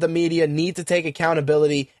people of the media need to take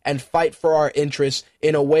accountability and fight for our interests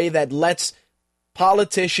in a way that lets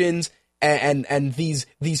politicians and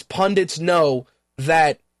these pundits know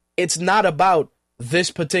that it's not about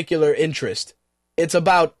this particular interest. It's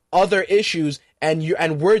about other issues, and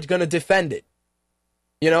we're going to defend it.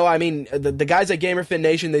 The guys at GamerFin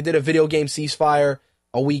Nation, they did a video game ceasefire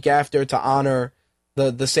a week after to honor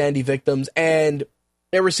the Sandy victims, and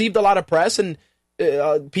it received a lot of press, and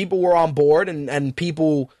people were on board, and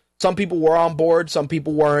some people were on board, some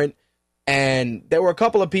people weren't, and there were a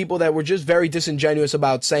couple of people that were just very disingenuous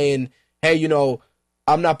about saying, hey,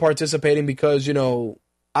 I'm not participating because,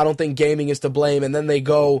 I don't think gaming is to blame, and then they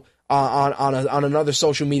go on another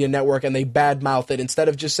social media network and they badmouth it instead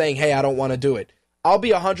of just saying, hey, I don't want to do it. I'll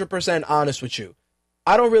be 100% honest with you.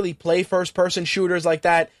 I don't really play first-person shooters like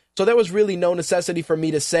that, so there was really no necessity for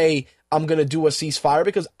me to say I'm going to do a ceasefire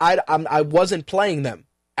because I wasn't playing them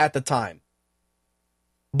at the time.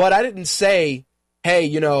 But I didn't say,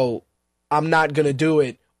 hey, I'm not going to do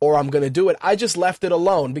it or I'm going to do it. I just left it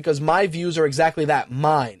alone because my views are exactly that,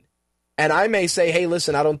 mine. And I may say, hey,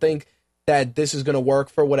 listen, I don't think that this is going to work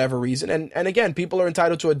for whatever reason. And again, people are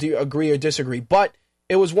entitled to agree or disagree. But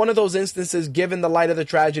it was one of those instances, given the light of the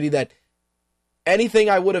tragedy, that anything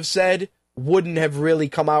I would have said wouldn't have really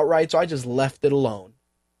come out right. So I just left it alone.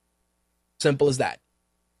 Simple as that.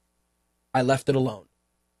 I left it alone.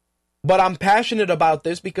 But I'm passionate about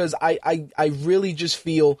this because I really just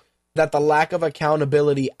feel that the lack of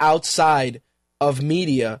accountability outside of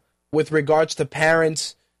media with regards to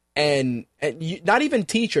parents and not even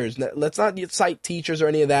teachers, let's not cite teachers or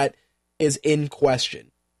any of that, is in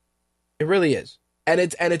question. It really is. And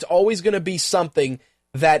it's always going to be something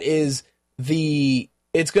that is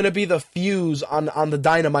it's going to be the fuse on the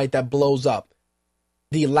dynamite that blows up.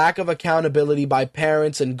 The lack of accountability by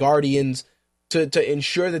parents and guardians to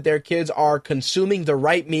ensure that their kids are consuming the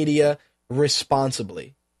right media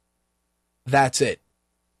responsibly. That's it.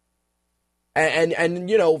 And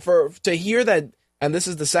to hear that, and this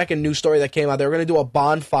is the second news story that came out, they were going to do a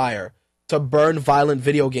bonfire to burn violent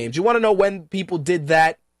video games. You want to know when people did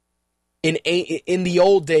that? In the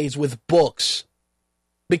old days with books.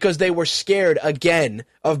 Because they were scared, again,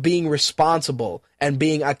 of being responsible and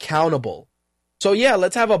being accountable. So yeah,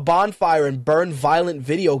 let's have a bonfire and burn violent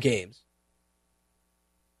video games.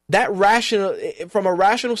 From a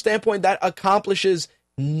rational standpoint, that accomplishes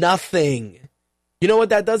nothing. You know what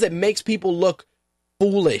that does? It makes people look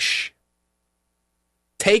foolish.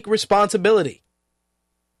 Take responsibility.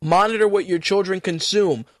 Monitor what your children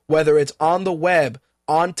consume, whether it's on the web,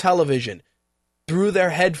 on television, through their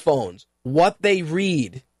headphones, what they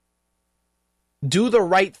read. Do the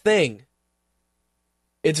right thing.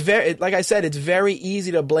 Like I said, it's very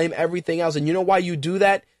easy to blame everything else. And you know why you do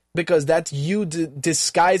that? Because that's you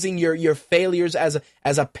disguising your failures as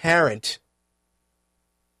a parent.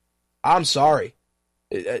 I'm sorry.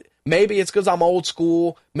 Maybe it's because I'm old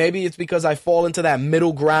school. Maybe it's because I fall into that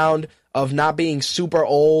middle ground of not being super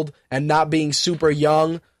old and not being super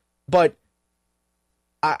young. But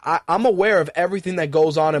I'm aware of everything that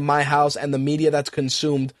goes on in my house and the media that's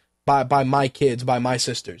consumed by my kids, by my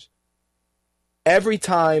sisters. Every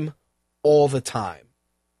time, all the time.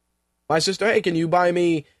 My sister, hey, can you buy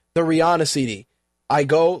me the Rihanna CD? I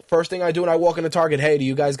go, first thing I do when I walk into Target, hey, do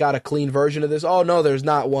you guys got a clean version of this? Oh, no, there's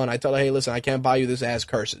not one. I tell her, hey, listen, I can't buy you this. It has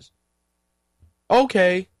curses.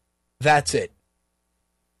 Okay, that's it.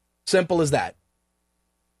 Simple as that.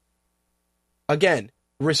 Again,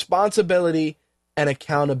 responsibility and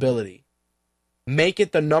accountability. Make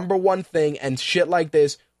it the number one thing, and shit like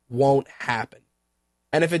this won't happen.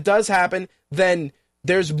 And if it does happen, then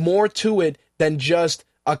there's more to it than just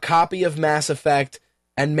a copy of Mass Effect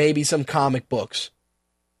and maybe some comic books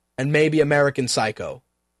and maybe American Psycho.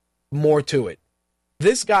 More to it.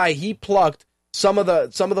 This guy, he plucked some of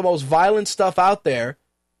the most violent stuff out there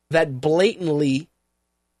that blatantly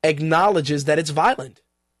acknowledges that it's violent.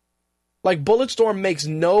 Like, Bulletstorm makes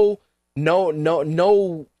no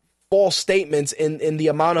false statements in the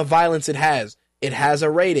amount of violence it has. It has a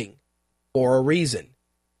rating for a reason.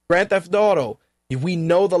 Grand Theft Auto, we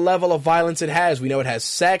know the level of violence it has. We know it has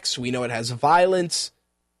sex. We know it has violence.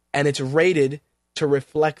 And it's rated to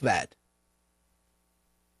reflect that.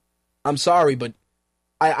 I'm sorry, but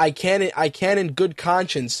I can't in good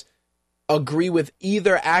conscience agree with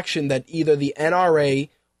either action that either the NRA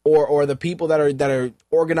or the people that are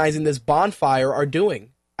organizing this bonfire are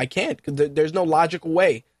doing. I can't. There's no logical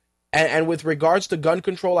way. And with regards to gun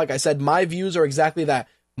control, like I said, my views are exactly that.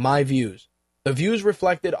 My views. The views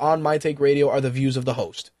reflected on My Take Radio are the views of the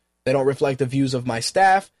host. They don't reflect the views of my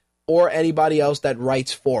staff or anybody else that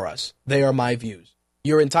writes for us. They are my views.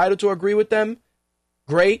 You're entitled to agree with them.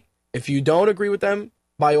 Great. If you don't agree with them,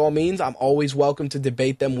 by all means, I'm always welcome to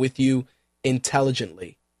debate them with you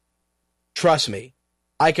intelligently. Trust me.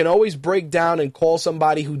 I can always break down and call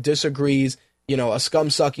somebody who disagrees, a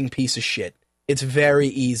scum-sucking piece of shit. It's very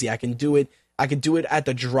easy. I can do it. I can do it at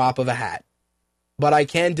the drop of a hat. But I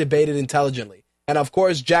can debate it intelligently. And of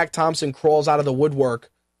course, Jack Thompson crawls out of the woodwork,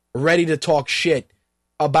 ready to talk shit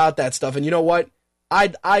about that stuff. And you know what?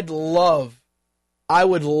 I would love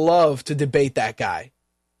to debate that guy.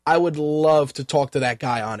 I would love to talk to that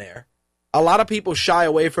guy on air. A lot of people shy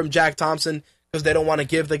away from Jack Thompson because they don't want to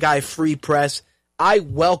give the guy free press. I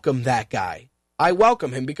welcome that guy. I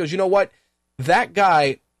welcome him because you know what? That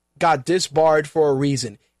guy got disbarred for a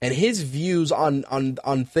reason. And his views on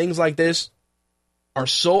things like this are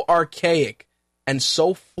so archaic and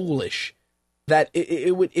so foolish that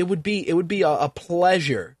it would be a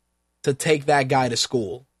pleasure to take that guy to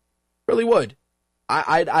school. Really would.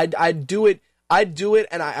 I'd do it. I'd do it,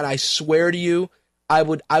 and I swear to you, I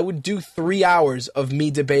would do 3 hours of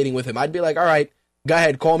me debating with him. I'd be like, all right, go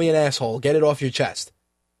ahead, call me an asshole, get it off your chest.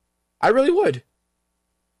 I really would.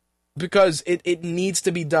 Because it needs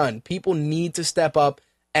to be done. People need to step up,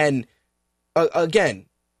 and again,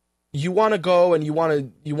 you want to go and you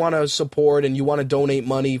want to support and you want to donate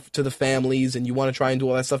money to the families and you want to try and do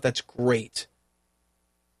all that stuff. That's great.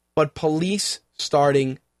 But police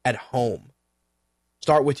starting at home.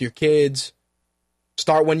 Start with your kids.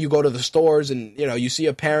 Start when you go to the stores and you see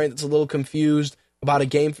a parent that's a little confused about a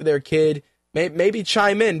game for their kid. Maybe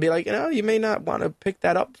chime in, be like, you may not want to pick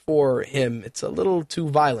that up for him. It's a little too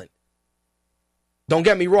violent. Don't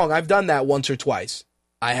get me wrong. I've done that once or twice.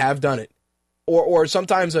 I have done it. Or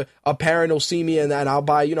sometimes a parent will see me and I'll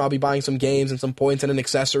buy, I'll be buying some games and some points and an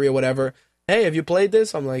accessory or whatever. Hey, have you played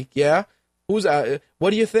this? I'm like, yeah. What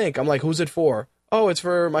do you think? I'm like, who's it for? Oh, it's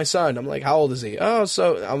for my son. I'm like, how old is he? Oh,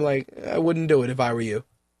 so I'm like, I wouldn't do it if I were you.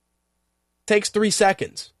 Takes 3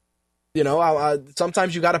 seconds.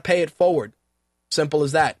 Sometimes you got to pay it forward. Simple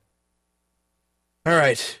as that. All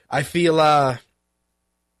right. I feel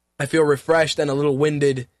refreshed and a little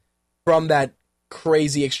winded from that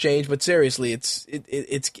crazy exchange, but seriously, it's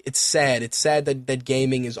sad. It's sad that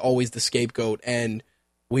gaming is always the scapegoat, and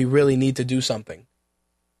we really need to do something.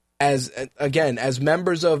 As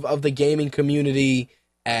members of the gaming community,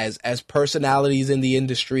 as personalities in the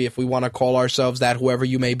industry, if we want to call ourselves that, whoever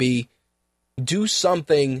you may be, do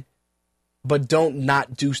something, but don't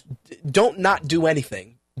not do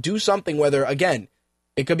anything. Do something, whether, again,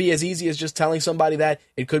 it could be as easy as just telling somebody that.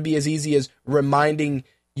 It could be as easy as reminding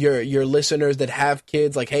your listeners that have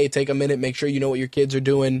kids, like, hey, take a minute, make sure you know what your kids are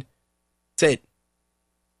doing. That's it.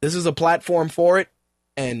 This is a platform for it,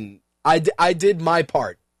 and I did my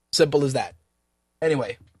part. Simple as that.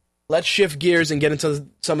 Anyway, let's shift gears and get into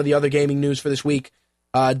some of the other gaming news for this week.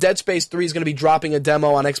 Dead Space 3 is going to be dropping a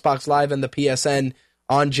demo on Xbox Live and the PSN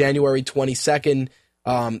on January 22nd.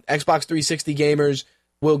 Xbox 360 gamers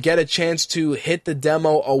will get a chance to hit the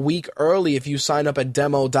demo a week early if you sign up at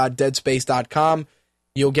demo.deadspace.com.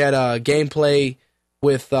 You'll get gameplay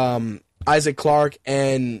with Isaac Clarke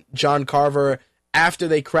and John Carver after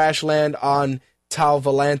they crash land on Tal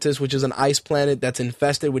Volantis, which is an ice planet that's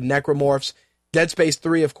infested with necromorphs. Dead Space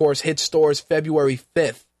 3, of course, hits stores February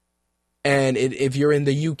 5th. And if you're in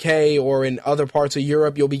the UK or in other parts of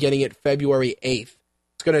Europe, you'll be getting it February 8th.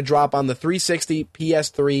 It's going to drop on the 360,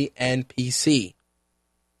 PS3, and PC.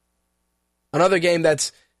 Another game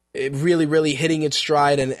that's really, really hitting its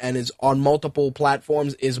stride and is on multiple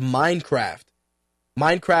platforms is Minecraft.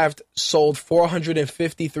 Minecraft sold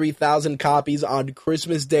 453,000 copies on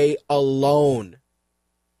Christmas Day alone.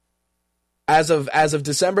 As of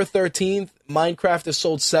December 13th, Minecraft has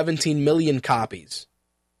sold 17 million copies.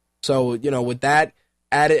 So, with that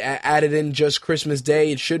added in just Christmas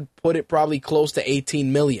Day, it should put it probably close to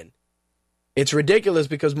 18 million. It's ridiculous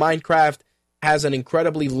because Minecraft has an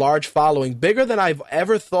incredibly large following, bigger than I've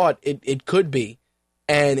ever thought it could be.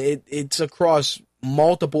 And it's across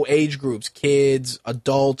multiple age groups, kids,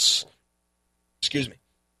 adults,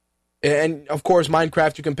 and of course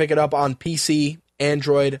Minecraft, you can pick it up on PC,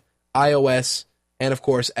 Android, iOS, and of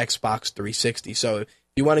course Xbox 360. So if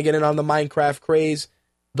you want to get in on the Minecraft craze,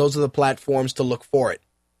 those are the platforms to look for it.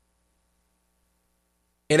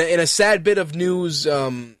 In a sad bit of news,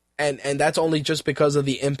 and that's only just because of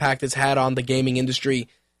the impact it's had on the gaming industry,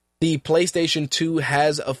 the PlayStation 2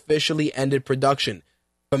 has officially ended production.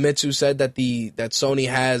 Famitsu said that Sony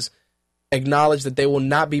has acknowledged that they will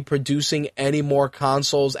not be producing any more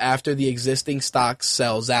consoles after the existing stock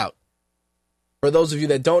sells out. For those of you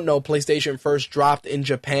that don't know, PlayStation first dropped in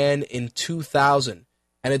Japan in 2000,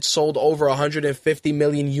 and it sold over 150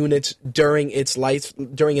 million units during its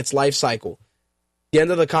life cycle. The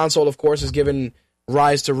end of the console, of course, has given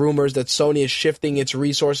rise to rumors that Sony is shifting its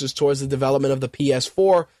resources towards the development of the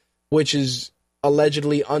PS4, which is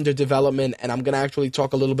allegedly under development, and I'm going to actually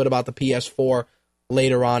talk a little bit about the PS4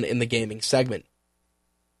 later on in the gaming segment.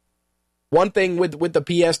 One thing with the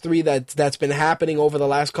PS3 that's been happening over the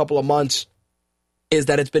last couple of months is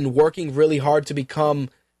that it's been working really hard to become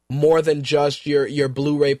more than just your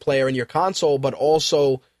Blu-ray player and your console, but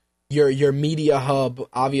also your media hub,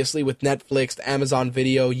 obviously with Netflix, Amazon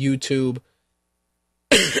Video, YouTube.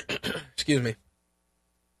 Excuse me.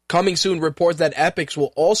 Coming soon, reports that Epix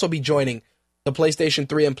will also be joining the PlayStation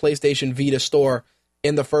 3 and PlayStation Vita store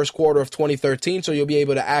in the first quarter of 2013, so you'll be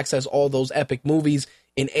able to access all those epic movies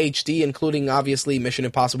in HD, including, obviously, Mission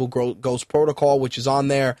Impossible Ghost Protocol, which is on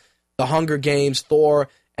there, The Hunger Games, Thor,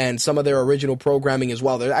 and some of their original programming as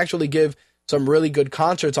well. They actually give some really good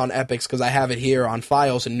concerts on Epix, because I have it here on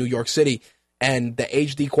files in New York City, and the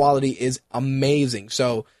HD quality is amazing.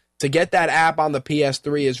 So to get that app on the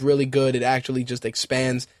PS3 is really good. It actually just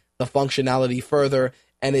expands the functionality further,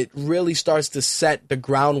 and it really starts to set the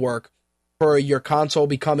groundwork for your console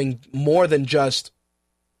becoming more than just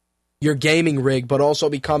your gaming rig, but also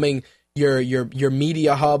becoming your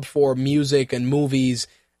media hub for music and movies,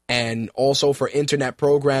 and also for internet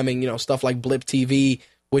programming, stuff like Blip TV,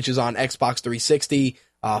 which is on Xbox 360,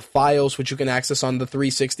 Files, which you can access on the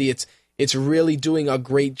 360. It's really doing a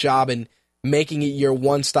great job in making it your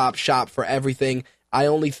one-stop shop for everything.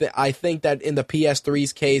 I think that in the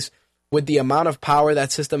PS3's case, with the amount of power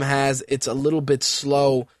that system has, it's a little bit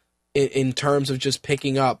slow in terms of just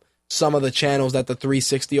picking up some of the channels that the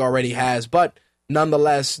 360 already has. But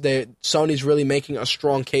nonetheless, Sony's really making a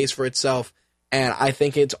strong case for itself, and I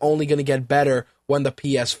think it's only going to get better when the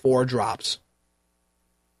PS4 drops.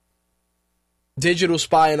 Digital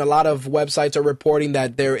Spy and a lot of websites are reporting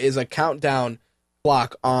that there is a countdown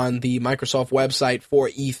clock on the Microsoft website for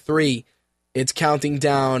E3. It's counting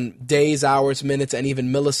down days, hours, minutes, and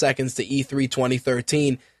even milliseconds to E3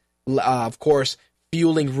 2013. Of course,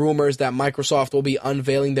 fueling rumors that Microsoft will be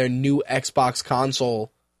unveiling their new Xbox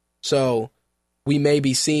console. So we may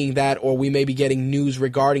be seeing that, or we may be getting news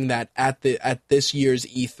regarding that at this year's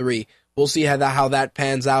E3. We'll see how that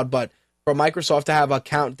pans out, but for Microsoft to have a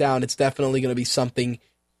countdown, it's definitely going to be something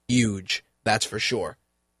huge. That's for sure.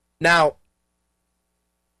 Now,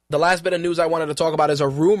 the last bit of news I wanted to talk about is a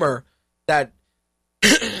rumor that,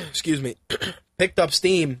 picked up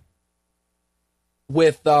steam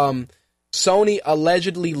with Sony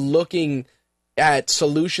allegedly looking at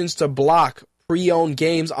solutions to block pre-owned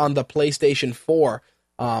games on the PlayStation 4.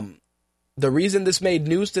 The reason this made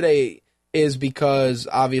news today is because,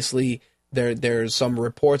 obviously, there's some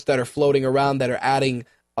reports that are floating around that are adding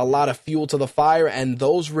a lot of fuel to the fire, and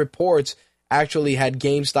those reports actually had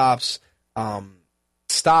GameStop's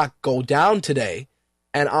stock go down today.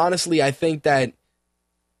 And honestly, I think that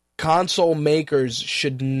console makers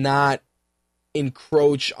should not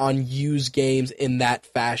encroach on used games in that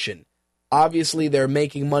fashion. Obviously, they're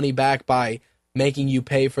making money back by making you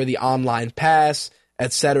pay for the online pass,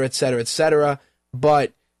 etc., etc., etc.,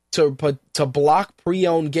 but to block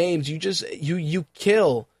pre-owned games, you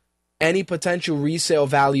kill any potential resale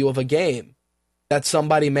value of a game that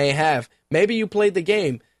somebody may have. Maybe you played the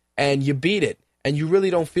game and you beat it, and you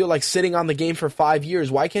really don't feel like sitting on the game for 5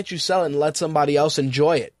 years, why can't you sell it and let somebody else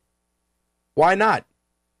enjoy it? Why not?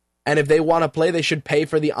 And if they want to play, they should pay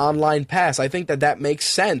for the online pass. I think that makes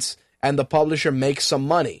sense, and the publisher makes some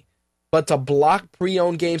money. But to block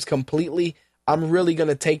pre-owned games completely, I'm really going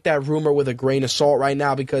to take that rumor with a grain of salt right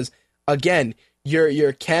now because, again,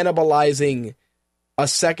 you're cannibalizing a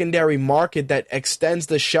secondary market that extends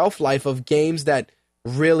the shelf life of games that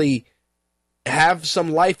really have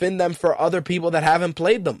some life in them for other people that haven't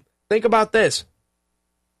played them. Think about this.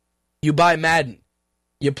 You buy Madden.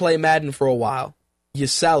 You play Madden for a while. You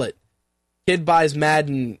sell it. Kid buys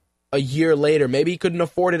Madden a year later. Maybe he couldn't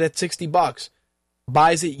afford it at $60.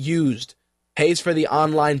 Buys it used. Pays for the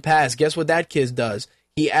online pass. Guess what that kid does?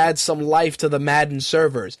 He adds some life to the Madden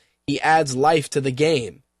servers. He adds life to the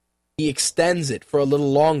game. He extends it for a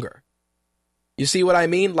little longer. You see what I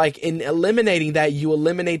mean? Like, in eliminating that, you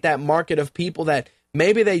eliminate that market of people that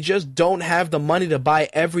maybe they just don't have the money to buy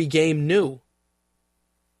every game new.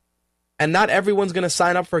 And not everyone's going to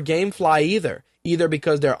sign up for GameFly either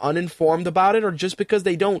because they're uninformed about it or just because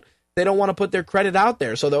they don't want to put their credit out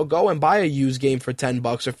there. So they'll go and buy a used game for $10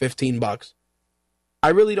 or $15. I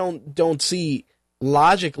really don't see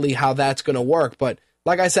logically how that's going to work. But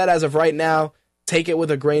like I said, as of right now, take it with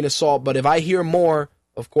a grain of salt. But if I hear more,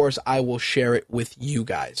 of course, I will share it with you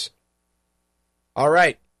guys. All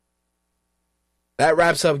right. That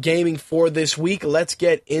wraps up gaming for this week. Let's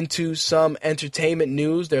get into some entertainment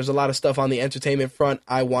news. There's a lot of stuff on the entertainment front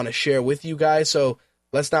I want to share with you guys, so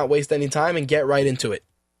let's not waste any time and get right into it.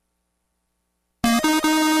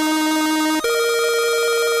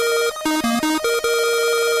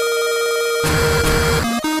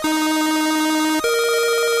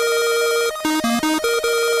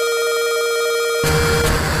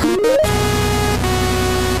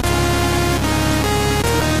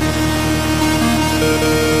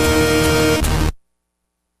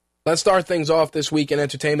 Let's start things off this week in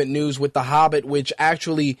entertainment news with The Hobbit, which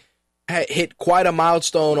actually hit quite a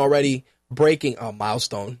milestone already, breaking... Oh,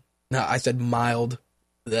 milestone. No, I said mild.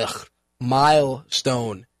 Ugh.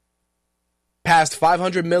 Milestone. Passed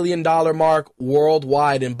 $500 million mark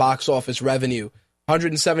worldwide in box office revenue.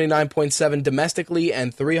 179.7 domestically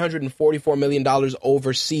and $344 million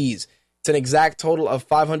overseas. It's an exact total of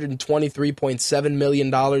 $523.7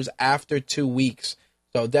 million after 2 weeks.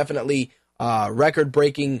 So definitely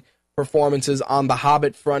record-breaking performances on the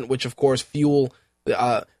Hobbit front, which of course fuel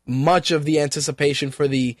much of the anticipation for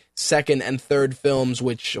the second and third films,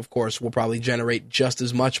 which of course will probably generate just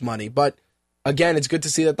as much money. But again, it's good to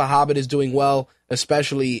see that the Hobbit is doing well,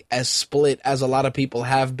 especially as split as a lot of people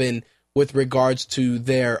have been with regards to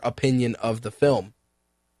their opinion of the film.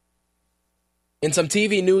 In some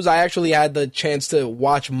TV news, I actually had the chance to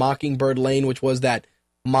watch Mockingbird Lane, which was that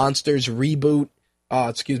Monsters reboot.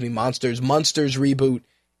 Monsters reboot,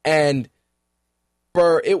 and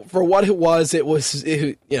for what it was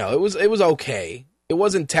okay. It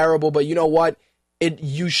wasn't terrible, but you know what?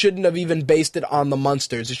 You shouldn't have even based it on the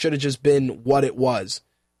Munsters. It should have just been what it was,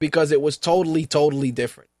 because it was totally, totally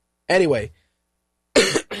different. Anyway,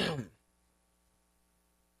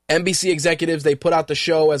 NBC executives, they put out the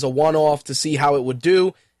show as a one-off to see how it would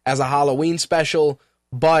do as a Halloween special,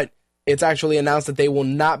 but it's actually announced that they will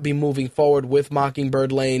not be moving forward with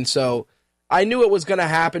Mockingbird Lane. So I knew it was going to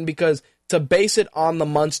happen, because to base it on the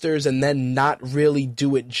Munsters and then not really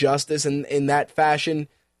do it justice in that fashion,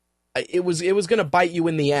 it was going to bite you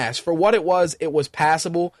in the ass. For what it was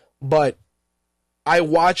passable, but I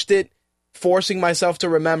watched it forcing myself to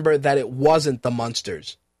remember that it wasn't the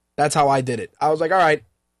Munsters. That's how I did it. I was like, all right,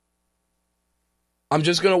 I'm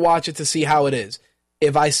just going to watch it to see how it is.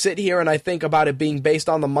 If I sit here and I think about it being based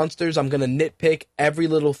on the Munsters, I'm going to nitpick every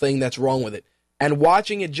little thing that's wrong with it. And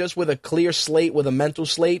watching it just with a clear slate, with a mental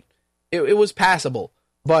slate, it was passable.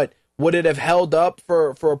 But would it have held up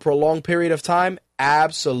for a prolonged period of time?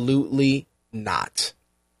 Absolutely not.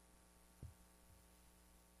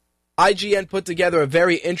 IGN put together a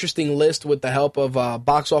very interesting list with the help of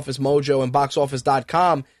Box Office Mojo and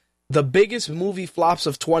BoxOffice.com, the biggest movie flops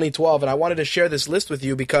of 2012. And I wanted to share this list with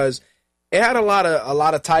you because it had a lot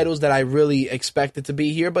of titles that I really expected to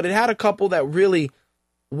be here, but it had a couple that really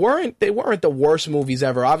weren't the worst movies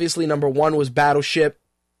ever. Obviously, number one was Battleship,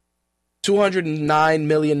 $209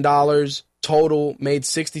 million total, made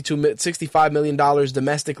 $65 million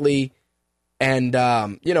domestically, and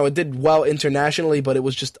it did well internationally, but it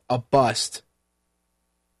was just a bust.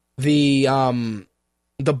 The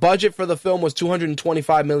budget for the film was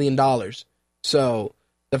 $225 million, so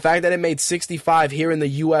the fact that it made 65 here in the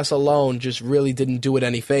U.S. alone just really didn't do it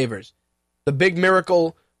any favors. The Big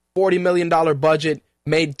Miracle, $40 million budget,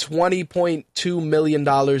 made $20.2 million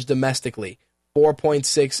domestically,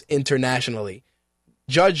 4.6 internationally.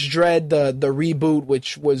 Judge Dredd, the reboot,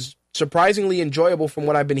 which was surprisingly enjoyable from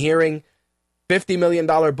what I've been hearing, $50 million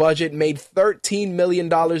budget, made $13 million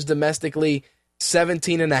domestically,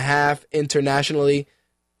 17.5 internationally.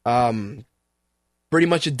 Pretty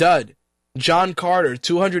much a dud. John Carter,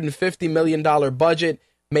 $250 million budget,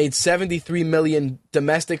 made $73 million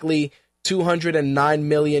domestically, $209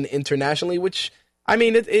 million internationally, which, I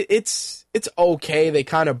mean, it's okay. They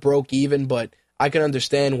kind of broke even, but I can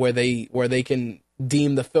understand where they can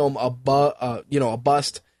deem the film a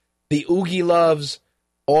bust. The Oogie Loves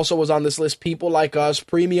also was on this list. People Like Us,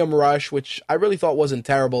 Premium Rush, which I really thought wasn't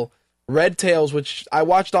terrible. Red Tails, which I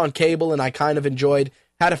watched on cable and I kind of enjoyed,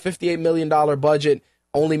 had a $58 million budget,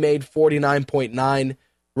 only made 49.9.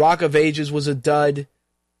 Rock of Ages was a dud.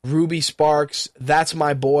 Ruby Sparks, That's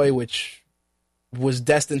My Boy, which was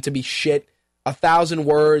destined to be shit. 1,000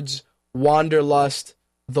 Words, Wanderlust,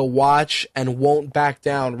 The Watch, and Won't Back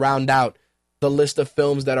Down round out the list of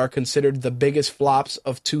films that are considered the biggest flops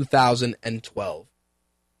of 2012.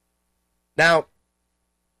 Now,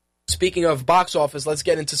 speaking of box office, let's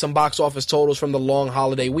get into some box office totals from the long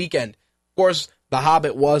holiday weekend. Of course, The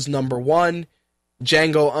Hobbit was number 1.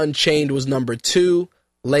 Django Unchained was number 2.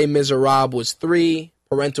 Les Miserables was 3.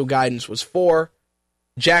 Parental Guidance was 4.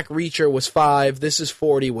 Jack Reacher was 5. This Is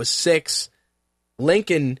 40 was 6.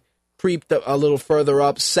 Lincoln creeped a little further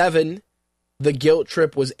up, 7. The Guilt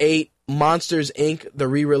Trip was 8. Monsters, Inc., the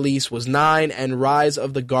re-release, was 9. And Rise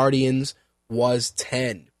of the Guardians was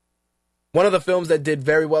 10. One of the films that did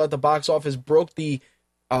very well at the box office broke the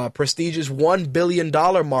prestigious $1 billion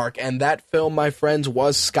mark, and that film, my friends,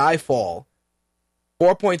 was Skyfall.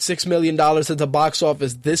 $4.6 million at the box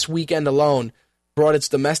office this weekend alone brought its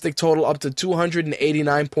domestic total up to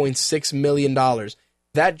 $289.6 million.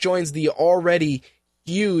 That joins the already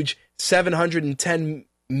huge $710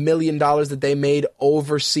 million that they made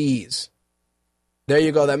overseas. There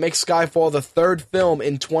you go. That makes Skyfall the third film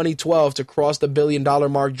in 2012 to cross the $1 billion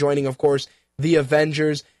mark, joining, of course, The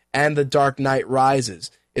Avengers and The Dark Knight Rises.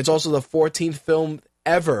 It's also the 14th film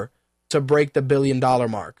ever to break the $1 billion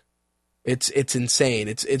mark. It's insane.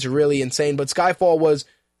 It's really insane. But Skyfall was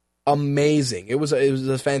amazing. It was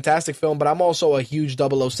a fantastic film, but I'm also a huge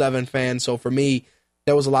 007 fan, so for me,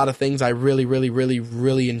 there was a lot of things I really, really, really,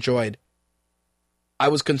 really enjoyed. I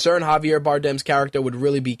was concerned Javier Bardem's character would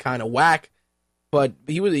really be kind of whack, but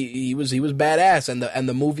he was badass, and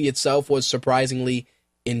the movie itself was surprisingly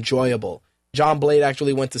enjoyable. John Blade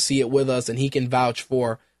actually went to see it with us, and he can vouch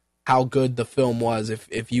for how good the film was.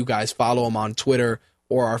 If you guys follow him on Twitter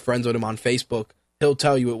or are friends with him on Facebook, he'll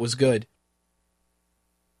tell you it was good.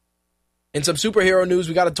 In some superhero news,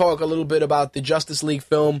 we got to talk a little bit about the Justice League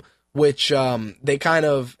film, which they kind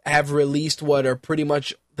of have released what are pretty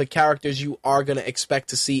much the characters you are going to expect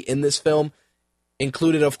to see in this film.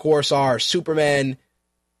 Included, of course, are Superman,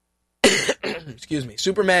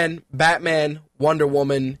 Superman, Batman, Wonder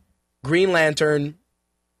Woman, Green Lantern,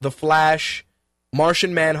 The Flash,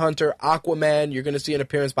 Martian Manhunter, Aquaman. You're going to see an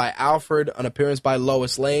appearance by Alfred, an appearance by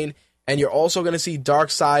Lois Lane, and you're also going to see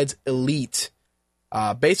Darkseid's Elite.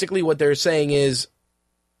 Basically, what they're saying is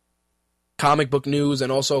Comic Book News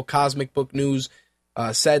and also Cosmic Book News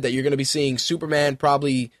said that you're going to be seeing Superman,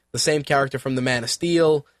 probably the same character from The Man of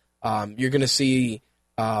Steel. You're going to see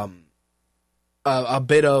a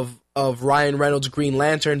bit of Ryan Reynolds' Green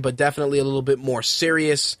Lantern, but definitely a little bit more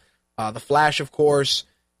serious. The Flash, of course.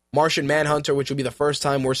 Martian Manhunter, which will be the first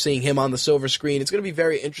time we're seeing him on the silver screen. It's going to be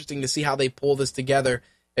very interesting to see how they pull this together,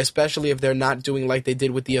 especially if they're not doing like they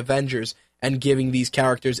did with the Avengers and giving these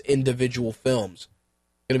characters individual films.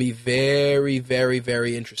 It's going to be very, very,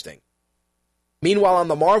 very interesting. Meanwhile, on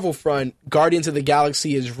the Marvel front, Guardians of the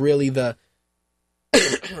Galaxy is really the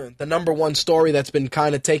number one story that's been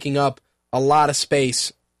kind of taking up a lot of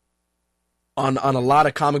space on a lot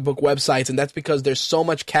of comic book websites, and that's because there's so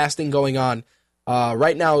much casting going on.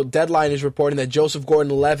 Right now, Deadline is reporting that Joseph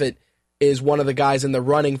Gordon-Levitt is one of the guys in the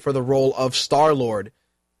running for the role of Star-Lord.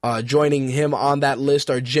 Joining him on that list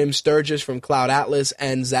are Jim Sturgis from Cloud Atlas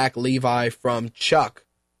and Zach Levi from Chuck.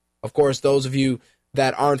 Of course, those of you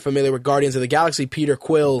that aren't familiar with Guardians of the Galaxy, Peter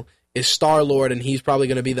Quill is Star-Lord, and he's probably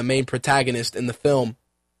going to be the main protagonist in the film.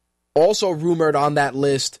 Also rumored on that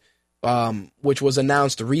list, which was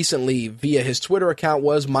announced recently via his Twitter account,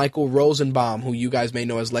 was Michael Rosenbaum, who you guys may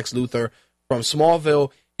know as Lex Luthor from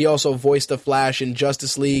Smallville. He also voiced the Flash in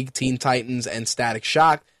Justice League, Teen Titans, and Static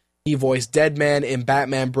Shock. He voiced Deadman in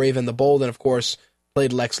Batman Brave and the Bold, and of course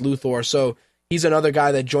played Lex Luthor. So he's another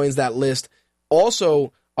guy that joins that list.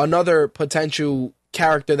 Also, another potential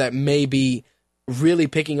character that may be really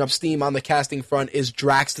picking up steam on the casting front is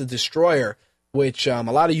Drax the Destroyer, which a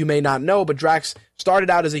lot of you may not know, but Drax started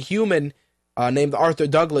out as a human named Arthur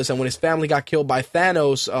Douglas, and when his family got killed by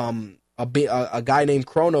Thanos, a guy named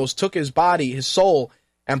Kronos took his body, his soul,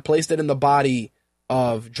 and placed it in the body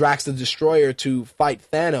of Drax the Destroyer to fight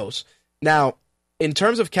Thanos. Now, in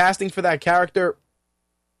terms of casting for that character,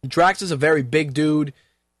 Drax is a very big dude,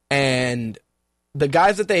 and the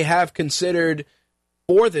guys that they have considered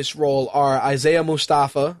for this role are Isaiah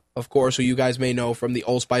Mustafa, of course, who you guys may know from the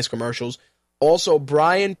Old Spice commercials, also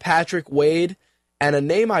Brian Patrick Wade, and a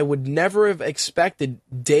name I would never have expected,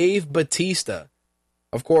 Dave Bautista.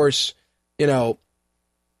 Of course, you know,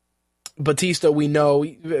 Bautista, we know,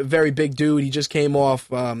 very big dude. He just came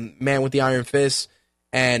off Man with the Iron Fist.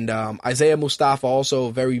 And Isaiah Mustafa, also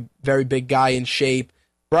a very, very big guy in shape.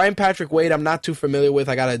 Brian Patrick Wade, I'm not too familiar with.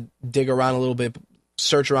 I got to dig around a little bit,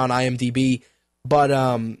 search around IMDb. But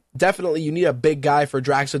definitely you need a big guy for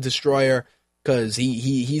Drax the Destroyer because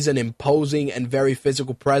he's an imposing and very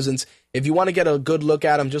physical presence. If you want to get a good look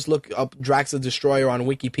at him, just look up Drax the Destroyer on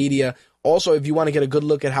Wikipedia. Also, if you want to get a good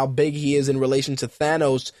look at how big he is in relation to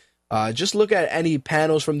Thanos, just look at any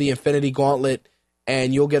panels from the Infinity Gauntlet,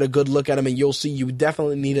 and you'll get a good look at him, and you'll see you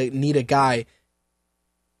definitely need a guy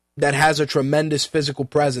that has a tremendous physical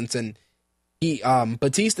presence. And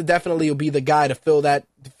Bautista definitely will be the guy to fill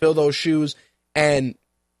those shoes. And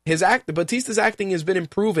Bautista's acting has been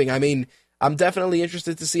improving. I mean, I'm definitely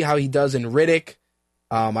interested to see how he does in Riddick.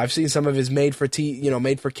 I've seen some of his made for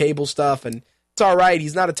cable stuff, and it's all right.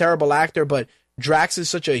 He's not a terrible actor, but Drax is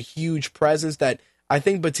such a huge presence that I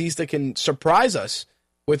think Bautista can surprise us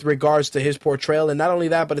with regards to his portrayal. And not only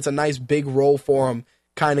that, but it's a nice big role for him,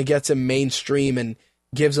 kind of gets him mainstream and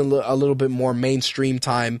gives him a little bit more mainstream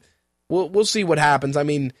time. We'll see what happens. I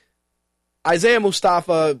mean, Isaiah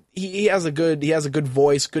Mustafa, he has a good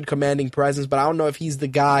voice, good commanding presence, but I don't know if he's the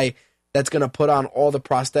guy that's going to put on all the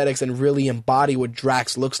prosthetics and really embody what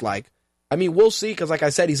Drax looks like. I mean, we'll see, because like I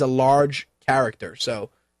said, he's a large character. So,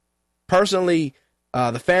 personally,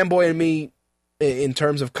 the fanboy in me, in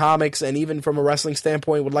terms of comics and even from a wrestling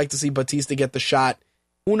standpoint, would like to see Bautista get the shot.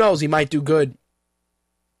 Who knows? He might do good.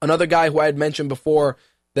 Another guy who I had mentioned before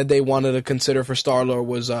that they wanted to consider for Star-Lord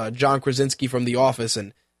was John Krasinski from The Office,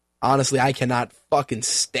 and honestly, I cannot fucking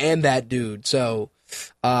stand that dude. So,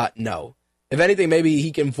 no. If anything, maybe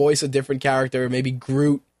he can voice a different character, maybe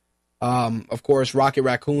Groot. Of course, Rocket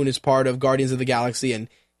Raccoon is part of Guardians of the Galaxy, and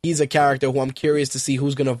he's a character who I'm curious to see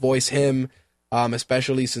who's going to voice him,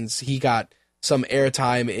 especially since he got some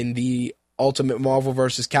airtime in the Ultimate Marvel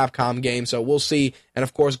vs. Capcom game. So we'll see. And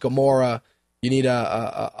of course, Gamora, you need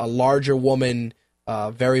a larger woman,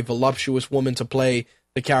 very voluptuous woman to play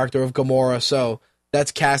the character of Gamora. So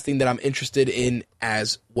that's casting that I'm interested in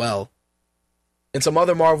as well. In some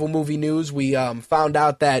other Marvel movie news, we found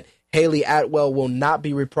out that Haley Atwell will not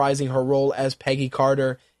be reprising her role as Peggy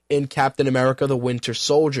Carter in Captain America: The Winter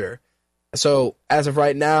Soldier. So as of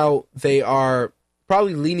right now, they are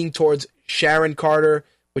probably leaning towards Sharon Carter,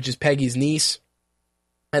 which is Peggy's niece.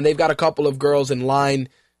 And they've got a couple of girls in line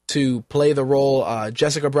to play the role.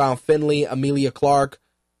 Jessica Brown Finley, Emilia Clarke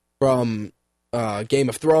from Game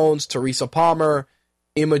of Thrones, Teresa Palmer,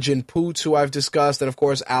 Imogen Poots, who I've discussed, and of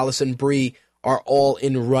course Alison Brie are all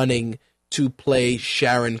in running to play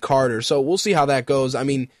Sharon Carter. So we'll see how that goes. I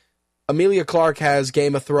mean, Emilia Clarke has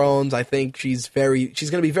Game of Thrones. I think she's going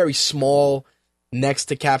to be very small next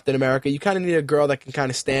to Captain America. You kind of need a girl that can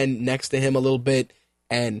kind of stand next to him a little bit.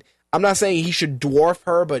 And I'm not saying he should dwarf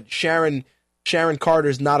her, but Sharon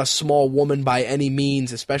Carter's not a small woman by any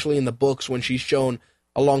means, especially in the books when she's shown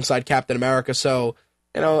alongside Captain America. So,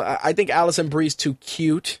 I think Alison Brie's too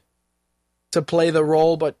cute to play the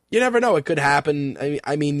role, but you never know. It could happen.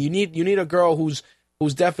 I mean, you need a girl who's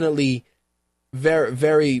definitely very,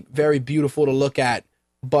 very, very beautiful to look at,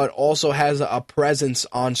 but also has a presence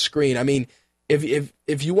on screen. I mean,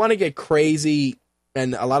 if you want to get crazy,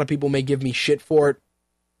 and a lot of people may give me shit for it,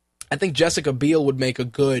 I think Jessica Biel would make a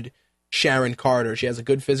good Sharon Carter. She has a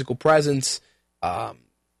good physical presence, of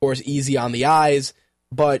course, easy on the eyes,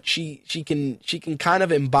 but she can kind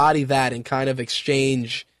of embody that and kind of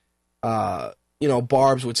exchange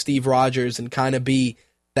barbs with Steve Rogers and kind of be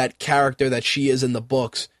that character that she is in the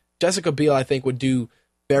books. Jessica Biel, I think, would do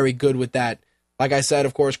very good with that. Like I said,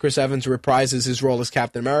 of course, Chris Evans reprises his role as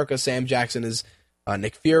Captain America. Sam Jackson is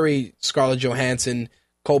Nick Fury. Scarlett Johansson,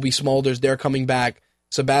 Kobe Smulders, they're coming back.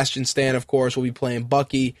 Sebastian Stan, of course, will be playing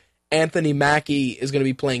Bucky. Anthony Mackie is going to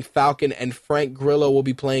be playing Falcon, and Frank Grillo will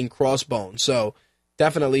be playing Crossbones. So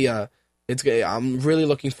definitely, I'm really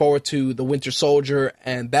looking forward to The Winter Soldier,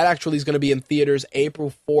 and that actually is going to be in theaters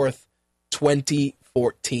April 4th,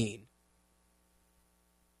 2014.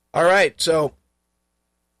 All right, so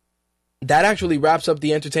that actually wraps up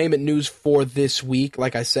the entertainment news for this week.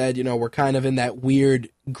 Like I said, we're kind of in that weird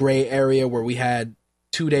gray area where we had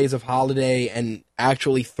 2 days of holiday and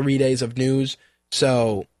actually 3 days of news.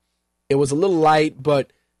 So it was a little light,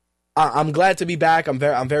 but I'm glad to be back. I'm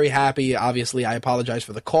very happy. Obviously, I apologize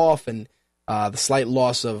for the cough and the slight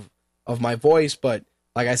loss of my voice, but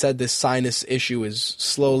like I said, this sinus issue is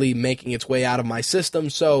slowly making its way out of my system.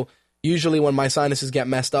 So usually when my sinuses get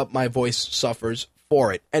messed up, my voice suffers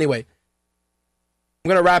for it. Anyway, I'm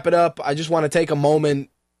going to wrap it up. I just want to take a moment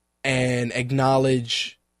and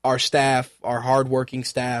acknowledge our staff, our hardworking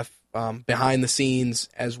staff behind the scenes,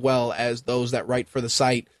 as well as those that write for the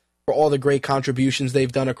site, for all the great contributions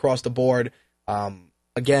they've done across the board.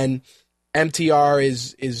 Again, MTR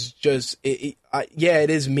is just, it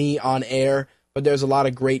is me on air, but there's a lot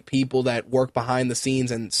of great people that work behind the scenes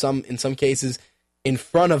and in some cases in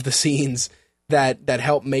front of the scenes that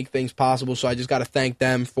help make things possible. So I just got to thank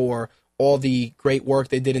them for all the great work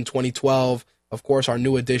they did in 2012. Of course, our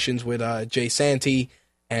new additions with Jay Santee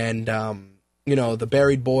and, the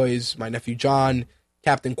Buried Boys, my nephew John,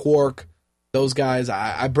 Captain Quark. Those guys,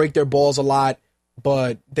 I break their balls a lot,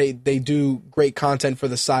 but they do great content for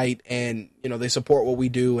the site, and they support what we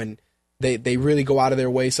do, and they really go out of their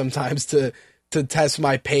way sometimes to test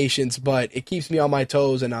my patience, but it keeps me on my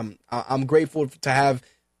toes, and I'm grateful to have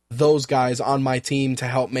those guys on my team to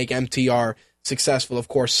help make MTR successful. Of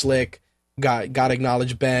course, Slick, got to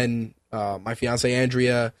acknowledge Ben, my fiance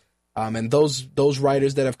Andrea, and those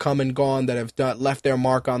writers that have come and gone, that have left their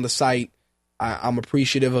mark on the site. I'm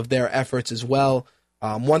appreciative of their efforts as well.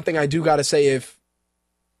 One thing I do got to say, if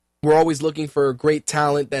we're always looking for great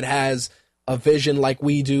talent that has a vision like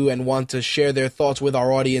we do and want to share their thoughts with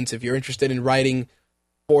our audience, if you're interested in writing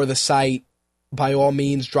for the site, by all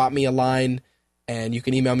means, drop me a line, and you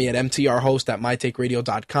can email me at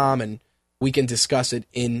mtrhost@mytakeradio.com, and we can discuss it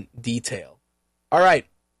in detail. All right,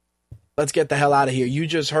 let's get the hell out of here. You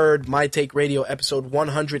just heard My Take Radio episode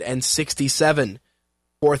 167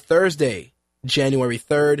 for Thursday, January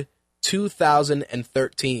 3rd,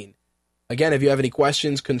 2013. Again, if you have any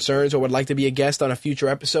questions, concerns, or would like to be a guest on a future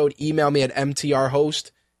episode, email me at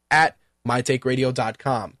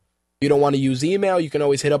mtrhost@mytakeradio.com. If you don't want to use email, you can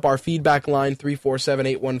always hit up our feedback line,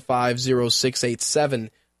 347-815-0687,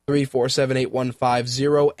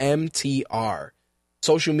 347-815-0MTR.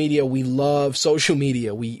 Social media, we love social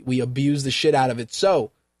media. We abuse the shit out of it.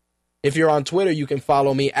 So, if you're on Twitter, you can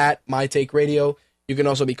follow me at MyTakeRadio. You can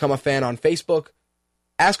also become a fan on Facebook.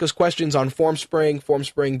 Ask us questions on Formspring,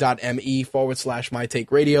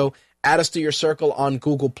 formspring.me/MyTakeRadio. Add us to your circle on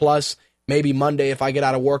Google+. Maybe Monday, if I get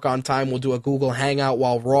out of work on time, we'll do a Google Hangout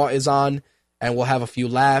while Raw is on, and we'll have a few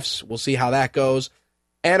laughs. We'll see how that goes.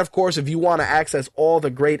 And, of course, if you want to access all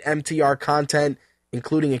the great MTR content,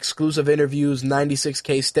 including exclusive interviews,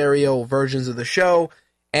 96K stereo versions of the show,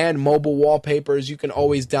 and mobile wallpapers, you can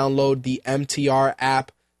always download the MTR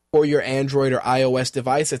app for your Android or iOS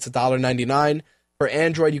device. It's $1.99. For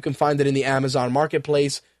Android, you can find it in the Amazon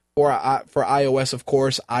Marketplace. For iOS, of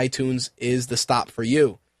course, iTunes is the stop for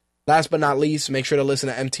you. Last but not least, make sure to listen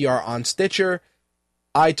to MTR on Stitcher,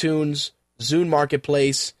 iTunes, Zune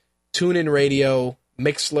Marketplace, TuneIn Radio,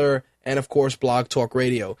 Mixlr, and, of course, Blog Talk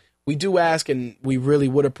Radio. We do ask, and we really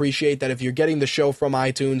would appreciate that if you're getting the show from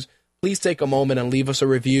iTunes, please take a moment and leave us a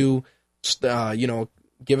review.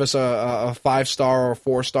 Give us a 5-star or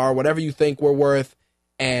 4-star, whatever you think we're worth.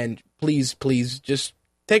 And please, just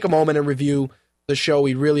take a moment and review the show.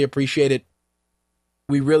 We really appreciate it.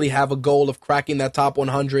 We really have a goal of cracking that top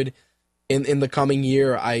 100 in the coming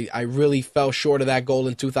year. I really fell short of that goal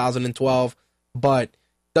in 2012, but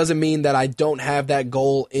doesn't mean that I don't have that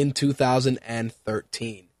goal in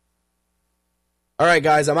 2013. All right,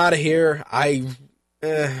 guys, I'm out of here.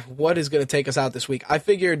 What is going to take us out this week? I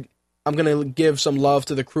figured I'm going to give some love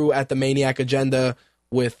to the crew at the Maniac Agenda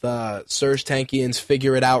with Serge Tankian's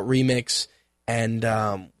Figure It Out remix, and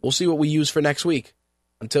we'll see what we use for next week.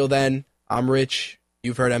 Until then, I'm Rich.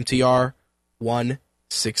 You've heard MTR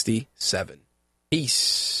 167.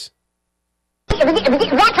 Peace.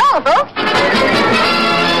 That's all, folks.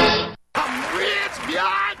 I'm rich,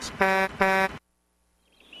 biatch!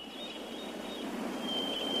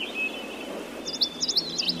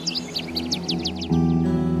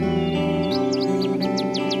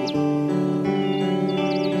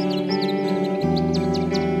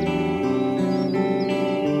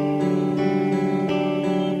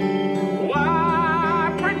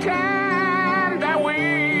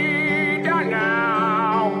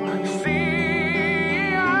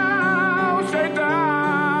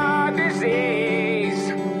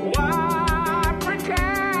 Why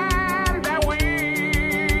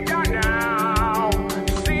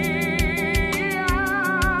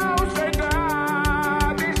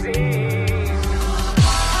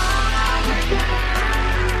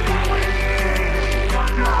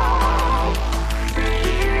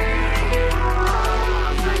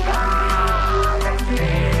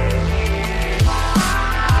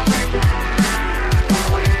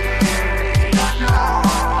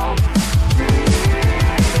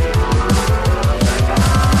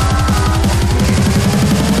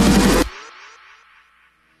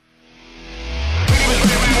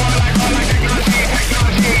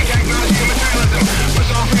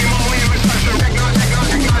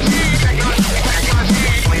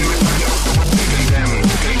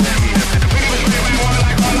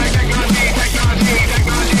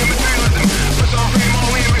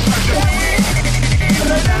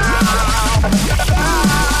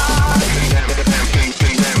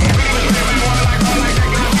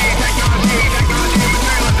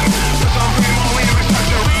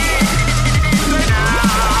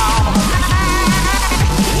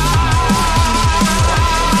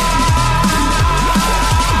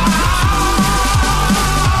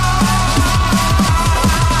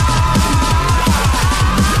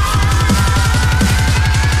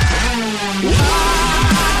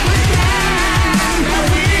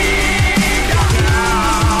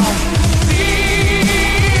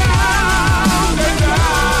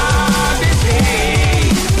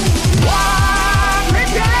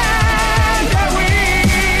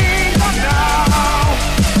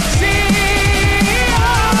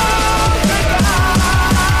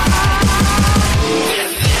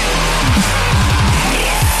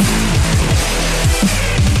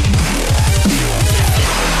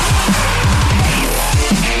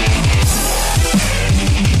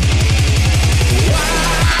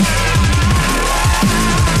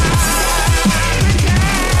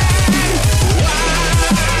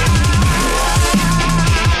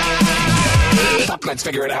Fuck, let's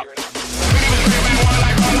figure it out.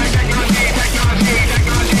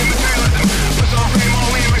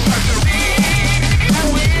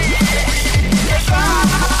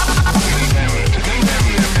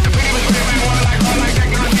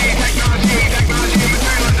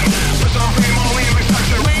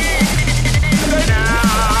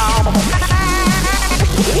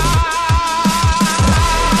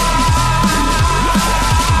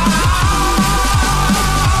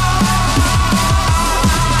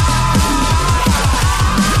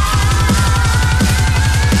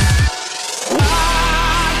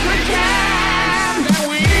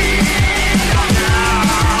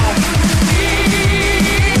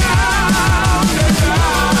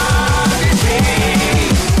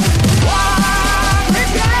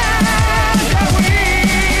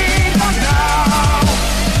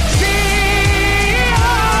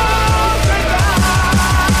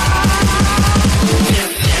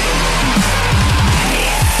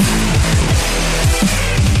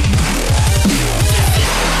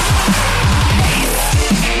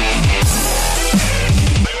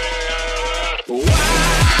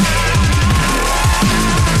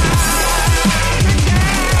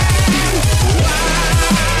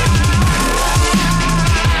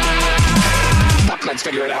 Let's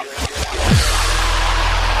figure it out.